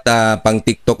 Dapat pang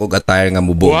TikTok o attire nga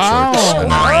mubuong shorts.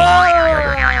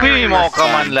 Hindi mo ka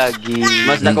man lagi.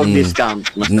 Mas dakog discount.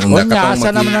 Mas asa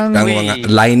naman ang ang mga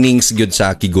linings gyud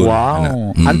sa kigon.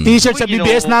 Wow. Ang t-shirt sa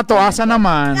BBS nato, asa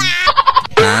naman?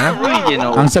 Ha?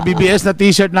 Ang sa BBS na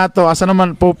t-shirt nato, asa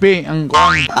naman, Popi? Ang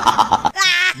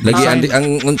Lagi ang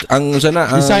sana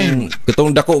ang Design.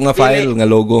 katong dako nga file nga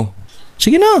logo.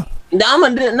 Sige na.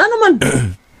 naman naman.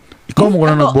 ikaw mo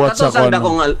na nagbuhat sa kon.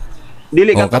 kon.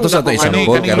 Dili Oh, kato sa to isang Kaning-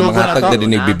 code kaning kaya logo mga hatag na to. na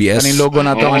dinig BBS. Kaning logo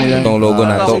nato kanila. Itong logo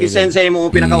na to. Ang sensei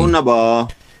mo pinakauna ba?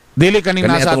 Dili kaning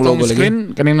Kani nasa atong atong logo lagi. screen,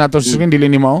 kaning nato sa screen dili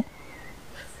nimo.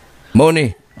 Mo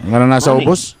ni. Ngara nasa Morning.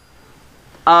 ubos.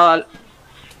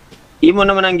 Imo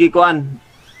naman ang gikuan.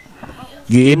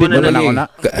 Gi-edit Imo mo na na lagi. ako na.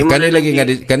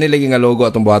 Kani lagi nga logo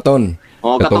atong buhaton.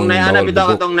 Oh, katong nay ana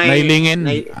bitaw katong nay. Nailingin.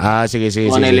 Sige.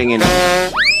 Nailingin.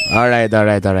 Alright.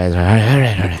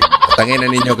 Tangin na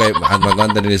ninyo kay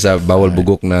maganda din sa bawal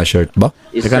bugok na shirt ba?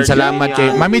 Daghang salamat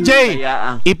kay Mami J.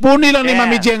 Ipuni lang ni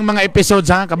Mami J ang mga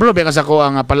episodes ha. Kabro be kasi ko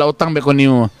ang palautang be ko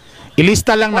niyo.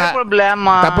 Ilista lang Wala na.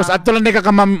 problema. Tapos ato lang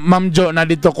ka Ma'am Jo na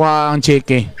dito ko ang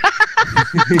cheque.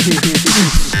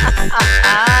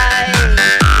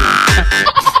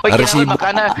 Pag Resibo.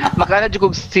 makana jud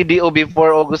kog CDO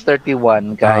before August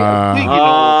 31 kay.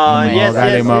 Yes,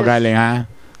 Galing ha.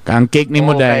 Ang cake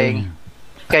nimo dai.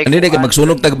 Kay Hindi dai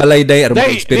magsunog tag balay dai aron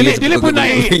Dai, experience. dili po na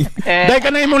dai ka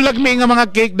na imong lagmi nga mga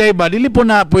cake dai ba? Dili po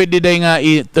na pwede dai nga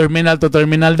terminal to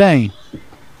terminal dai.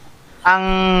 ang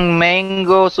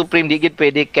mango supreme di gid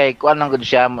pwede kay kuan lang gud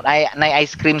siya. Nay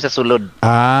ice cream sa sulod.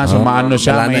 So maano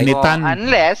siya, wala na. mainitan.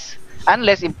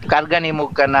 Unless ikarga nimo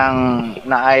ka ng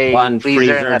naay One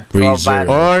freezer at freezer.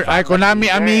 Or ay kunami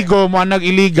amigo mo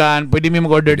nag-iligan, pwede mi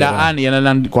mag-order daan. Yan na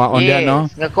lang kuhaon diyan, no?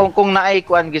 Nga kung naay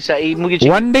kuan gid sa imo gid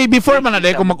siya. One day before man na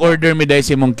dai ko mag-order mi dai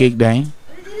si mong cake dai.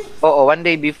 Oo, one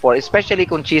day before, especially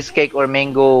kung cheesecake or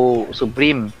mango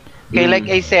supreme. Kay like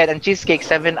I said, ang cheesecake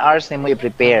 7 hours nimo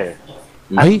i-prepare.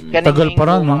 Ay, Kaning tagal pa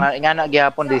ran, no? Mga nga na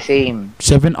gihapon the same.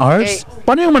 7 hours?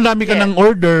 Paano yung madami ka ng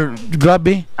order?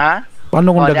 Grabe. Ha?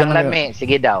 Paano kung O, dagan dang na? lami,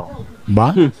 sige daw.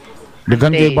 Ba?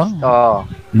 Dagan kayo ba? Oo.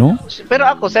 No? Pero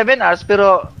ako 7 hours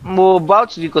pero mo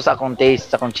vouch di ko sa akong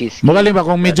taste sa akong cheesecake. Magaling ba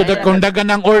kung medyo kung dagan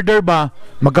ng order ba,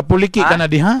 magkapuliki ka na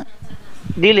diha?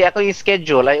 Dili ako yung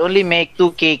schedule. I only make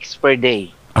 2 cakes per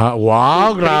day.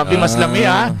 Wow, grabe, mas lami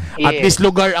At Yes. least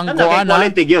lugar ang kuan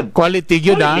Quality gyud. Quality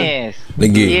gyud Yes.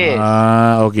 Lagi. Yes.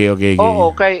 Okay.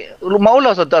 Oo, kay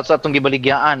maulaw sa atong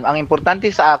gibaligyaan. Ang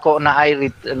importante sa ako na ay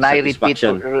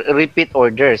Satisfaction. repeat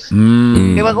orders.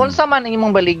 Mm. Kaya wag unsa man ang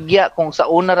imong baligya kung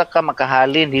sa una ra ka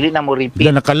makahalin, dili na mo Bila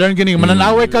repeat. naka-learn gini,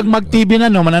 mananaway kag mag-TV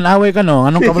na no, mananaway ka no.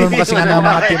 Anong kabalo mo kasi nga na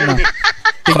mga team na.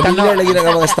 Pamilya lagi na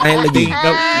ka mga style lagi.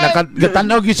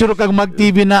 Nakatanaw gisuro kag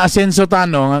mag-TV na Asenso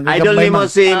tano. Idol nimo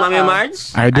si Mami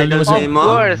Marge? Idol nimo Of si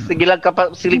course, gilag ka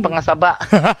pa sili pangasaba.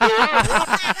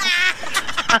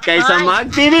 Kaysa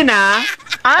mag-TV na.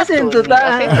 Asin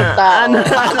tuta.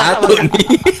 Ato ni.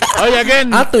 Oy,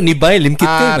 again. Ato ni Bay limkit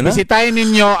ko man. Bisitahin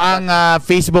ninyo ang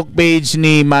Facebook page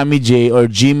ni Mami J or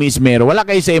Jimmy Ismero. Wala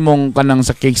kayo sa imong kanang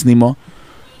sa cakes nimo?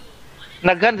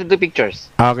 Naghan dito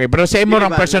pictures. Okay, pero sa imo Dili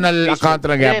ang ba? personal account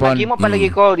ra gyapon. Magimo palagi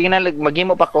ko, di na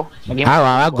magimo pa ko.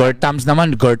 Gortams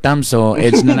naman, Gortams. So,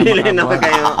 edge na Dili na naman.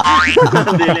 kayo.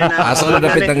 Dili na. Asa na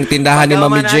dapat ang tindahan ni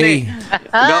Mami J.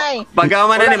 Ay!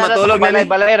 Pagawa man ni matulog na ni.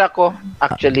 Balay-balay ko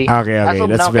actually. Okay, As of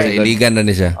that's now, very Sa good. iligan na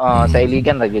ni siya. Sa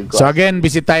iligan ra gyud ko. So again,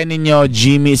 bisitahin ninyo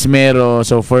Jimmy Ismero.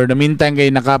 So for the meantime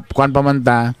kay nakakuan pa man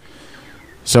ta.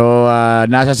 So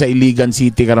nasa sa Iligan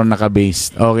City karon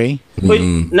naka-based. Okay?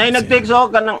 Uy, nay nag-text ako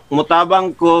kanang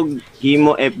mutabang ko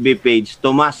himo FB page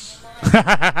Tomas.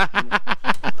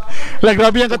 La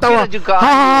grabe yung katawa. Okay na jud ka.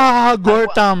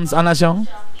 Gortams ana siya.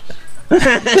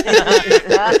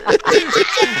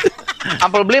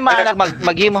 Ang problema anak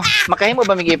maghimo, makahimo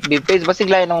ba mig FB page basig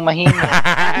lain ang mahimo.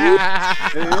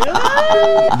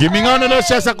 Gimingaw na daw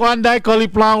siya sa kuanday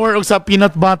cauliflower o sa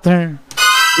peanut butter.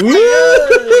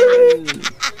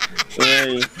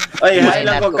 Ay, hay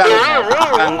lang ko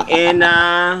kang Ena,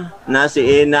 na si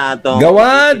Ena atong.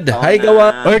 Gawad! Hi,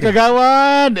 Gawad! Oy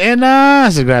kagawad, ena.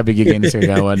 So grabe gigay ni sa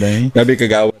gawad ay. Gabi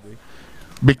kagawad.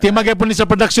 Biktima gyapon ni sa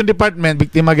production department,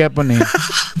 biktima gyapon ni.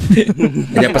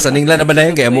 Kaya pasaninglan na ba na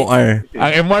yun kay MOR?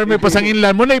 Ang MR may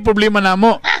pasanginlan mo na yung problema na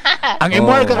mo. Ang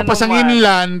MR ka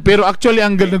pasanginlan pero actually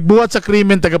ang nagbuhat sa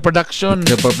krimen taga production.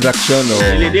 Sa production, o.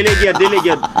 Dili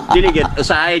gyud.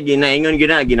 Usahay ginaingon gyud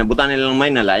na ginabutan nila lang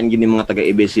may nalain gini mga taga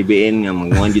ABS-CBN nga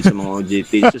magmuhan gyud sa mga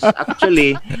OJT. Just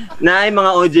actually naay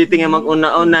mga OJT nga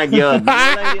mag-una-una gyud.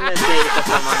 Wala gyud na say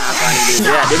sa mga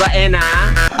kandidato. Di ba Ena?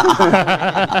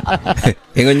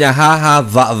 Ingon niya, ha,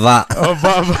 va. Oh,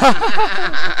 baba.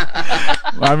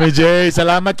 Mami J,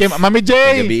 salamat kay Mami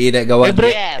J. Gabi na Gawad.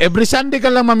 Every Sunday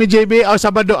ka lang Mami JB o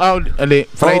Sabado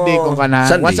Friday Oh, kung ka na.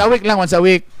 Sunday. Once a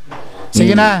week.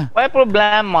 Sige na. Wala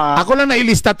problema. Ako lang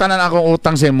nailista tanan akong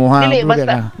utang sa imo ha. Dili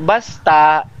Buga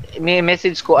basta may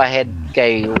message ko ahead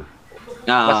kay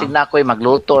basig na ako'y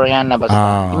magluto yan na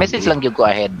basta. Message lang gyud ko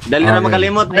ahead. Dali na Okay.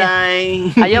 makalimot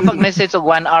day. Ayaw pag message og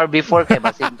 1 hour before kay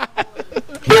basig.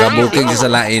 Kabuking sa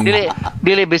lain.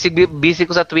 Dili busy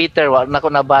ko sa Twitter, wa na ko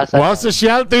nabasa. Wow,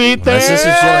 social Twitter. Asa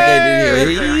social kay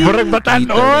dili. Murag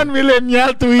batanon,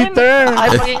 millennial Twitter. Ay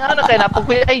paging ano kay napog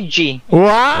ko yung IG.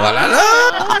 Wow. Wala na.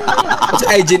 Sa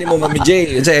IG ni mo, Mami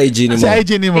J. Sa IG ni mo. Sa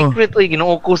IG ni mo. Secret uy,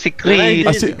 ginuo ko secret.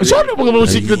 Saan mo mga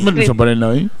secret man sa panin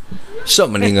na eh? So,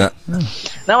 mani nga.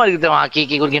 Naman dito mga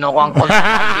kiki ko ginuo ko ang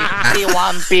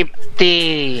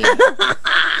 150.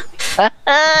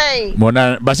 Ay.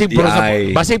 Muna, basig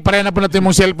Ay. pare na po natin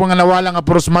mong cellphone nga nawala nga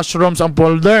puros mushrooms ang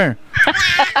folder.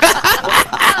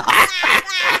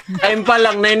 Time pa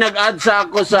lang nay nag-add sa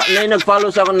ako sa nay nag-follow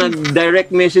sa ako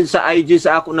nag-direct message sa IG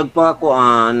sa ako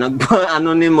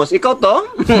anonymous. Ikaw to?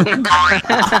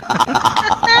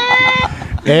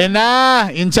 Na,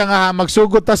 insa nga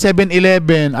magsugot ta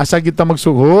 7-Eleven. Asa kita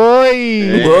magsugot?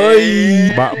 Hoy!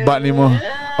 Ba ni mo.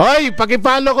 Hoy,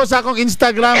 paki-follow ko sa akong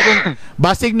Instagram kung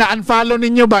basig na unfollow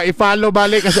ninyo ba, i-follow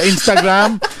balik ka sa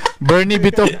Instagram. Bernie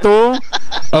Bitok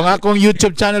 2. Ang akong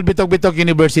YouTube channel Bitok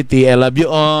University. I love you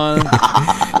all.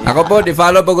 Ako po,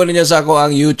 di-follow po ko ninyo sa ako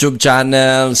ang YouTube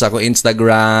channel, sa ako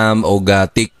Instagram, o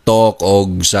TikTok, o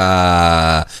sa...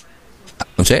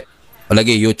 Ano siya? O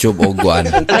lagi YouTube o guan,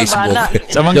 Facebook.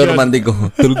 Sa mga Diyo naman di ko.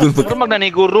 Tulog Pero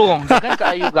magnaniguro. Dagan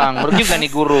kaayo gang. Murag yung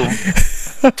ganiguro.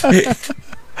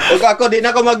 Ug ako di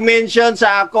na ko mag-mention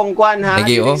sa akong kwan ha.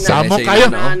 Lagi, oh. Samo Sa kayo. inyo,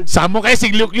 no? Samo kayo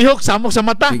siglihok-lihok, samok sa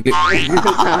mata.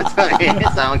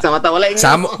 Samang sa mata wala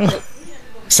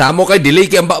Samo kay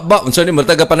delay kay ang baba. Unsa ni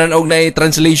martaga pananog na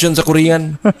translation sa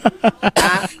Korean.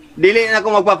 Dili na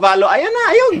ako magpa-follow.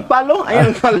 Ayun, follow.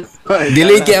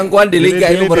 Delay kay ang kwan, delay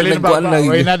kay ang murag nagkuan na.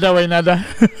 Way nada.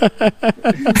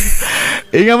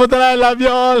 Ingat mo tala, love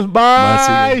you all.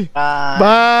 Bye. Sige.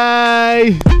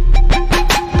 Bye.